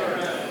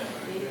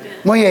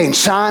 We ain't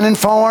signing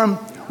for them.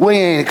 We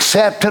ain't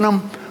accepting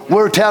them.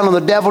 We're telling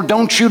the devil,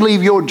 don't you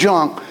leave your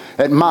junk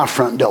at my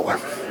front door.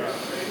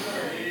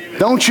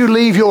 Don't you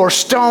leave your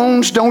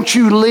stones. Don't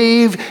you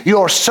leave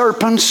your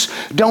serpents.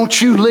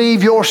 Don't you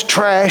leave your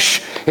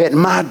trash at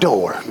my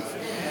door.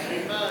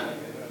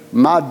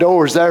 My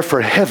door is there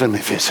for heavenly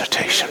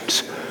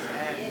visitations.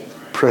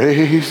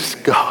 Praise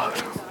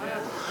God.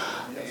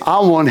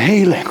 I want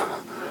healing.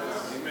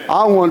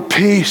 I want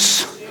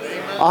peace.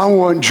 I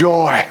want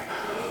joy.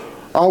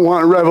 I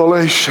want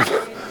revelation.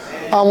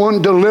 I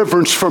want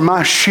deliverance for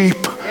my sheep.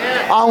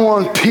 I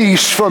want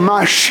peace for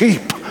my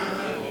sheep.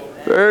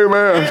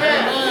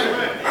 Amen.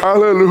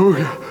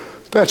 Hallelujah.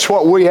 That's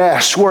what we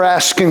ask. We're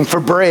asking for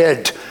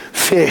bread,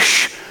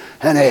 fish,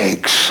 and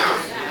eggs.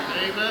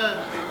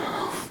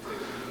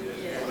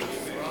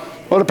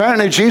 Well,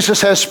 apparently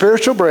Jesus has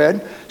spiritual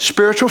bread,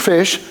 spiritual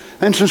fish,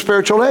 and some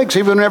spiritual eggs.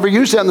 He would never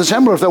use that in the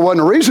assembly if there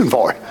wasn't a reason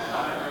for it.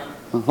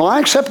 Well, I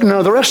accept none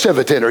of the rest of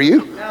it then, are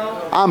you?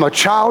 No. I'm a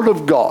child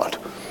of God.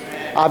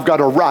 I've got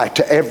a right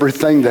to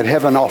everything that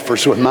heaven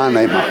offers with my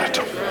name on it.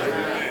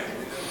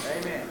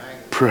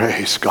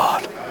 Praise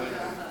God.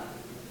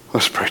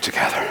 Let's pray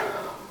together.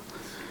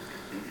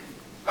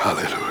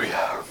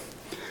 Hallelujah.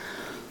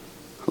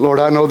 Lord,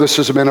 I know this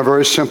has been a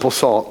very simple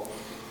thought,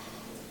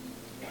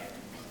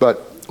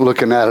 but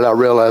looking at it, I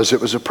realized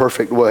it was a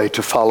perfect way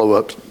to follow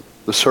up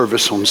the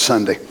service on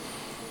Sunday.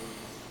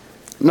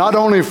 Not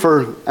only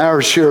for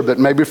ours here, but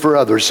maybe for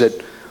others that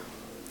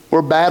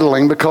were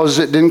battling because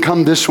it didn't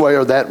come this way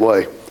or that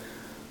way.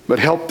 But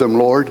help them,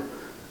 Lord,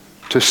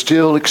 to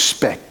still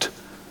expect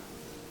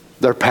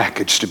their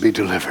package to be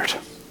delivered.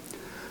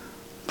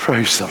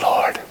 Praise the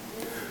Lord.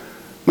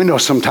 We know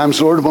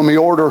sometimes, Lord, when we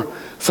order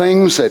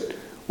things that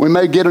we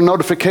may get a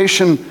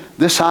notification,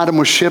 this item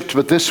was shipped,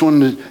 but this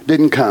one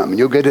didn't come.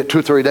 You'll get it 2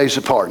 or 3 days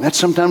apart. And that's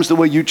sometimes the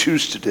way you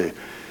choose to do.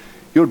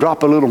 You'll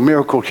drop a little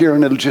miracle here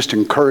and it'll just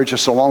encourage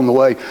us along the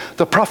way.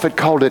 The prophet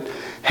called it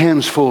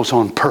handsfuls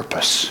on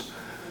purpose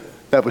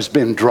that was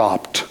being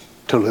dropped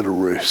to little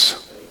Ruth.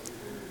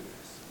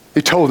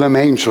 He told them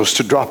angels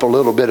to drop a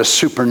little bit of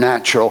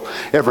supernatural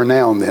every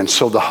now and then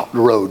so the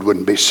road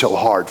wouldn't be so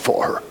hard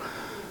for her.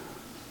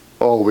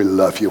 Oh, we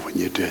love you when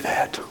you do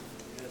that.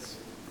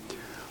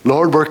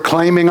 Lord, we're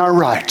claiming our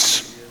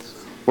rights.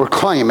 We're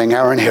claiming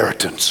our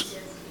inheritance.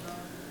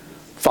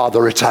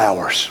 Father, it's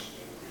ours.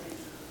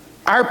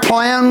 Our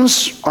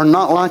plans are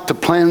not like the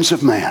plans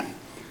of man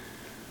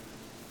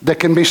that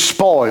can be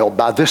spoiled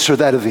by this or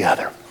that or the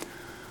other.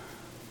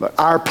 But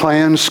our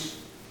plans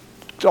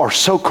are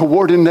so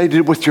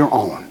coordinated with your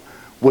own.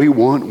 We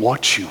want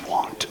what you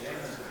want.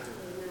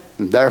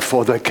 And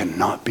therefore they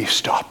cannot be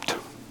stopped.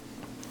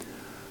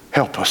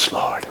 Help us,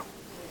 Lord.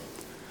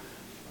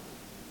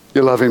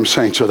 You love him,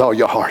 saints, with all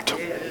your heart.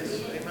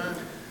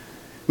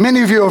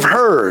 Many of you have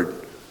heard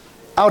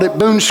out at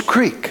Boone's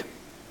Creek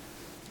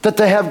that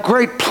they have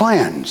great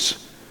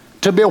plans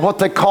to build what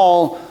they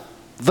call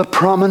the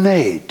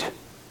promenade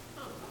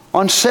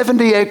on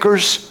 70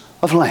 acres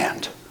of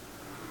land.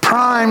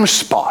 Prime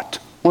spot.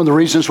 One of the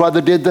reasons why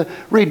they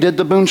redid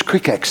the Boone's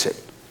Creek exit.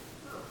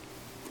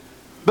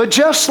 But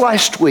just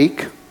last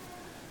week,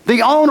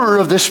 the owner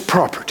of this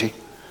property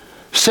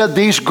said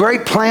these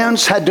great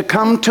plans had to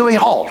come to a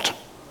halt.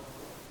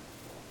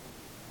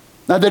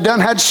 Now, they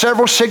done had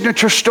several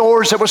signature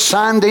stores that was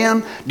signed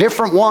in,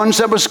 different ones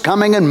that was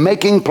coming and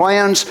making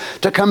plans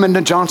to come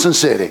into Johnson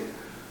City.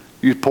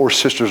 You poor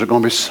sisters are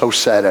going to be so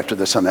sad after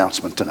this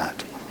announcement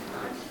tonight.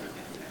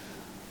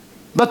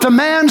 But the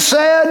man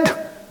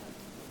said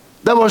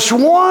there was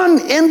one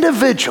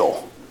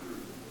individual,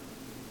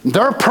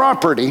 their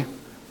property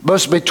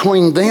was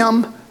between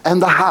them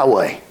and the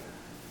highway,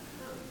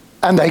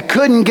 and they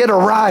couldn't get a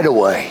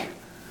right-of-way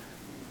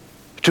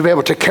to be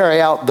able to carry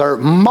out their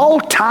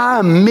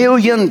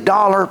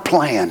multi-million-dollar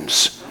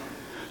plans.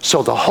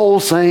 So the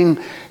whole thing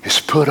is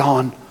put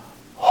on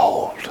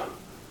hold.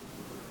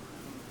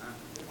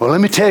 Well, let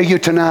me tell you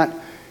tonight,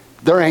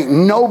 there ain't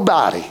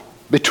nobody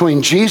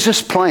between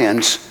Jesus'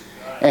 plans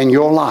and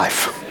your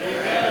life.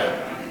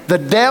 The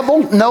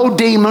devil, no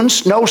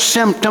demons, no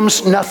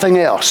symptoms, nothing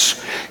else.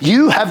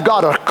 You have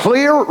got a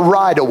clear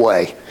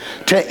right-of-way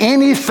to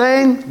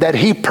anything that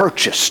he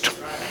purchased.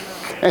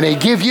 and he'd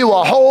give you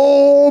a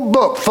whole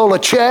book full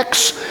of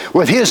checks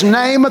with his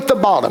name at the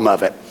bottom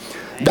of it.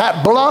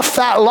 That bluff,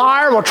 that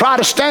liar will try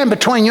to stand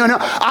between you and him.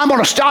 I'm going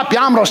to stop you.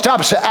 I'm going to stop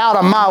you. Say, out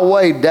of my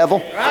way, devil.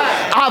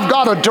 I've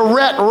got a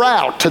direct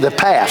route to the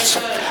pass.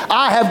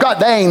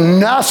 There ain't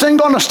nothing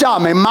going to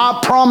stop me. My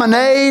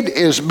promenade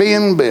is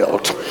being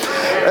built.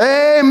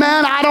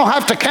 Amen. I don't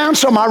have to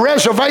cancel my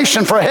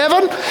reservation for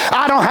heaven.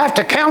 I don't have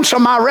to cancel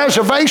my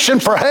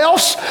reservation for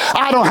health.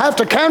 I don't have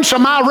to cancel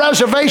my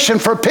reservation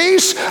for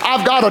peace.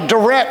 I've got a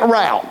direct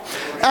route.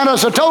 And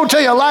as I told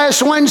to you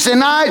last Wednesday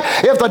night,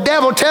 if the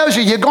devil tells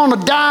you you're going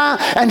to die,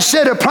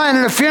 instead of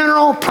planning a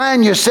funeral,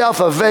 plan yourself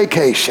a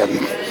vacation.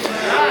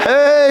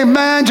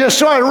 Amen. Just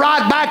throw it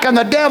right back in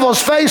the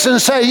devil's face and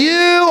say,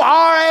 you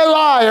are a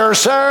liar,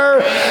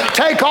 sir.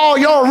 Take all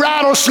your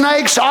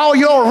rattlesnakes, all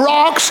your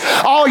rocks,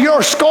 all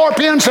your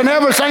scorpions and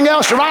everything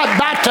else right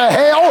back to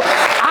hell.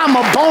 I'm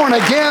a born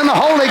again,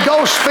 Holy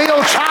Ghost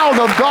filled child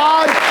of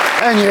God,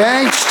 and you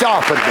ain't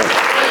stopping me.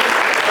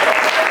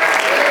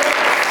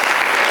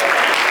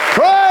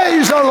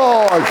 Praise the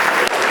Lord.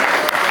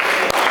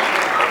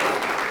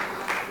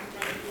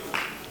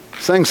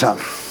 Sing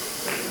something.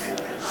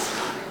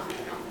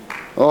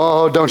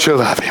 Oh, don't you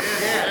love him?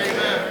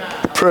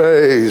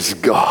 Praise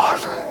God.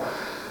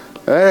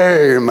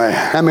 Amen.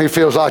 How many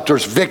feels like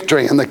there's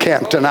victory in the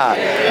camp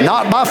tonight?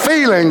 Not by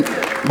feeling,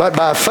 but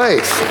by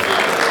faith.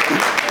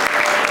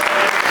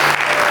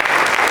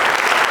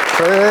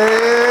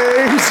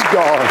 Praise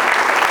God.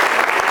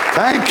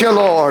 Thank you,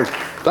 Lord.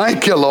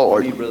 Thank you,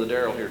 Lord. I need Brother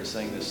Darrell here to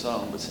sing this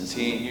song, but since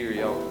he ain't here,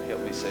 y'all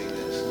help me sing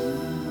this.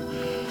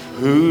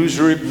 Whose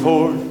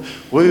report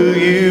will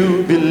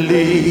you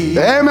believe?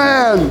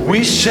 Amen.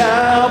 We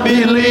shall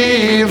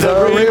believe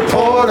the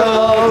report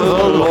of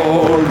the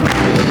Lord.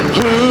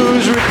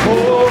 Whose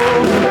report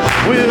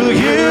will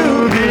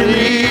you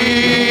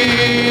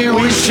believe?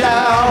 We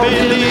shall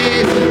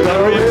believe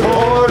the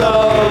report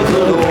of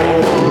the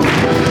Lord.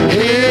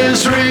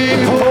 His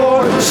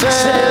report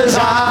says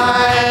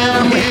I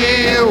am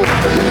healed.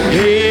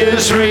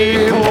 His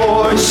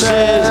report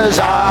says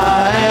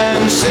I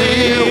am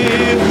sealed.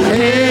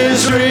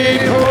 His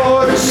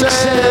report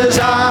says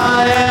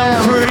I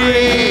am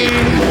free.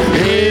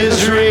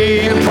 His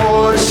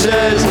report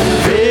says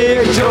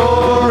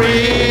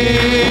victory.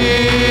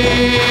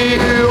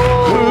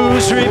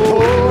 Whose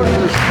report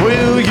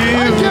will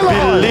you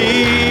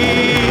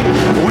believe?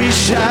 We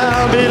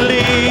shall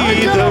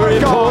believe the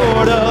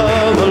report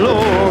of the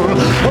Lord.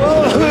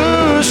 Oh,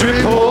 whose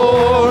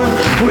report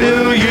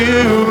will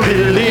you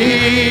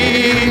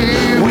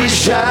believe? We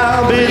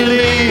shall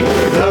believe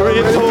the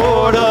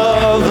report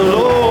of the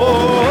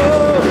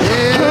Lord.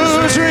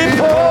 Whose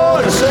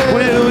report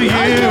will you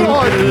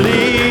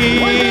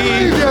believe?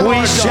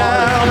 We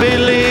shall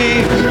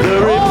believe the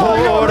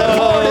report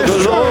of the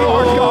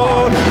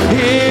Lord.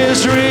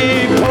 His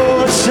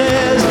report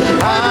says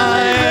I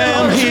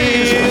am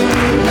healed.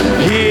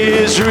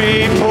 His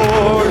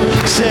report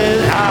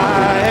says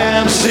I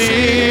am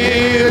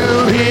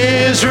sealed.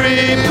 His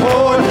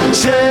report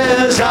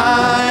says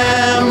I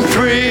am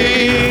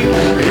free.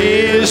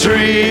 His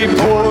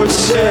report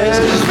says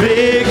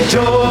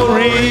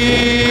victory.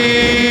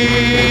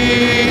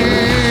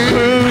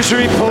 Whose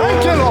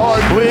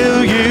report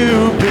will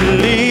you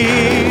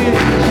believe?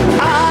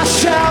 I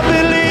shall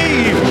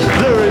believe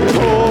the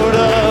report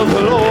of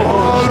the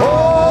Lord.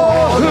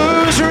 Oh,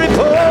 whose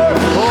report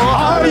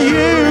are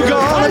you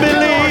gonna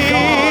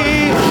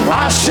believe?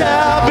 I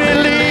shall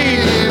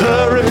believe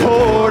the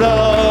report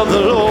of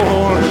the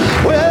Lord.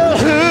 Well,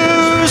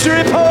 whose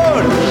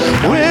report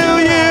will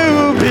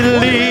you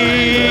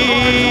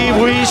believe?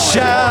 We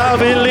shall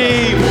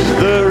believe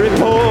the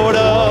report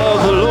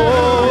of the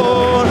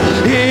Lord.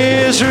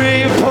 His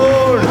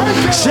report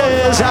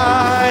says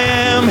I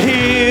am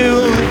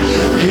healed.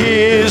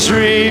 His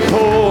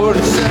report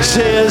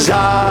says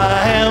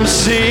I am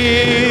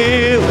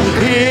sealed.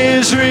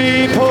 His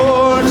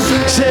report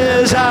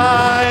says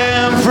I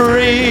am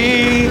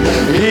free.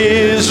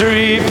 His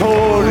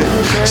report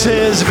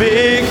says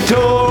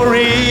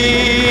victory.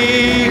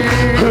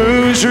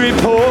 Whose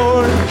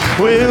report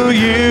will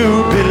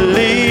you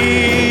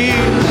believe?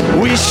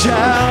 We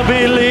shall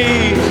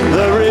believe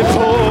the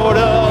report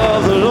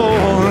of the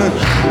Lord.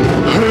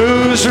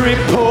 Whose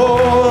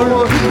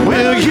report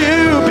will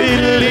you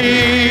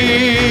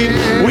believe?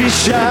 We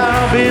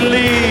shall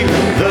believe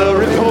the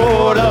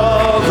report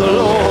of the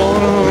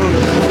Lord.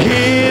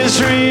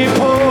 His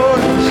report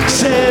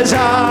says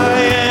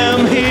I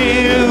am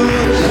healed.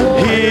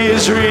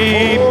 His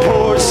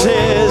report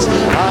says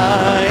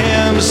I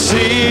am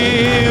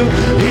sealed.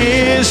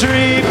 His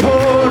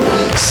report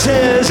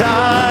says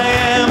I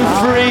am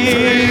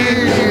free.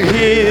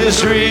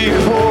 His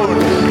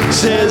report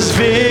says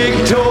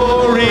victory.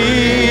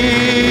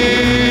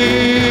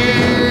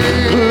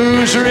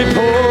 Whose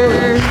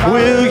report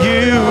will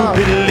you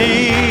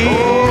believe?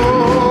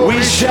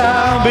 We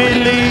shall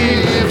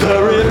believe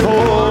the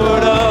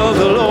report of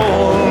the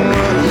Lord.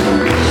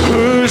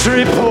 Whose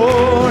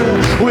report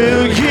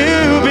will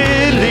you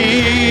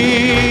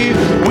believe?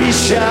 We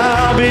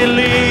shall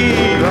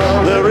believe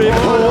the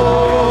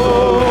report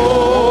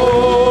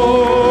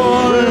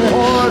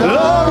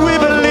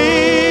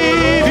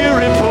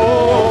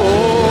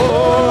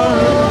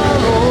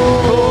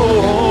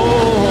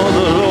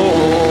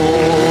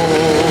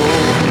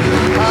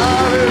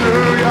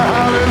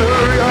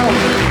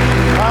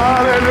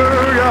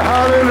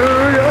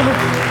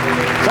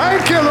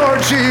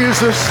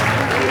Jesus.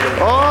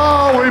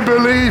 Oh, we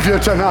believe you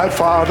tonight,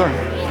 Father.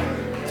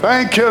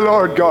 Thank you,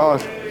 Lord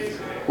God.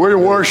 We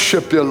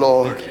worship you,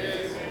 Lord.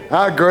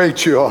 How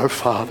great you are,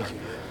 Father.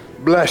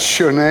 Bless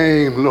your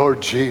name,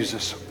 Lord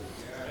Jesus.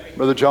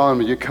 Brother John,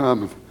 will you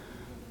come and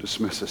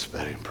dismiss this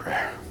bed in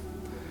prayer?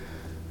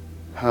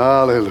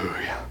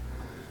 Hallelujah.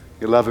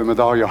 You love him with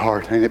all your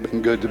heart. Ain't it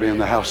been good to be in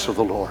the house of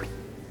the Lord?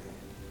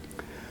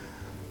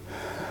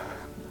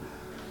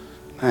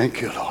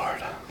 Thank you, Lord.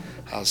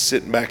 I was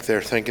sitting back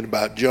there thinking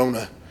about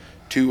Jonah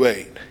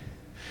 2:8.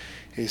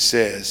 He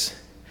says,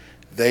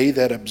 they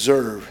that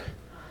observe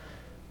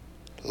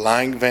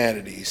lying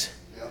vanities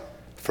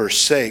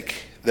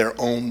forsake their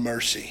own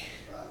mercy.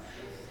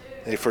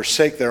 They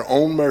forsake their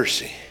own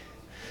mercy.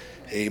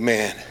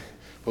 Amen.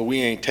 But we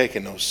ain't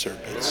taking those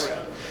serpents.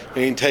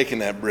 We ain't taking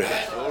that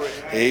bread.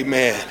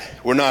 Amen.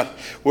 We're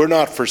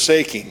not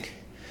forsaking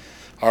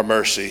our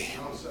mercy.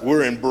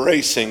 We're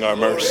embracing our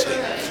mercy.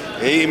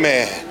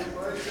 Amen.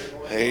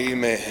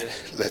 Amen.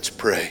 Let's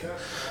pray.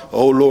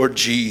 Oh Lord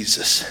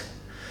Jesus,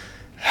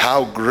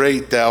 how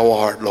great thou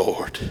art,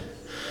 Lord.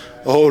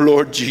 Oh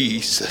Lord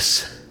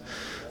Jesus.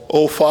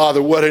 Oh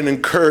Father, what an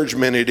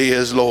encouragement it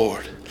is,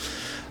 Lord.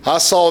 I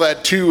saw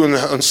that too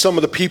on some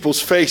of the people's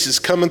faces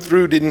coming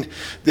through. They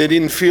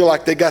didn't feel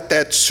like they got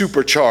that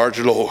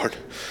supercharge, Lord.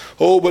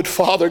 Oh, but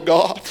Father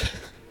God,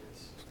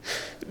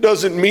 it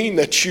doesn't mean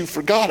that you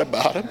forgot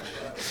about them.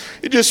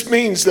 It just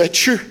means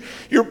that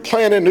you're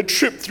planning a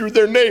trip through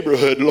their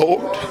neighborhood,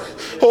 Lord.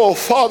 Oh,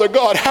 Father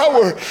God,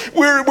 how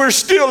we're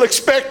still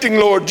expecting,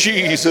 Lord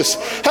Jesus.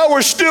 How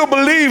we're still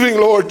believing,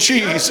 Lord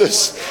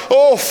Jesus.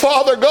 Oh,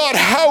 Father God,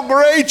 how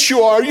great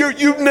you are.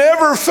 You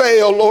never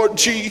fail, Lord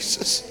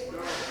Jesus.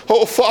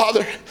 Oh,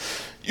 Father,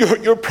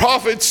 your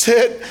prophet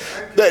said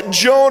that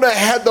Jonah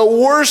had the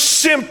worst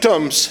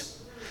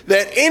symptoms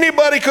that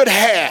anybody could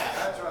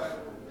have.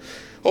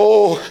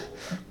 Oh,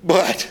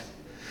 but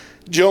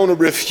Jonah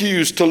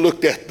refused to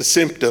look at the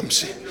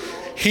symptoms.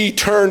 He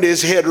turned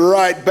his head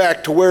right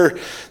back to where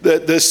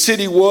the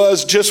city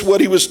was, just what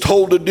he was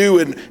told to do,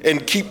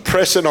 and keep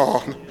pressing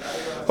on.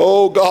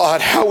 Oh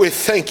God, how we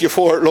thank you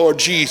for it, Lord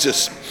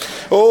Jesus.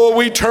 Oh,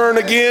 we turn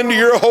again to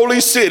your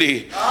holy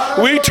city.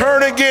 We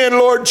turn again,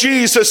 Lord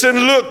Jesus,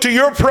 and look to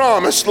your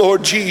promise,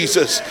 Lord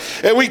Jesus.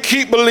 And we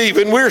keep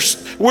believing. We're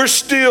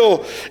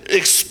still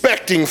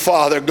expecting,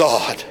 Father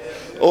God.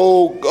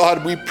 Oh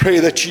God, we pray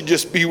that you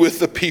just be with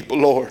the people,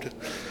 Lord.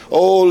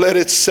 Oh, let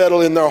it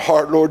settle in their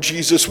heart, Lord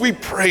Jesus. We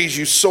praise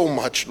you so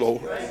much,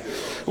 Lord.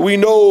 We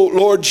know,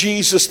 Lord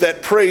Jesus,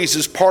 that praise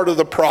is part of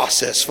the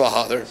process,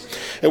 Father.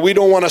 And we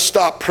don't want to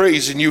stop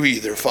praising you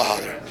either,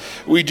 Father.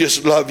 We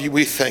just love you.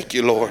 We thank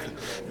you, Lord.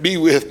 Be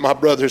with my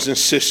brothers and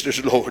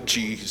sisters, Lord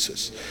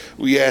Jesus.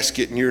 We ask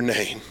it in your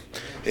name.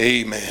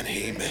 Amen.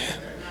 Amen.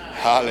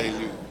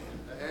 Hallelujah.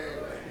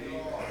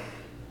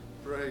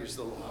 Praise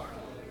the Lord.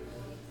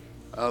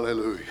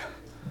 Hallelujah.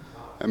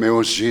 I mean,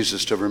 wants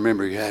Jesus to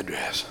remember your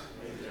address,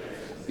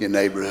 your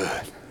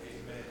neighborhood.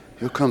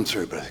 He'll come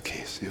through, Brother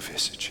Keith. He'll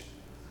visit you.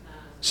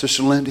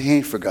 Sister Linda, he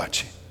ain't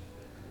forgot you.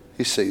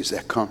 He sees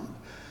that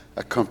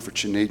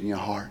comfort you need in your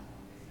heart.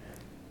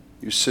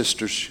 You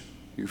sisters,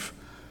 you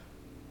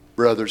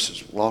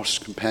brothers,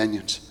 lost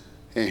companions,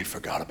 he ain't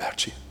forgot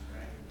about you.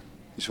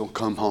 He's going to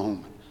come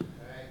home,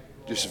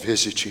 just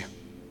visit you.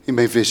 He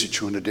may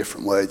visit you in a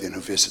different way than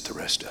he'll visit the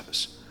rest of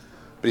us.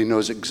 But he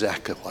knows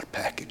exactly what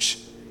package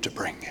to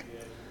bring you.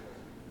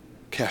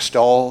 Cast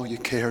all your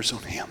cares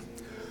on him,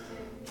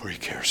 for he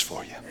cares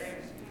for you.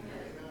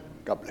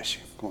 God bless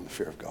you. Go in the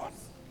fear of God.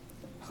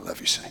 I love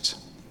you, saints.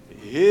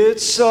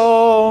 It's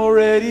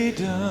already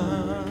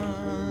done.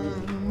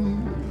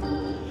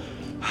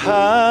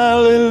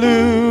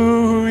 Hallelujah.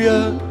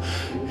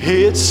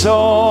 It's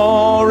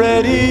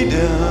already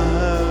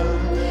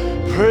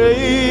done.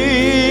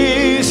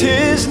 Praise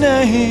his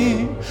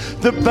name.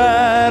 The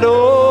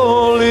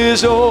battle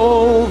is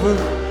over.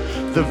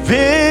 The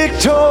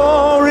victory's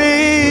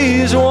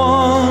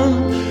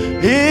won.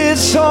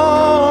 It's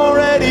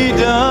already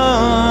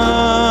done.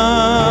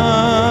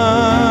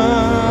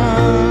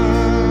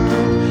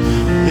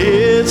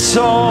 It's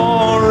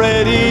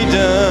already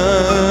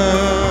done.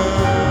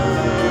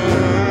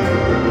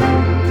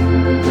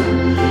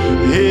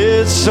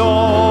 It's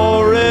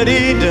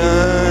already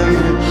done.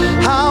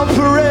 I'll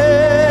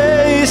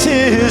praise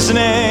his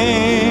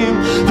name.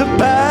 The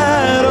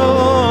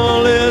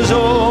battle is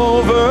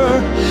over.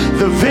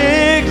 The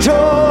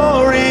victory's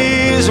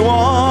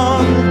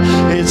won.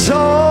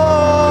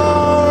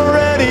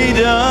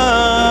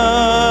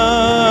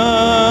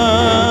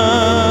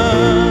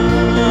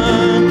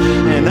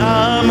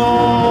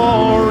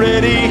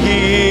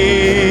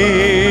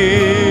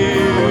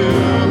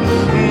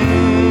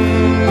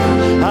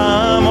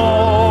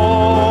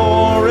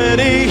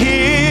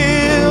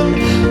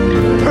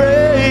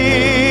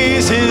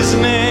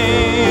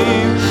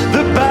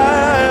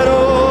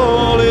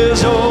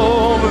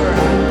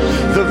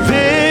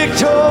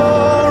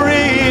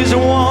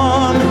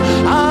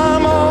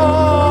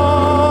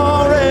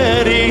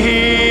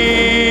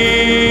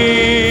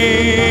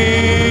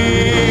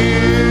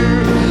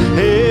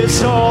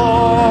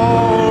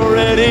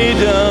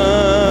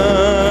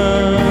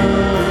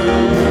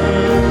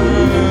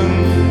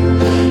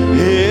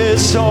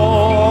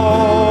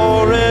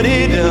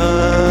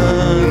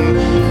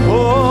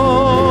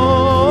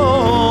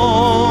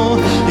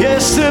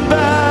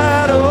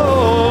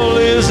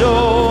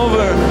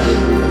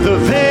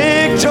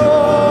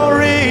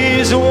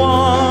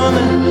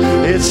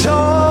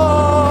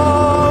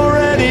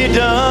 already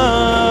done.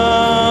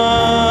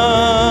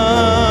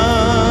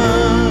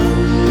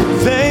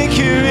 Thank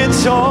you,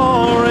 it's all